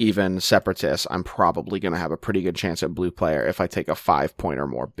Separatists, I'm probably going to have a pretty good chance at blue player if I take a 5-point or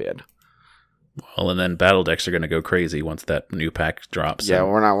more bid. Well, and then battle decks are going to go crazy once that new pack drops. Yeah,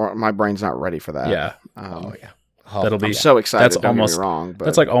 and- my brain's not ready for that. yeah. oh yeah. That'll be I'm so excited. That's don't almost get me wrong, but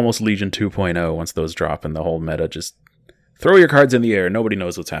that's like almost Legion 2.0 once those drop and the whole meta just throw your cards in the air. Nobody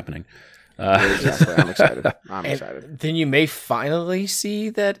knows what's happening. exactly. I'm excited. I'm And excited. then you may finally see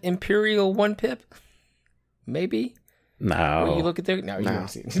that Imperial 1 pip. Maybe. No. When you look at their... No, you No. don't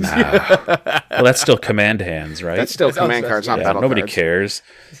see it. No. Well, that's still command hands, right? That's still That's command also- cards, not yeah, battle nobody cards. cares.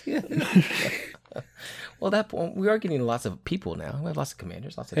 Well, that point, we are getting lots of people now. We have lots of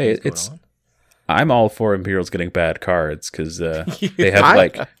commanders, lots of Hey, things it's- going on. I'm all for Imperials getting bad cards because they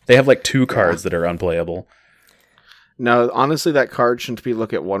have like 2 cards that are unplayable. No, honestly, that card shouldn't be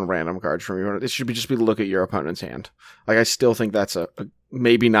look at one random card from your. It should be just be look at your opponent's hand. Like I still think that's a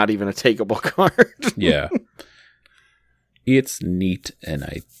maybe not even a takeable card. Yeah. It's neat, and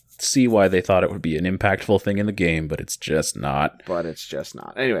I see why they thought it would be an impactful thing in the game, but it's just not. But it's just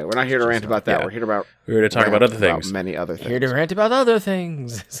not. Anyway, we're not here to rant about that. yeah. We're here about We're here to talk about rant other things. many other things. Here to rant about other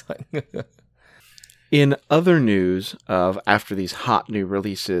things. It's like- In other news of after these hot new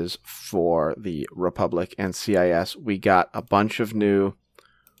releases for the Republic and CIS, we got a bunch of new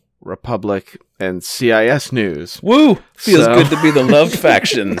Republic and CIS news. Woo! Feels So- good to be the loved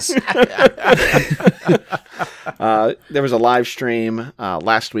factions. There was a live stream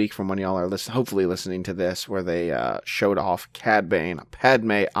last week from when y'all are hopefully listening to this, where they showed off Cad Bane,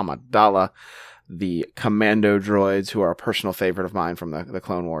 Padme Amidala, the commando droids, who are a personal favorite of mine from the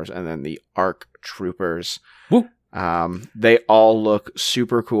Clone Wars, and then the ARC troopers. Woo. They all look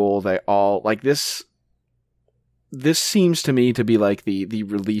super cool. They all like this. This seems to me to be like the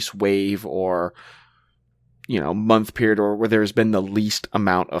release wave or, month period or where there's been the least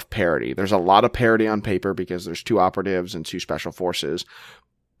amount of parity. There's a lot of parity on paper because there's 2 operatives and 2 special forces,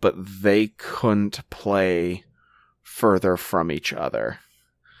 but they couldn't play further from each other.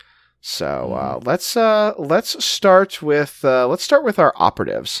 So let's start with our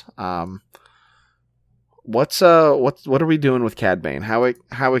operatives. What are we doing with Cad Bane?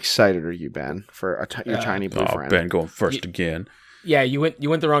 How excited are you, Ben, for your tiny blue friend? Ben going first again. Yeah, you went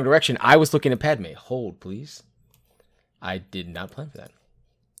the wrong direction. I was looking at Padme. Hold, please. I did not plan for that.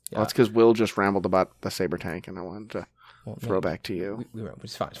 Yeah. Well, it's because Will just rambled about the saber tank, and I wanted to throw back to you.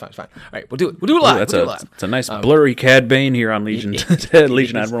 It's fine. All right, we'll do it. We'll do it live. It's a nice blurry Cad Bane here on Legion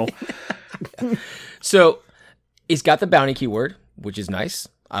Legion Admiral. So it's got the bounty keyword, which is nice.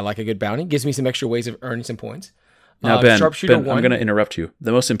 I like a good bounty. Gives me some extra ways of earning some points. Now, Ben, Sharpshooter I'm going to interrupt you.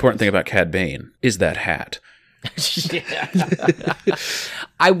 The most important thing about Cad Bane is that hat.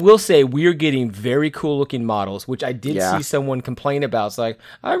 I will say we're getting very cool looking models, which I did see someone complain about. It's like,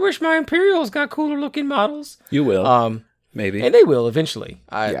 I wish my Imperials got cooler looking models. You will. Maybe. And they will eventually.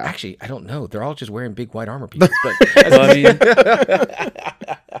 Actually, I don't know. They're all just wearing big white armor pieces. But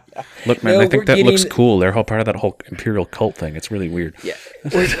look, man, I think that looks cool. They're all part of that whole Imperial cult thing. It's really weird. Yeah,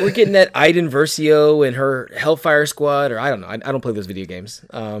 we're getting that Iden Versio and her Hellfire Squad, or I don't know. I don't play those video games.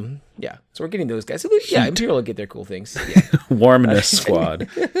 Yeah, so we're getting those guys. So, yeah, Imperial will get their cool things. Yeah. Warmness Squad.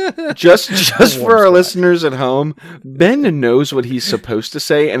 Just for our listeners at home, Ben knows what he's supposed to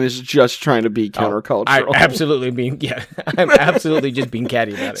say and is just trying to be countercultural. I'm absolutely just being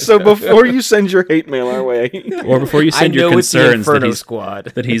catty about it. So before you send your hate mail our way, or before you send your concerns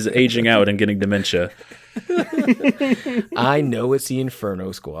that he's aging out and getting dementia. I know it's the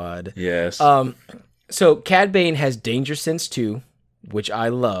Inferno Squad. Yes. So Cad Bane has Danger Sense 2, which I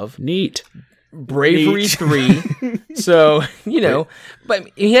love. Neat. Bravery 3. So, but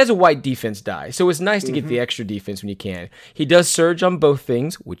he has a white defense die. So it's nice to get the extra defense when you can. He does surge on both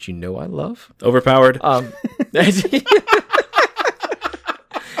things, which I love. Overpowered.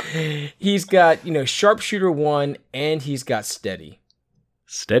 He's got, Sharpshooter 1 and he's got Steady.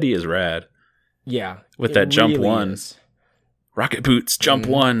 Steady is rad. Yeah. With that jump really 1. Is. Rocket boots, jump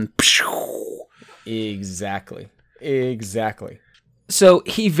 1. Exactly. So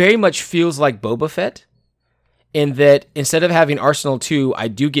he very much feels like Boba Fett in that instead of having Arsenal 2, I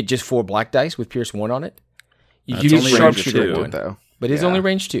do get just 4 black dice with Pierce 1 on it. You That's do only Sharpshooter 2, 1, though. But it's only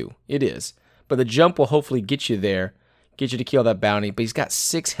range 2. It is. But the jump will hopefully get you there, get you to kill that bounty. But he's got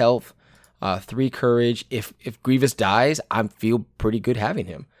 6 health, 3 courage. If Grievous dies, I feel pretty good having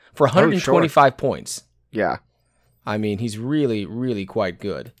him. For 125 points. Yeah. I mean, he's really, really quite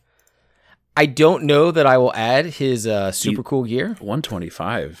good. I don't know that I will add his super cool gear.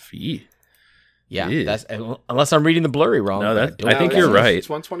 125. Yeah, that's unless I'm reading the blurry wrong. No, I think you're right. It's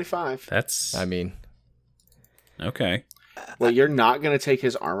 125. Okay. Well, you're not going to take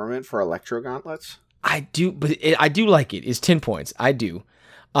his armament for Electro Gauntlets? I do, but I do like it. It's 10 points. I do.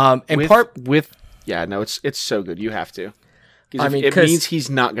 It's so good. You have to. It means he's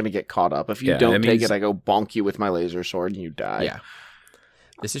not going to get caught up. If you don't take it, I go bonk you with my laser sword and you die. Yeah.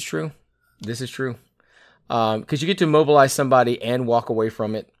 This is true. Because you get to mobilize somebody and walk away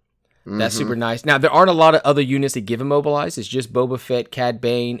from it. That's super nice. Now, there aren't a lot of other units that give immobilize. It's just Boba Fett, Cad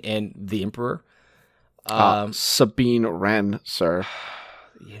Bane, and the Emperor. Sabine Wren, sir.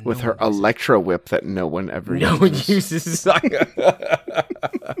 With her Electro Whip that no one ever uses. No one uses.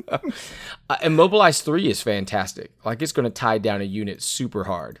 Immobilize 3 is fantastic. Like, it's going to tie down a unit super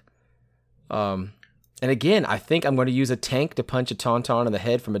hard. And again, I think I'm going to use a tank to punch a Tauntaun in the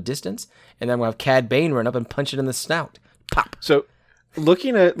head from a distance, and then I'm going to have Cad Bane run up and punch it in the snout. Pop. So,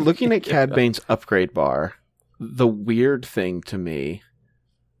 looking at Cad Bane's upgrade bar, the weird thing to me,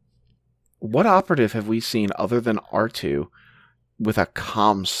 what operative have we seen other than R2 with a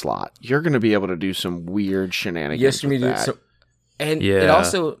comm slot? You're going to be able to do some weird shenanigans. Yes, with that. So, and it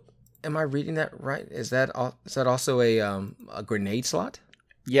also, am I reading that right? Is that also a grenade slot?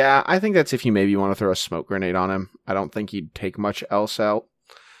 Yeah, I think that's if you maybe want to throw a smoke grenade on him. I don't think he'd take much else out.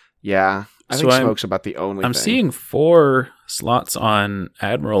 Yeah, I think smoke's about the only I'm thing. seeing 4 slots on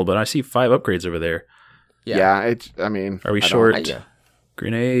Admiral, but I see 5 upgrades over there. Yeah, are we short?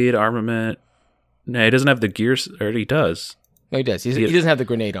 Grenade, armament. No, he doesn't have the gears, or he does. No, he does. He doesn't have the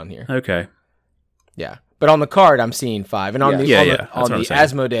grenade on here. Okay. Yeah. But on the card, I'm seeing 5. And on the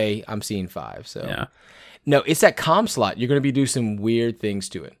Asmodee, I'm seeing 5. So yeah. No, it's that comm slot. You're going to be doing some weird things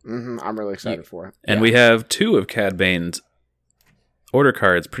to it. I'm really excited for it. And we have 2 of Cad Bane's order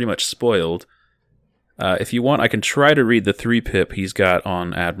cards pretty much spoiled. If you want, I can try to read the 3-pip he's got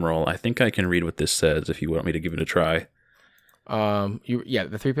on Admiral. I think I can read what this says if you want me to give it a try. The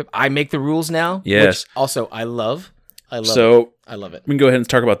 3-pip. I make the rules now. Yes. Which also, I love So it. I love it. we can go ahead and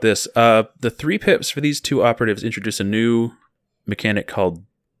talk about this. The 3-pips for these 2 operatives introduce a new mechanic called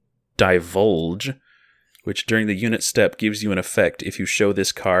Divulge, which during the unit step gives you an effect if you show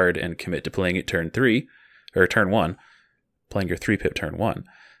this card and commit to playing it turn 1, playing your 3-pip turn 1.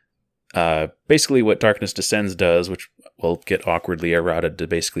 Basically what Darkness Descends does, which will get awkwardly errated to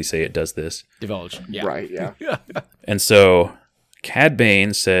basically say it does this. Divulge. Yeah. Right, yeah. And so Cad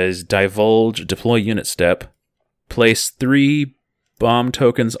Bane says, Divulge, deploy unit step, place 3 bomb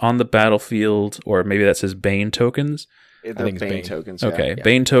tokens on the battlefield, or maybe that says Bane tokens. The think it's Bane Bane. tokens. Okay, Yeah.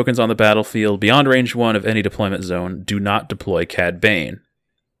 Bane tokens on the battlefield beyond range 1 of any deployment zone. Do not deploy Cad Bane.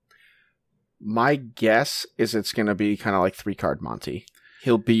 My guess is it's going to be kind of like 3-card Monty.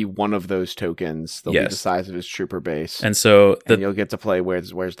 He'll be one of those tokens. They'll be the size of his trooper base. And so and you'll get to play Where's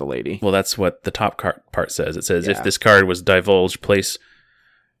the Lady? Well, that's what the top part says. It says if this card was divulged, place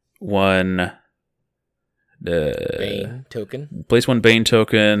 1 Bane token. Place 1 Bane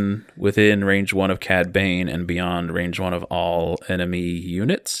token within range 1 of Cad Bane and beyond range 1 of all enemy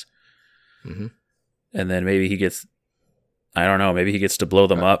units. Mm-hmm. And then maybe he gets, I don't know, maybe he gets to blow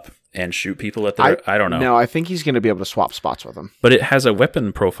them up and shoot people at their, I don't know. No, I think he's going to be able to swap spots with them. But it has a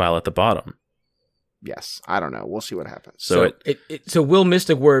weapon profile at the bottom. Yes, I don't know. We'll see what happens. So Will missed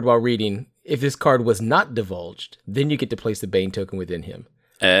a word while reading. If this card was not divulged, then you get to place the Bane token within him.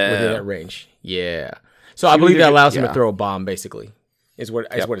 Within that range. Yeah. So I believe that allows him to throw a bomb, basically, is what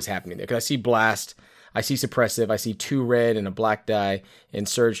is happening there. Because I see Blast, I see Suppressive, I see 2 red and a black die, and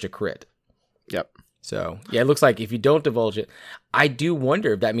Surge to crit. Yep. So, yeah, it looks like if you don't divulge it, I do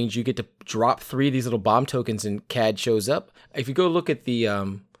wonder if that means you get to drop 3 of these little bomb tokens and CAD shows up. If you go look at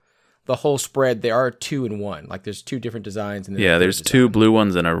the whole spread, there are 2 and 1. Like there's 2 different designs. And there's 2 blue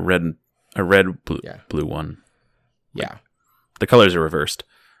ones and a red blue one. Yeah. The colors are reversed.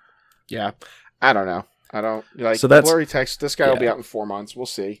 Yeah. I don't know. I don't like so that's blurry text. This guy will be out in 4 months. We'll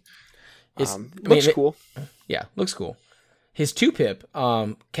see. Looks cool. Yeah, looks cool. His 2-pip,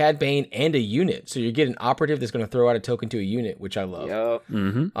 Cad Bane and a unit. So you get an operative that's going to throw out a token to a unit, which I love. Yep.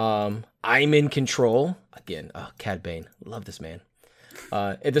 Mm-hmm. I'm in control. Again, Cad Bane. Love this man.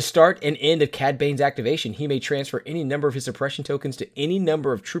 At the start and end of Cad Bane's activation, he may transfer any number of his suppression tokens to any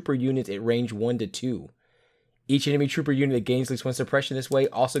number of trooper units at range 1 to 2. Each enemy trooper unit that gains at least 1 suppression this way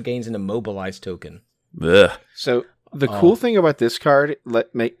also gains an immobilized token. Ugh. So the cool thing about this card,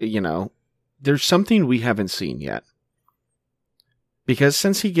 there's something we haven't seen yet. Because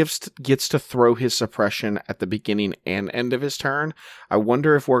since he gets to throw his suppression at the beginning and end of his turn, I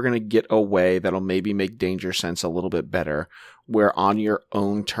wonder if we're going to get a way that'll maybe make Danger Sense a little bit better, where on your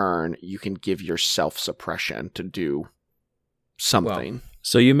own turn, you can give yourself suppression to do something. Well,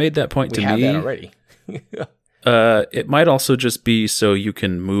 so you made that point to me. We have that already. It might also just be so you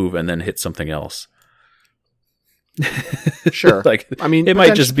can move and then hit something else. Sure. It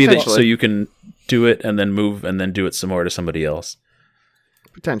might just be that so you can do it and then move and then do it some more to somebody else.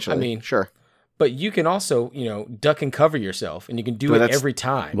 Potentially. Sure. But you can also, duck and cover yourself, and you can do it every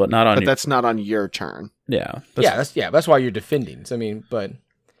time. But that's not on your turn. Yeah. That's why you're defending. So, but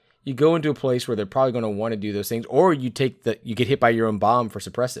you go into a place where they're probably going to want to do those things, or you get hit by your own bomb for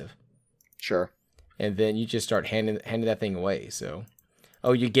suppressive. Sure. And then you just start handing that thing away. So,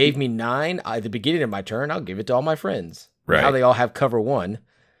 you gave me 9 at the beginning of my turn. I'll give it to all my friends. Right. Now they all have cover 1.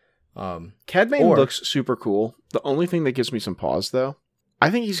 Cad Bane looks super cool. The only thing that gives me some pause, though, I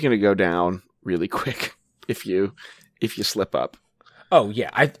think he's going to go down really quick if you slip up. Oh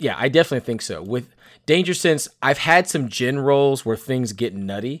yeah, I definitely think so. With Danger Sense, I've had some gen rolls where things get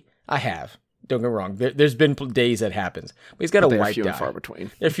nutty. I have. Don't get me wrong. There's been days that happens, but he's got a white die. Few and far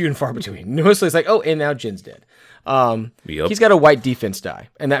between. They're few and far between. Mostly it's like, and now Jin's dead. Yep. He's got a white defense die,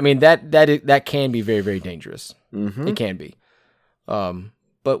 and that can be very, very dangerous. Mm-hmm. It can be.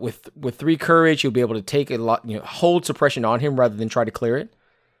 But with 3 courage, you'll be able to take a lot, hold suppression on him rather than try to clear it.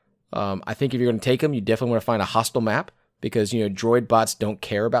 I think if you're going to take him, you definitely want to find a hostile map because, droid bots don't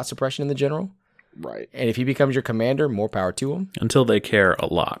care about suppression in the general. Right. And if he becomes your commander, more power to him. Until they care a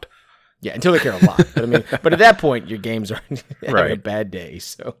lot. Yeah, until they care a lot. But at that point, your games are having a bad day.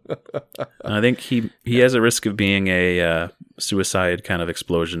 So I think he has a risk of being a suicide kind of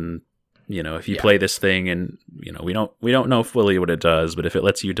explosion. If you play this thing and, we don't know fully what it does, but if it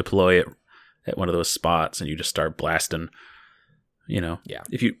lets you deploy it at one of those spots and you just start blasting, Yeah.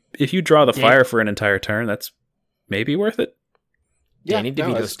 if you draw the fire for an entire turn, that's maybe worth it. Danny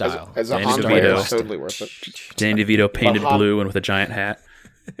DeVito style. As a Danny Han DeVito. player, it's totally worth it. Danny DeVito painted Han- blue and with a giant hat.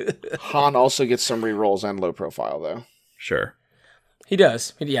 Han also gets some rerolls and low profile, though. Sure. He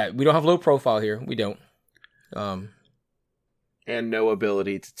does. Yeah, we don't have low profile here. We don't. And no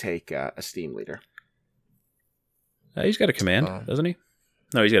ability to take a Steam Leader. He's got a command, doesn't he?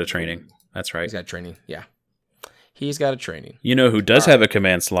 No, he's got a training. That's right. He's got training. Yeah. He's got a training. You know who does have a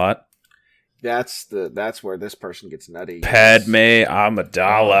command slot? That's where this person gets nutty. Padme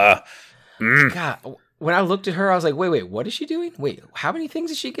Amidala. God, when I looked at her, I was like, wait, what is she doing? Wait, how many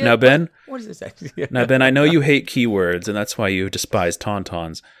things does she get? Now, Ben. What is this actually? Now, Ben, I know you hate keywords, and that's why you despise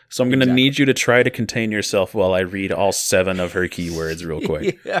tauntauns. So I'm going to need you to try to contain yourself while I read all 7 of her keywords real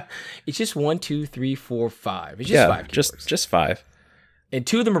quick. Yeah. It's just 1, 2, 3, 4, 5. It's just 5 keywords. just 5. And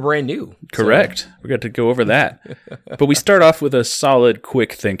 2 of them are brand new. Correct. We're going to go over that. But we start off with a solid,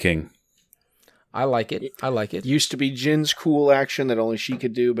 quick thinking. I like it. Used to be Jin's cool action that only she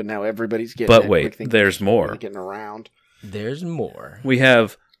could do, but now everybody's getting But it. wait, Quick thinking, there's more. Getting around. There's more. We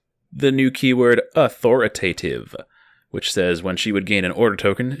have the new keyword authoritative, which says when she would gain an order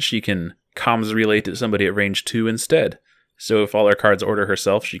token, she can comms relay to somebody at range 2 instead. So if all her cards order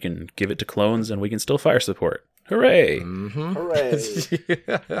herself, she can give it to clones and we can still fire support. Hooray! Mm-hmm.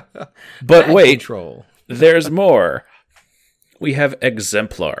 Hooray. But wait, Control. there's more. We have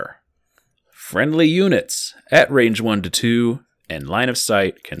exemplar. Friendly units at range 1 to 2 and line of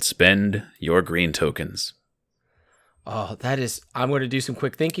sight can spend your green tokens. Oh, that is... I'm going to do some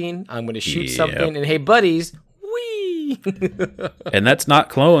quick thinking. I'm going to shoot Yep. something. And hey, buddies, whee! And that's not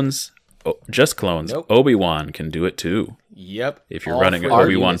clones, just clones. Nope. Obi-Wan can do it too. Yep. If you're All running friendly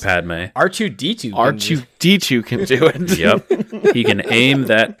Obi-Wan units. Padme. R2-D2. R2-D2 can do it. Yep. He can aim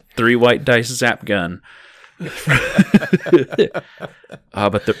that 3 white dice zap gun.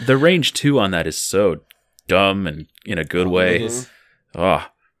 But the range 2 on that is so dumb and in a good way. It is.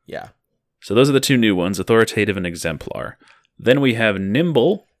 Yeah. So those are the 2 new ones, authoritative and exemplar. Then we have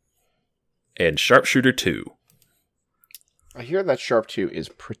nimble and sharpshooter 2. I hear that Sharp 2 is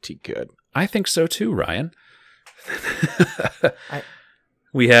pretty good. I think so too, Ryan.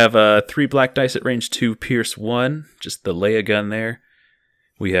 We have 3 black dice at range 2, pierce 1, just the Leia gun there.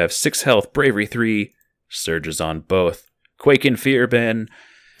 We have 6 health, bravery 3, surges on both. Quake in fear, Ben.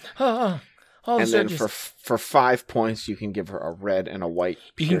 All the And then surges. for 5 points, you can give her a red and a white.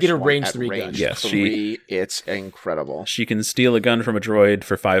 You can pierce get a one range at 3 gun. range Yes, 3. It's incredible. She can steal a gun from a droid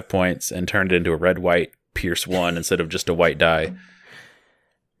for 5 points and turn it into a red-white pierce 1 instead of just a white die.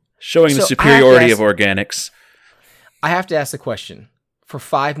 Showing the So superiority of organics. I have to ask the question. For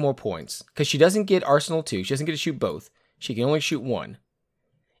 5 more points, because she doesn't get Arsenal 2, she doesn't get to shoot both. She can only shoot 1.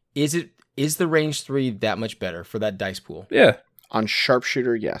 Is the range 3 that much better for that dice pool? Yeah. On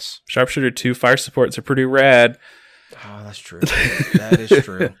Sharpshooter, yes. Sharpshooter 2 fire supports are pretty rad. Oh, that's true. That is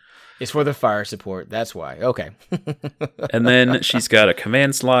true. It's for the fire support. That's why. Okay. And then she's got a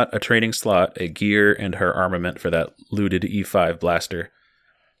command slot, a training slot, a gear, and her armament for that looted E5 blaster.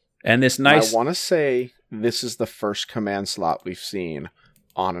 And this nice... I want to say this is the first command slot we've seen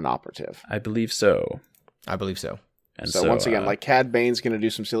on an operative. I believe so. I believe so. And So once again, like Cad Bane's going to do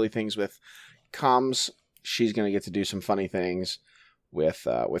some silly things with comms, she's going to get to do some funny things with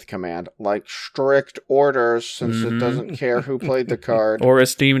command, like strict orders, since it doesn't care who played the card. Or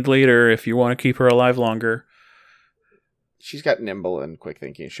esteemed leader if you want to keep her alive longer. She's got nimble and quick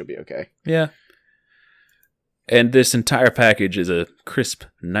thinking. She'll be okay. Yeah. And this entire package is a crisp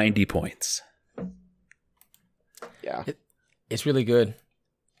 90 points. Yeah. It's really good.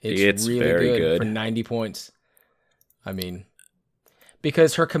 It's really very good. for 90 points. I mean,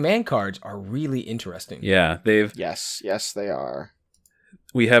 because her command cards are really interesting. Yeah, Yes, they are.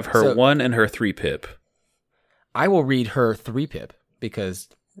 we have her So- 1 and her 3 pip. I will read her 3-pip because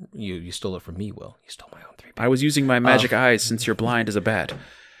you stole it from me, Will. You stole my own 3-pip. I was using my magic eyes since you're blind as a bat.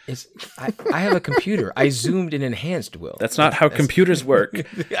 I have a computer. I zoomed and enhanced, Will. That's not how computers work.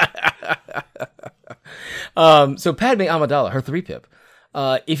 So Padme Amidala, her 3-pip.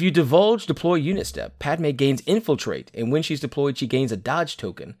 If you divulge deploy unit step, Padme gains infiltrate, and when she's deployed, she gains a dodge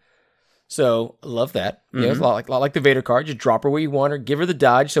token. So love that. Yeah, it's a lot like the Vader card. Just drop her where you want her, give her the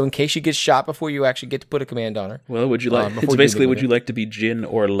dodge, so in case she gets shot before you actually get to put a command on her. Well, would you like? Before It's you basically, do would it. you like to be Jin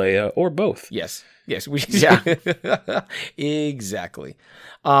or Leia or both? Yes. Yeah. Exactly.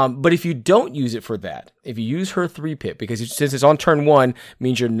 But if you don't use it for that, if you use her 3-pip, because since it's on turn 1,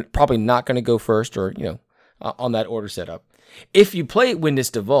 means you're probably not going to go first, or on that order setup. If you play it when it's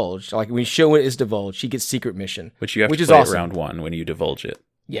divulged, like when you show it is divulged, she gets secret mission, Which you have to is play awesome. at round 1 when you divulge it.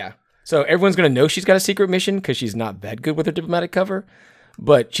 Yeah. So everyone's going to know she's got a secret mission because she's not that good with her diplomatic cover,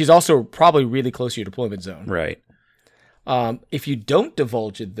 but she's also probably really close to your deployment zone. Right. If you don't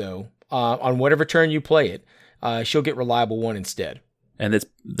divulge it, though, on whatever turn you play it, she'll get reliable 1 instead. And it's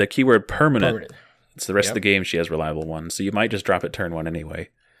the keyword permanent. Permanent. It's the rest Yep. of the game she has reliable 1, so you might just drop it turn 1 anyway.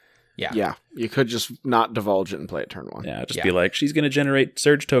 Yeah. Yeah, you could just not divulge it and play it turn 1. Yeah, just Yeah. be like, she's going to generate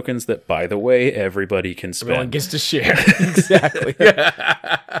surge tokens that, by the way, everybody can spend. Everyone gets to share. Exactly.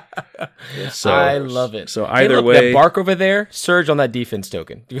 So- I love it. so Hey, either look, way- that bark over there, surge on that defense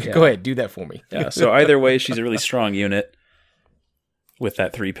token. Go ahead, do that for me. Yeah, so either way, she's a really strong unit with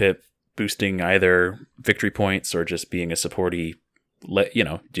that 3-pip boosting either victory points or just being a supporty.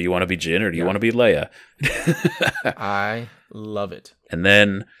 Do you want to be Jin or do you want to be Leia? I love it. And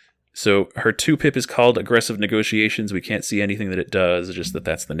then, so her 2-pip is called Aggressive Negotiations. We can't see anything that it does, just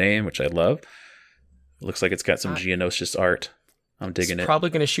that's the name, which I love. It looks like it's got some Geonosis art. I'm digging It's it.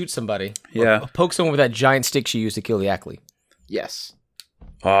 probably going to shoot somebody. Yeah. Or poke someone with that giant stick she used to kill the Ackley. Yes.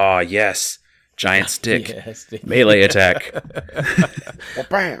 Oh, yes. Giant stick. Yes. Melee attack. Well,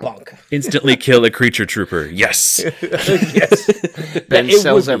 bam. Bonk. Instantly kill a creature trooper. Yes. Yes. Ben It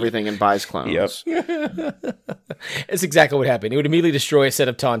sells would be. everything and buys clones. Yep. That's exactly what happened. It would immediately destroy a set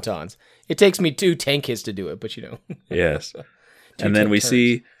of Tauntauns. It takes me 2 tank hits to do it, but Yes. And then take we turns.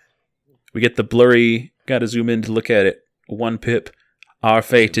 see, we get the blurry, gotta zoom in to look at it. 1-pip. Our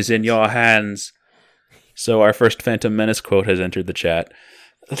fate is in your hands. So our first Phantom Menace quote has entered the chat.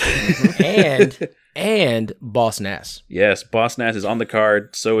 and Boss Nass. Yes, Boss Nass is on the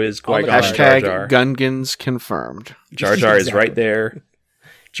card. So is On the Qui-Gon card. and Jar Hashtag Jar. Gungans confirmed. Jar Jar is Exactly. right there.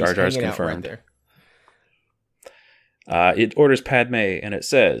 Jar Jar's Hanging out right confirmed. there. It orders Padme, and it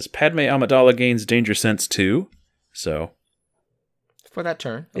says, Padme Amidala gains Danger Sense 2. So, For that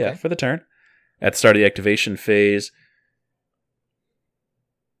turn. yeah, Okay. for the turn. At the start of the activation phase,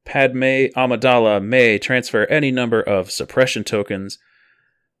 Padme Amidala may transfer any number of suppression tokens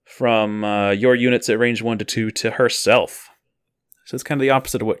from your units at range 1 to 2 to herself. So it's kind of the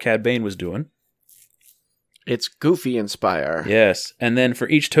opposite of what Cad Bane was doing. It's Goofy Inspire. Yes, and then for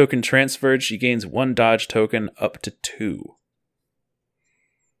each token transferred, she gains 1 dodge token up to 2.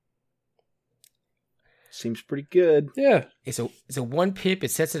 Seems pretty good. Yeah. It's a 1-pip.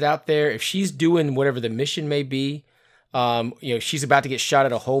 It sets it out there. If she's doing whatever the mission may be, she's about to get shot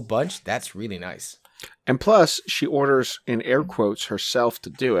at a whole bunch. That's really nice. And plus, she orders, in air quotes, herself to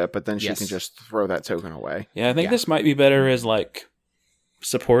do it, but then she Yes. can just throw that token away. Yeah, I think Yeah. this might be better as like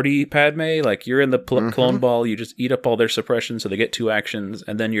supporty Padme. Like you're in the clone ball, you just eat up all their suppression so they get 2 actions,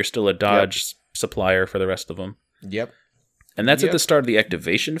 and then you're still a dodge supplier for the rest of them. Yep. And that's at Yep. the start of the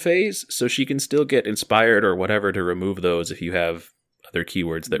activation phase, so she can still get inspired or whatever to remove those if you have other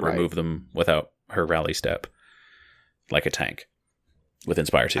keywords that Right. remove them without her rally step, like a tank with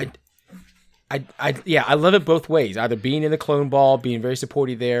Inspire 2. I love it both ways. Either being in the clone ball, being very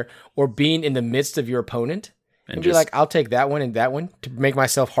supportive there, or being in the midst of your opponent and be just- like, I'll take that one and that one to make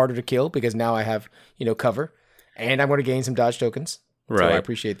myself harder to kill because now I have, cover and I'm going to gain some dodge tokens. So Right. I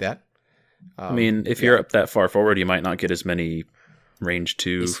appreciate that. I mean, if you're up that far forward, you might not get as many range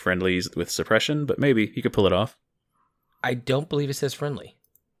 2 friendlies with suppression, but maybe you could pull it off. I don't believe it says friendly.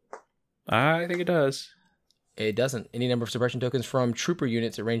 I think it does. It doesn't. Any number of suppression tokens from trooper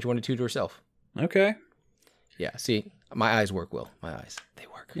units at range 1 to 2 to herself. Okay. Yeah, see, my eyes work, Will. My eyes. They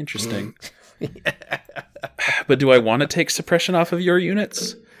work. Interesting. But do I want to take suppression off of your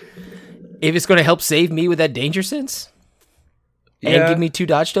units? If it's going to help save me with that danger sense and Yeah. give me 2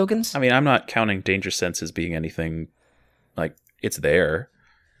 dodge tokens, I mean, I'm not counting Danger Sense as being anything like it's there.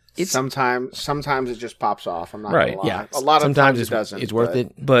 Sometimes it just pops off. I'm not Right. gonna lie. yeah, A lot of sometimes times it doesn't. It's worth but-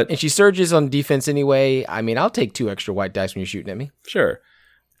 it. But And she surges on defense anyway. I mean, I'll take 2 extra white dice when you're shooting at me. sure,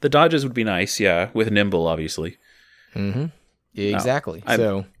 the dodges would be nice. Yeah, with Nimble, obviously. Mm-hmm. Exactly. I'm-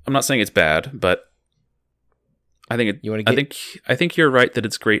 So I'm not saying it's bad, but I think it. You wanna get- I think you're right that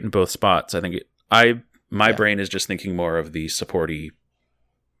it's great in both spots. I think my brain is just thinking more of the supporty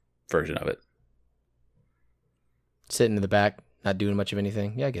version of it. sitting in the back, not doing much of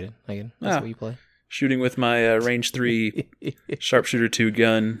anything. Yeah, I get it. That's Yeah. what you play. Shooting with my range 3 sharpshooter 2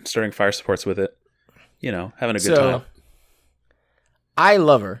 gun, starting fire supports with it. Having a good time. I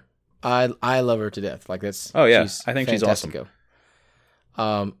love her. I love her to death. Like that's. Oh, yeah. she's I think she's fantastico.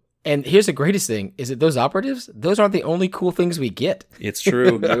 And here's the greatest thing: is that those operatives, those aren't the only cool things we get. It's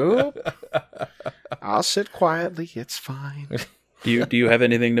true. Nope. I'll sit quietly. It's fine. Do you have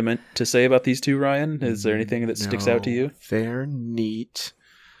anything to say about these 2, Ryan? Is there anything that sticks out to No, you? They're neat.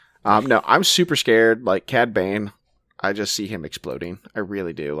 No, I'm super scared. Like Cad Bane, I just see him exploding. I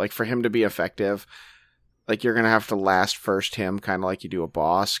really do. Like for him to be effective, Like, you're going to have to last first him, kind of like you do a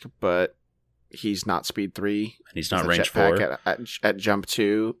Bosk, but he's not speed 3. And he's not a range jetpack 4. at jump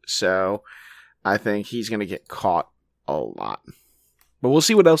 2, so I think he's going to get caught a lot. But we'll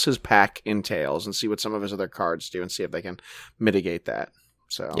see what else his pack entails and see what some of his other cards do and see if they can mitigate that.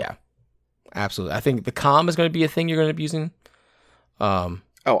 So Yeah, absolutely. I think the calm is going to be a thing you're going to be using.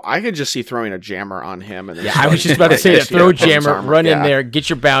 I could just see throwing a jammer on him. And then Yeah, I was just about to say that. Throw a jammer, armor. run in Yeah. there, get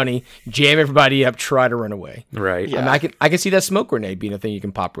your bounty, jam everybody up, try to run away. Right. Yeah. I mean, I can see that smoke grenade being a thing you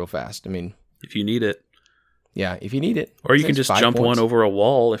can pop real fast. I mean, If you need it. yeah, if you need it. Or you can It's just 5 jump points. one over a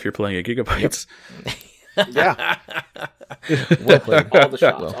wall if you're playing a Gigabytes. Yeah. Well played. all the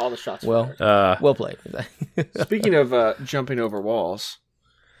shots. Well, all the shots. well, Uh, played. Speaking of jumping over walls,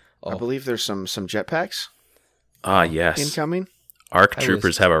 I Oh. believe there's some jetpacks yes. incoming. ARC I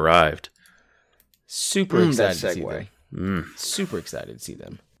troopers have arrived. Super that excited to see segue. them. Super excited to see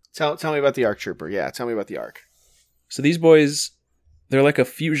them. Tell me about the ARC Trooper. Yeah, tell me about the ARC. So these boys, they're like a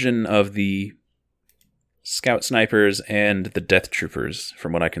fusion of the Scout Snipers and the Death Troopers,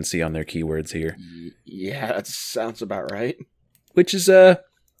 from what I can see on their keywords here. Yeah, that sounds about right. Which is,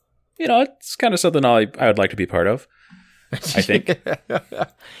 it's kind of something I would like to be part of, I think.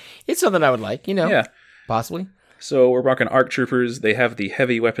 It's something I would like, Yeah. possibly. So we're rocking ARC Troopers. They have the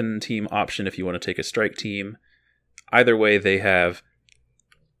heavy weapon team option if you want to take a strike team. Either way, they have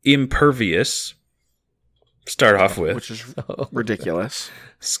Impervious, start off with. Which is ridiculous.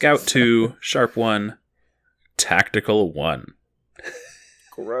 Scout 2, Sharp 1, Tactical 1.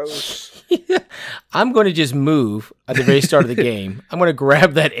 Gross. I'm going to just move at the very start of the game. I'm going to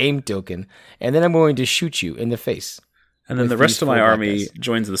grab that aim token, and then I'm going to shoot you in the face. And then With the rest these of my four army guys.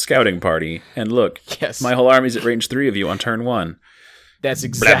 joins the scouting party. And look, Yes. my whole army's at range 3 of you on turn 1. That's blah,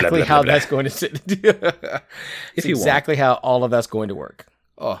 exactly blah, how blah. that's going to sit. If It's you want. exactly how all of that's going to work.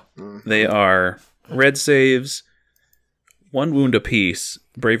 Oh, They are red saves, 1 wound apiece,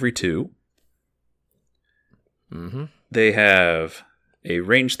 bravery 2. mm-hmm. They have a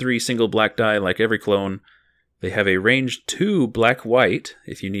range 3 single black die like every clone. They have a range 2 black-white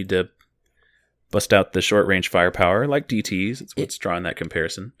if you need to bust out the short range firepower like DTs. It's what's drawing that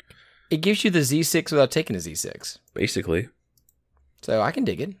comparison, It gives you the Z6 without taking a Z6. basically. So I can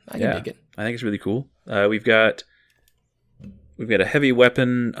dig it. I can dig it. I think it's really cool. We've got a heavy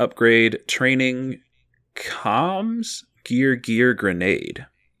weapon upgrade, training, comms, gear, grenade.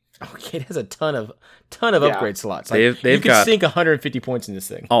 Okay, it has a ton of upgrade slots. Like, They've you could got- sink 150 points in this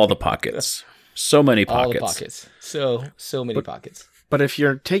thing. All the pockets. So many pockets. All the pockets. So many pockets. But if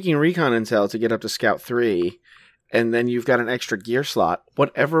you're taking recon intel to get up to Scout 3, and then you've got an extra gear slot,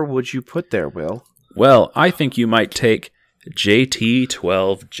 whatever would you put there, Will? Well, I think you might take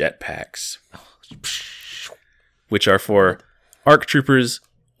JT-12 jetpacks, which are for ARC troopers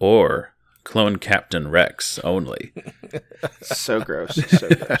or Clone Captain Rex only. So gross. So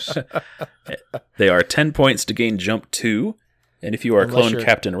gross. They are 10 points to gain jump 2, and if you are Unless Clone you're-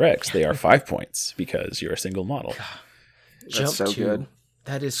 Captain Rex, they are 5 points because you're a single model. That's so good.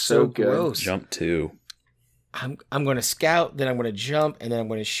 That is So so good. gross. Jump 2. I'm going to scout, then I'm going to jump, and then I'm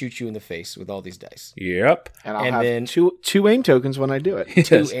going to shoot you in the face with all these dice. Yep. And I'll And have then- two aim tokens when I do it.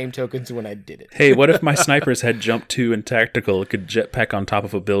 Two Yes. aim tokens when I did it. Hey, what if my snipers had jump 2 and tactical, could jetpack on top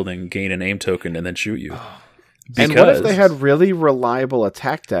of a building, gain an aim token, and then shoot you? And what if they had really reliable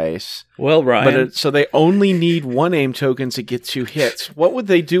attack dice, Well, Ryan, so they only need 1 aim token to get 2 hits? What would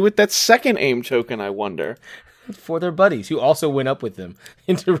they do with that second aim token, I wonder? For their buddies who also went up with them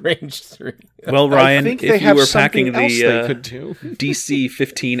into range 3. well, Ryan, I think if they you have were something packing else they the could do.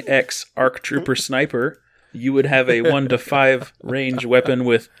 DC-15X ARC Trooper Sniper, you would have a 1 to 5 range weapon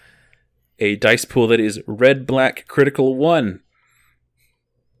with a dice pool that is red-black critical 1.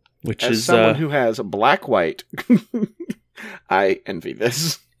 Which As is, someone who has black-white, I envy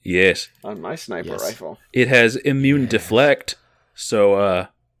this yes, on my sniper Yes. rifle. it has immune deflect, so,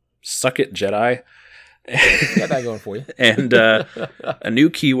 suck it, Jedi. Got that going for you. And a new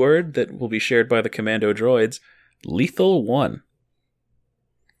keyword that will be shared by the commando droids, lethal 1.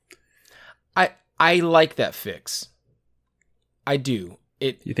 I like that fix. I do.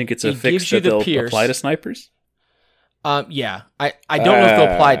 You think it's a It fix gives you that the they'll pierce. apply to snipers? Yeah. I don't know if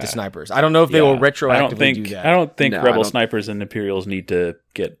they'll apply it to snipers. I don't know if they will retroactively do that. I don't think No, I Rebel don't- snipers and Imperials need to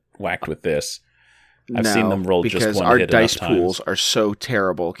get whacked with this. I've No, seen them roll just because one our hit dice enough times. pools are so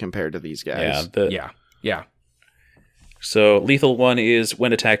terrible compared to these guys. Yeah. So lethal 1 is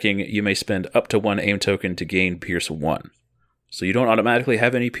when attacking, you may spend up to 1 aim token to gain Pierce 1. So you don't automatically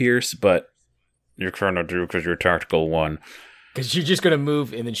have any Pierce, but you're trying to do because you're tactical 1. Because you're just going to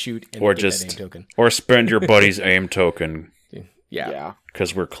move and then shoot and Or get that just aim token. or spend your buddy's aim token Yeah. Yeah.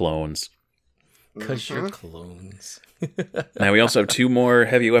 because we're clones. Because you're clones. Now we also have 2 more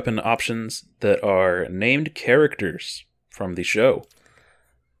heavy weapon options that are named characters from the show.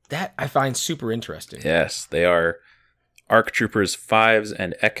 That I find super interesting. Yes, they are ARC Troopers 5s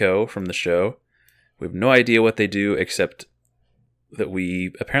and Echo from the show. We have no idea what they do, except that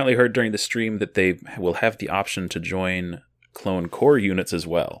we apparently heard during the stream that they will have the option to join clone core units as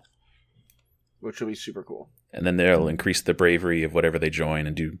well. Which will be super cool. And then they'll increase the bravery of whatever they join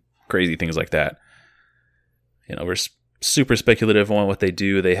and do crazy things like that. You know, we're super speculative on what they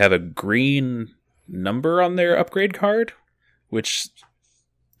do. They have a green number on their upgrade card, which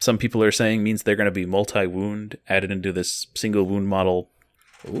some people are saying means they're going to be multi-wound added into this single wound model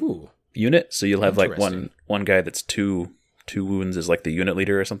unit. So you'll have like one guy that's two wounds as like the unit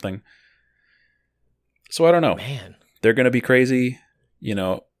leader or something. So I don't know. Man. They're going to be crazy. You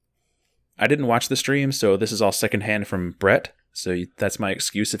know, I didn't watch the stream, so this is all secondhand from Brett. So that's my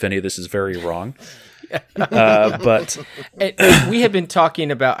excuse if any of this is very wrong. But we have been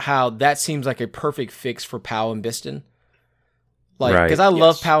talking about how that seems like a perfect fix for Pow and Biston. Like, because I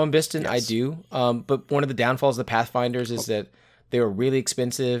love Pow and Biston, I do. But one of the downfalls of the Pathfinders is that they were really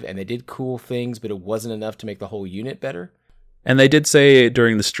expensive and they did cool things, but it wasn't enough to make the whole unit better. And they did say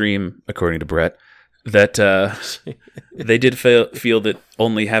during the stream, according to Brett, that they did feel that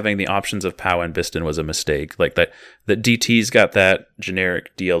only having the options of Pow and Biston was a mistake. Like that DT's got that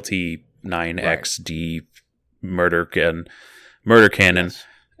generic DLT 9XD murder cannon,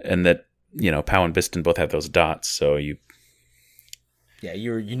 and that, you know, Pow and Biston both have those dots. So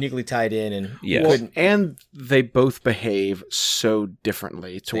you're uniquely tied in, and and they both behave so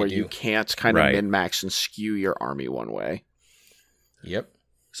differently to where you can't kind of min-max and skew your army one way. Yep.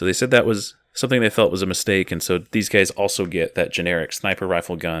 So they said that was something they felt was a mistake, and so these guys also get that generic sniper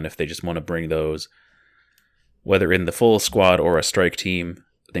rifle gun if they just want to bring those, whether in the full squad or a strike team.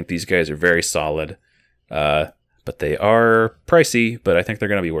 I think these guys are very solid, but they are pricey, but I think they're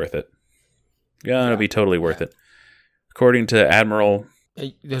going to be worth it. Gonna be totally worth it. According to Admiral...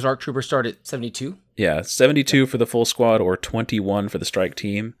 Those ARC Troopers start at 72? Yeah, 72 for the full squad or 21 for the strike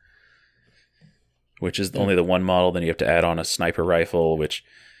team, which is only the one model. Then you have to add on a sniper rifle, which...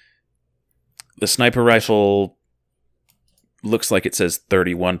 The sniper rifle looks like it says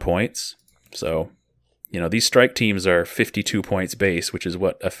 31 points. So, you know, these strike teams are 52 points base, which is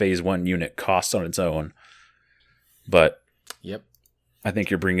what a Phase 1 unit costs on its own. But I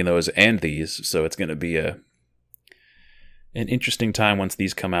think you're bringing those and these, so it's going to be an interesting time once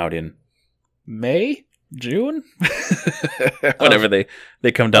these come out in May? June? Whenever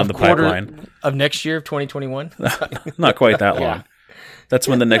they come down the pipeline. Of next year, of 2021? Not quite that long. That's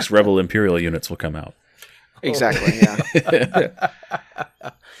when the next Rebel Imperial units will come out. Exactly, yeah.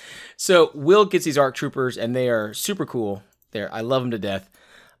 So Will gets these ARC Troopers, and they are super cool. I love them to death.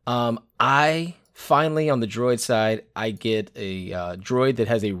 I finally, on the droid side, I get a droid that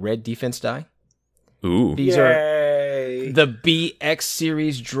has a red defense die. Ooh. These are the BX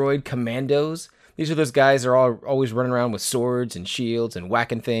series droid commandos. These are those guys that are always running around with swords and shields and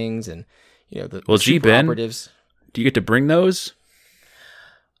whacking things, and the super Ben, operatives. Do you get to bring those?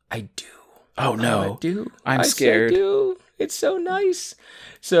 I do. Oh no, I do. I'm scared. I do. It's so nice.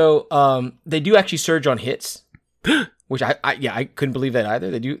 So they do actually surge on hits, which I couldn't believe that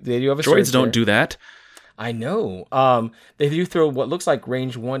either. They do have a droids surge don't there. do that. I know. They do throw what looks like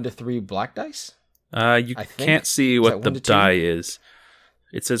range 1 to 3 black dice. You can't see what the die is.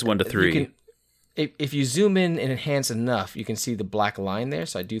 It says 1 to 3. If you zoom in and enhance enough, you can see the black line there.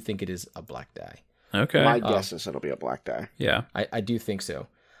 So I do think it is a black die. Okay. My guess is it'll be a black die. Yeah. I do think so.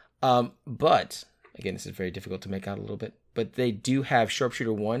 But again, this is very difficult to make out a little bit. But they do have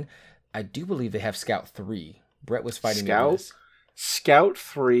Sharpshooter 1. I do believe they have Scout 3. Brett was fighting me on this. Scout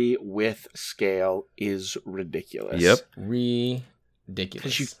 3 with scale is ridiculous. Yep.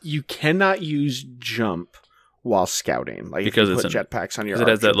 Ridiculous. Because you cannot use jump while scouting. Like because if you put jetpacks on your it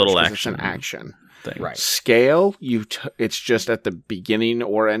has that little action. It's an action thing. Right. Scale, it's just at the beginning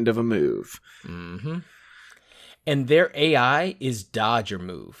or end of a move. Mm-hmm. And their AI is dodge or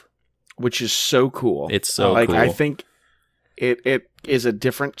move. Which is so cool. It's so cool. I think it is a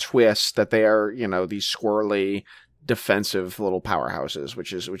different twist that they are, these squirrely defensive little powerhouses,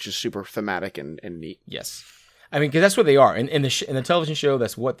 which is super thematic and neat. Yes. I mean, because that's what they are. In the television show,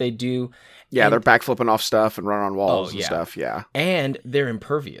 that's what they do. Yeah, and they're backflipping off stuff and running on walls and stuff. Yeah. And they're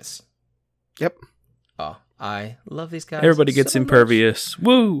impervious. Yep. Oh, I love these guys. Everybody gets impervious. Much.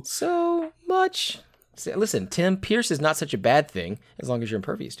 Woo! So much. Listen, Tim, Pierce is not such a bad thing as long as you're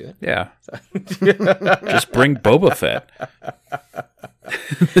impervious to it. Yeah. Just bring Boba Fett.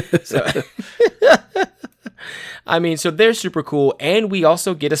 I mean, so they're super cool. And we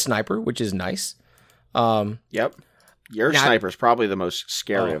also get a sniper, which is nice. Yep. Your Now- sniper's probably the most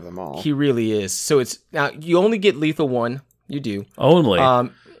scary of them all. He really is. So it's now you only get lethal 1. You do. Only. I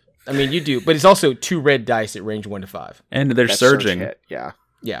mean, you do, but it's also 2 red dice at range 1 to 5. and they're That surge surging. hit, yeah.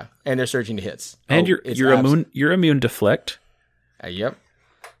 Yeah, and they're surging to hits. And it's you're immune deflect. Yep.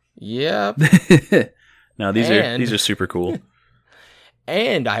 Yep. Now these are super cool.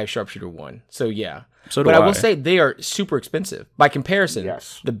 And I have sharpshooter 1. So yeah. So do But I I. will say they are super expensive. By comparison,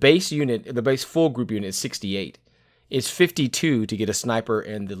 Yes. the base full group unit is 68. It's 52 to get a sniper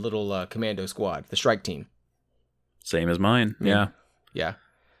and the little commando squad, the strike team. Same as mine. Yeah. Yeah.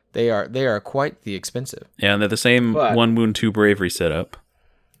 They are quite the expensive. Yeah, and they're the same But- 1 wound 2 bravery setup.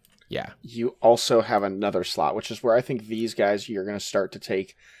 Yeah. You also have another slot, which is where I think these guys you're going to start to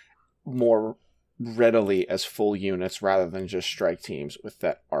take more readily as full units rather than just strike teams with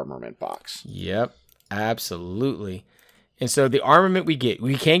that armament box. Yep. Absolutely. And so the armament we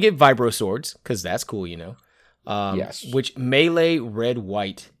can get vibro swords because that's cool, you know. Yes. Which melee red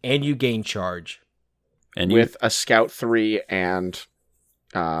white and you gain charge. And you With a scout 3 and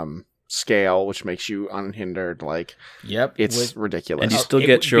scale, which makes you unhindered. Like, Yep. it's with- ridiculous. and you still it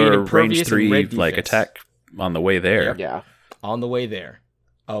get would be an your impervious range and 3 red like defense. attack on the way there. Yeah. on the way there.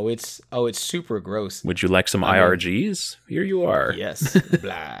 It's super gross. Would you like some I mean- IRGs? Here you are. Yes.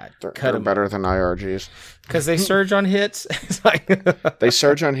 Blah. They're, Cut they're them better than IRGs. because they surge on hits. It's like They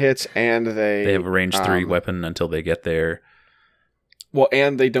surge on hits and They have a range 3 weapon until they get there. Well,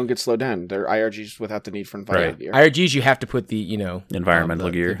 and they don't get slowed down. They're IRGs without the need for invited Right. gear. IRGs, you have to put the Environmental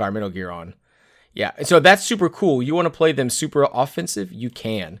the gear. environmental gear on. Yeah, and so that's super cool. You want to play them super offensive, you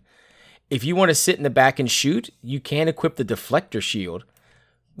can. If you want to sit in the back and shoot, you can equip the deflector shield,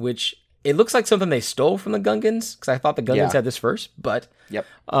 which it looks like something they stole from the Gungans because I thought the Gungans Yeah. had this first. But Yep.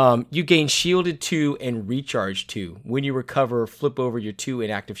 you gain shielded 2 and recharge 2 when you recover. Flip over your 2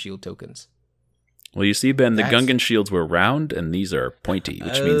 inactive shield tokens. Well, you see, Ben, the That's- Gungan shields were round, and these are pointy,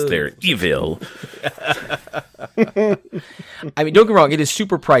 which means they're evil. I mean, don't get me wrong; it is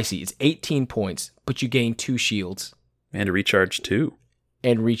super pricey. It's 18 points, but you gain 2 shields And a recharge too,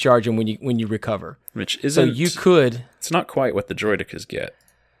 and recharge them when you recover. which So isn't... you could. It's not quite what the Droidicas get.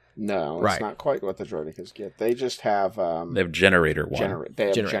 No, it's Right. not quite what the Droidicas get. They just have They have generator 1. they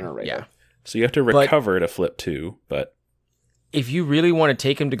have Generator, generator. yeah. So you have to recover to flip 2, but If you really want to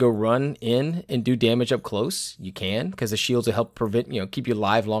take him to go run in and do damage up close, you can, because the shields will help prevent, keep you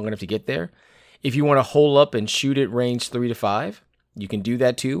alive long enough to get there. If you want to hole up and shoot at range 3 to 5, you can do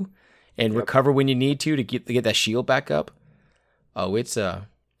that too, and recover when you need to get that shield back up. Oh, it's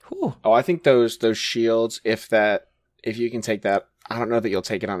whew. Oh, I think those shields, if you can take that, I don't know that you'll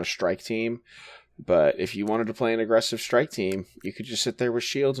take it on a strike team, but if you wanted to play an aggressive strike team, you could just sit there with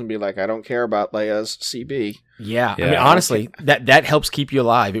shields and be like, I don't care about Leia's CB. Yeah. I Yeah. mean, honestly, that helps keep you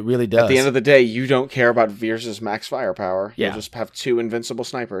alive. It really does. At the end of the day, you don't care about Veers' max firepower. Yeah. You'll just have 2 invincible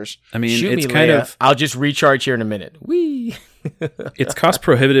snipers. I mean, Shoot it's me, kind Leia. of I'll just recharge here in a minute. Whee! it's cost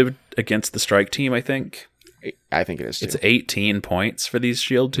prohibitive against the strike team. I think I think it is too. it's 18 points for these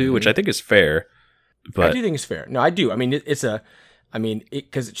shield 2, which I think is fair. I But do think it's fair. No, I do. I mean,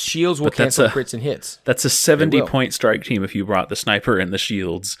 because shields will But that's cancel a- crits and hits. that's a 70 will. point strike team if you brought the sniper and the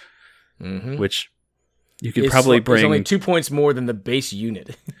shields, which you could It's probably It's bring. only 2 points more than the base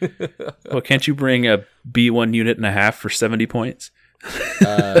unit. Well, can't you bring a B1 unit and a half for 70 points?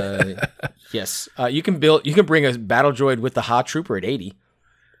 Yes, you can bring a battle droid with the Ha Trooper at 80.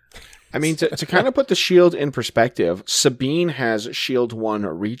 I mean, to kind of put the shield in perspective, Sabine has shield 1,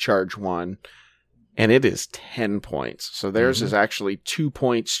 recharge 1, and it is 10 points. So theirs is actually 2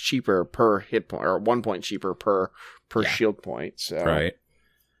 points cheaper per hit point, or 1 point cheaper per Yeah. shield point. So Right.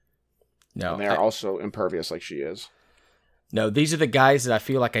 No, and they're also impervious like she is. no, these are the guys that I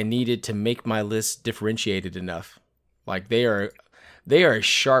feel like I needed to make my list differentiated enough. Like they are a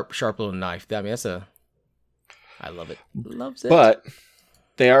sharp little knife. I mean, I love it. Loves it. But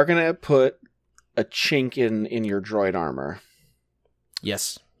they are going to put a chink in your droid armor.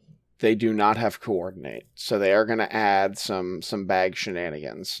 yes, They do not have coordinate, so they are going to add some bag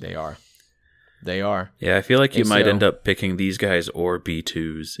shenanigans. they are. They are. Yeah, I feel like you And might so- end up picking these guys or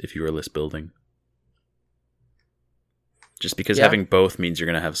B2s if you were list building. Just because Yeah. having both means you're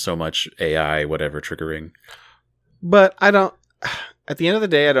going to have so much AI, whatever, triggering. But I don't. At the end of the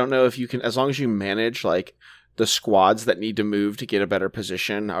day, I don't know if you can, as long as you manage like the squads that need to move to get a better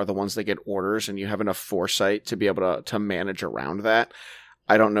position are the ones that get orders, and you have enough foresight to be able to manage around that.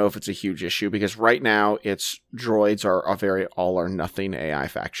 I don't know if it's a huge issue because right now it's droids are a very all or nothing AI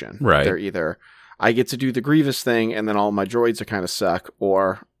faction. Right. They're either I get to do the Grievous thing and then all my droids are kind of suck,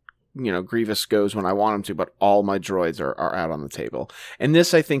 or Grievous goes when I want him to, but all my droids are out on the table. And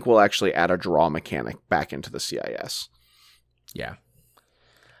this, I think, will actually add a draw mechanic back into the CIS. Yeah.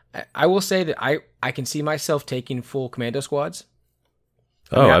 I will say that I can see myself taking full commando squads.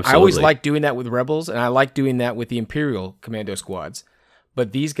 Oh, absolutely. I always like doing that with Rebels, and I like doing that with the Imperial commando squads.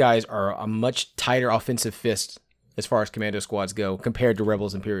 But these guys are a much tighter offensive fist as far as commando squads go compared to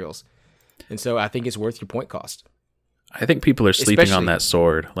Rebels Imperials. And so I think it's worth your point cost. I think people are sleeping on that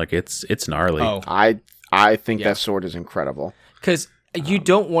sword. Like it's gnarly. Oh, I think that sword is incredible. because you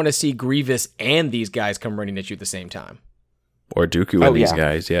don't want to see Grievous and these guys come running at you at the same time. Or Dooku and these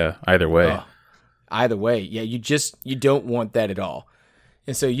guys, yeah. Either way. Either way, yeah, you don't want that at all.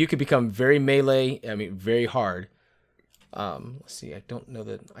 And so you could become very melee, very hard. Let's see, I don't know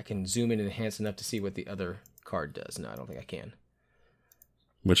that I can zoom in and enhance enough to see what the other card does. No, I don't think I can.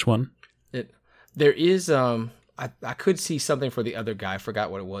 Which one? There is, I could see something for the other guy. I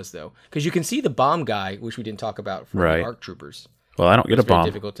forgot what it was, though. Because you can see the bomb guy, which we didn't talk about for the ARC troopers. Well, I don't get a bomb.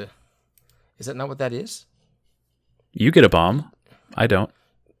 Difficult to... Is that not what that is? You get a bomb. I don't.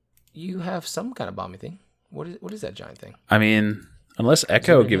 You have some kind of bombing thing. What is that giant thing? I mean, unless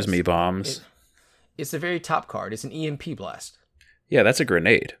Echo gives me bombs. It's the very top card. It's an EMP blast. Yeah, that's a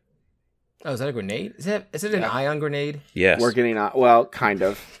grenade. Oh, is that a grenade? Is it an ion grenade? Yes. We're getting well, kind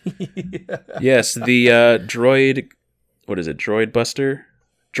of. Yes, the droid. What is it? Droid Buster?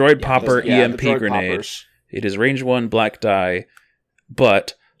 Droid Popper EMP the droid grenade. poppers. It is range 1 black die,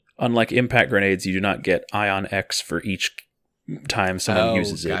 but unlike impact grenades, you do not get Ion X for each time someone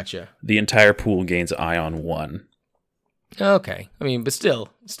uses it. Gotcha. The entire pool gains Ion 1. Okay. But still,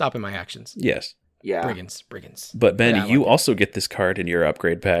 stopping my actions. Yes. Yeah. Brigands. But Ben, Yeah, you also get this card in your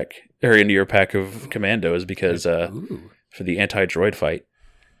upgrade pack, or into your pack of commandos, because for the anti-droid fight.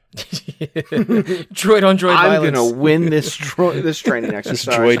 Droid on droid violence. I'm gonna win this training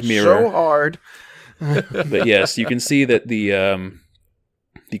exercise. droid mirror. So hard. But yes, you can see that the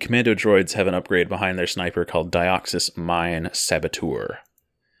commando droids have an upgrade behind their sniper called Dioxis Mine Saboteur.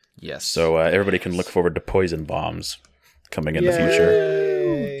 Yes. So everybody can look forward to poison bombs coming in the future.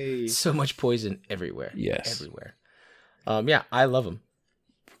 So much poison everywhere. Yes. Everywhere. Yeah, I love them.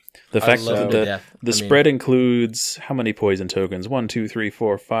 The fact love them to that death. the spread includes how many poison tokens? 1, 2, 3,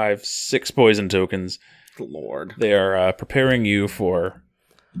 4, 5, 6 poison tokens. Lord. They are preparing you for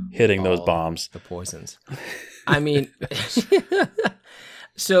hitting those bombs. The poisons.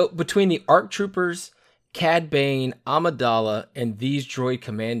 So between the ARC troopers, Cad Bane, Amidala, and these droid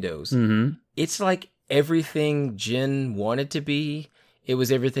commandos, it's like everything Jyn wanted to be. It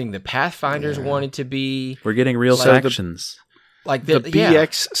was everything the Pathfinders wanted to be. We're getting real factions. Like The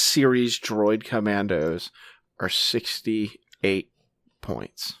BX series droid commandos are 68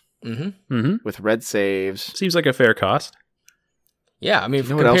 points. With red saves. Seems like a fair cost. Yeah, You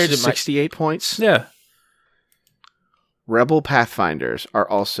know what compared else to is 68 points? Yeah. Rebel Pathfinders are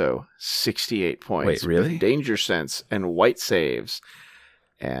also 68 points. Wait, really? With Danger Sense and white saves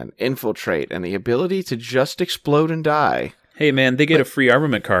and infiltrate and the ability to just explode and die. Hey, man, they get a free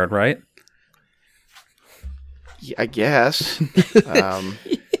armament card, right? Yeah, I guess.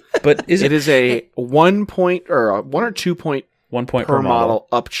 But it is a 1 point or a 1 or 2 point 1 point per model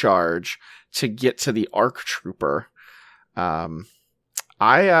upcharge to get to the ARC Trooper. I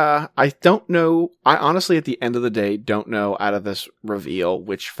don't know. I honestly, at the end of the day, don't know out of this reveal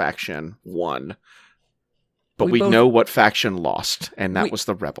which faction won. But we know what faction lost, and that was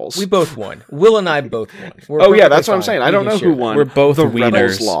the Rebels. We both won. Will and I both won. That's what I'm saying. I don't know who won. We're both the wieners.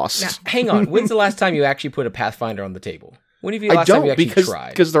 Rebels lost. Now, hang on. When's the last time you actually put a Pathfinder on the table? When have you last time you actually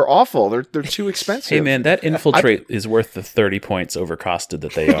tried? Because they're awful. They're too expensive. Hey, man, that infiltrate is worth the 30 points overcosted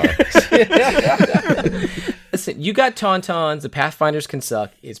that they are. Listen, you got Tauntauns. The Pathfinders can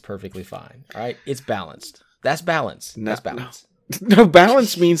suck. It's perfectly fine. All right? It's balanced. That's balance. That's balance. No,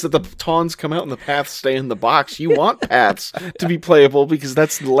 balance means that the Tauns come out and the paths stay in the box. You want paths to be playable because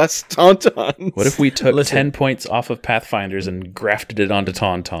that's less Tauntauns. What if we took 10 points off of Pathfinders and grafted it onto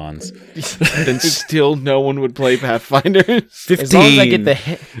Tauntauns? Then still no one would play Pathfinders. 15. As long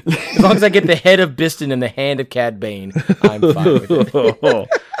as I get the head of Biston and the hand of Cad Bane, I'm fine with it.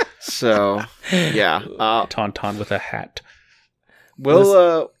 So, yeah. Tauntaun with a hat.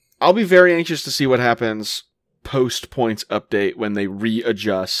 Well, I'll be very anxious to see what happens post points update when they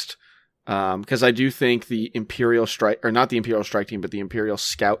readjust. Because I do think the Imperial Strike, or not the Imperial Strike Team, but the Imperial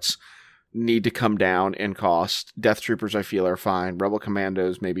Scouts need to come down in cost. Death Troopers, I feel, are fine. Rebel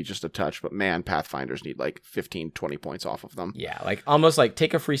Commandos, maybe just a touch, but man, Pathfinders need like 15, 20 points off of them. Yeah, like almost like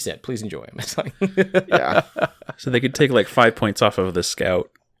take a free set. Please enjoy them. It's like Yeah. So they could take like 5 points off of the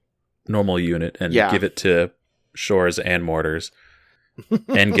Scout normal unit and give it to Shores and Mortars.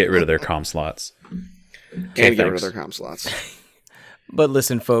 and get rid of their comm slots. Okay, And get rid of thanks. their comm slots. But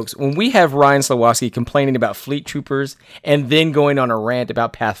listen, folks, when we have Ryan Slawowski complaining about Fleet Troopers and then going on a rant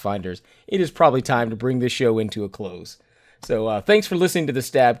about Pathfinders, it is probably time to bring this show into a close. So thanks for listening to the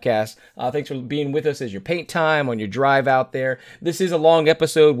Stabcast. Thanks for being with us as your paint time on your drive out there. This is a long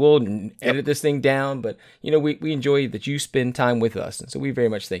episode. We'll edit this thing down, but we enjoy that you spend time with us, and so we very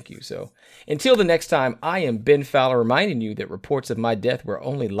much thank you. So until the next time, I am Ben Fowler reminding you that reports of my death were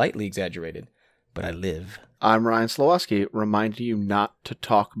only lightly exaggerated, but I live. I'm Ryan Slawowski, reminding you not to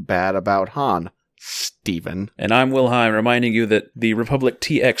talk bad about Han, Steven. And I'm Will Heim, reminding you that the Republic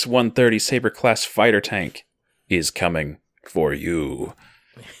TX-130 Saber-class fighter tank is coming for you.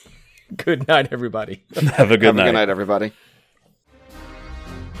 Good night, everybody. Have a good night. Good night, everybody.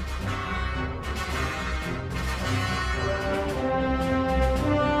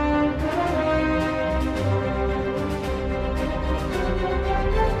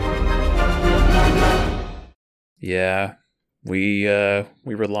 Yeah, we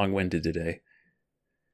were long-winded today.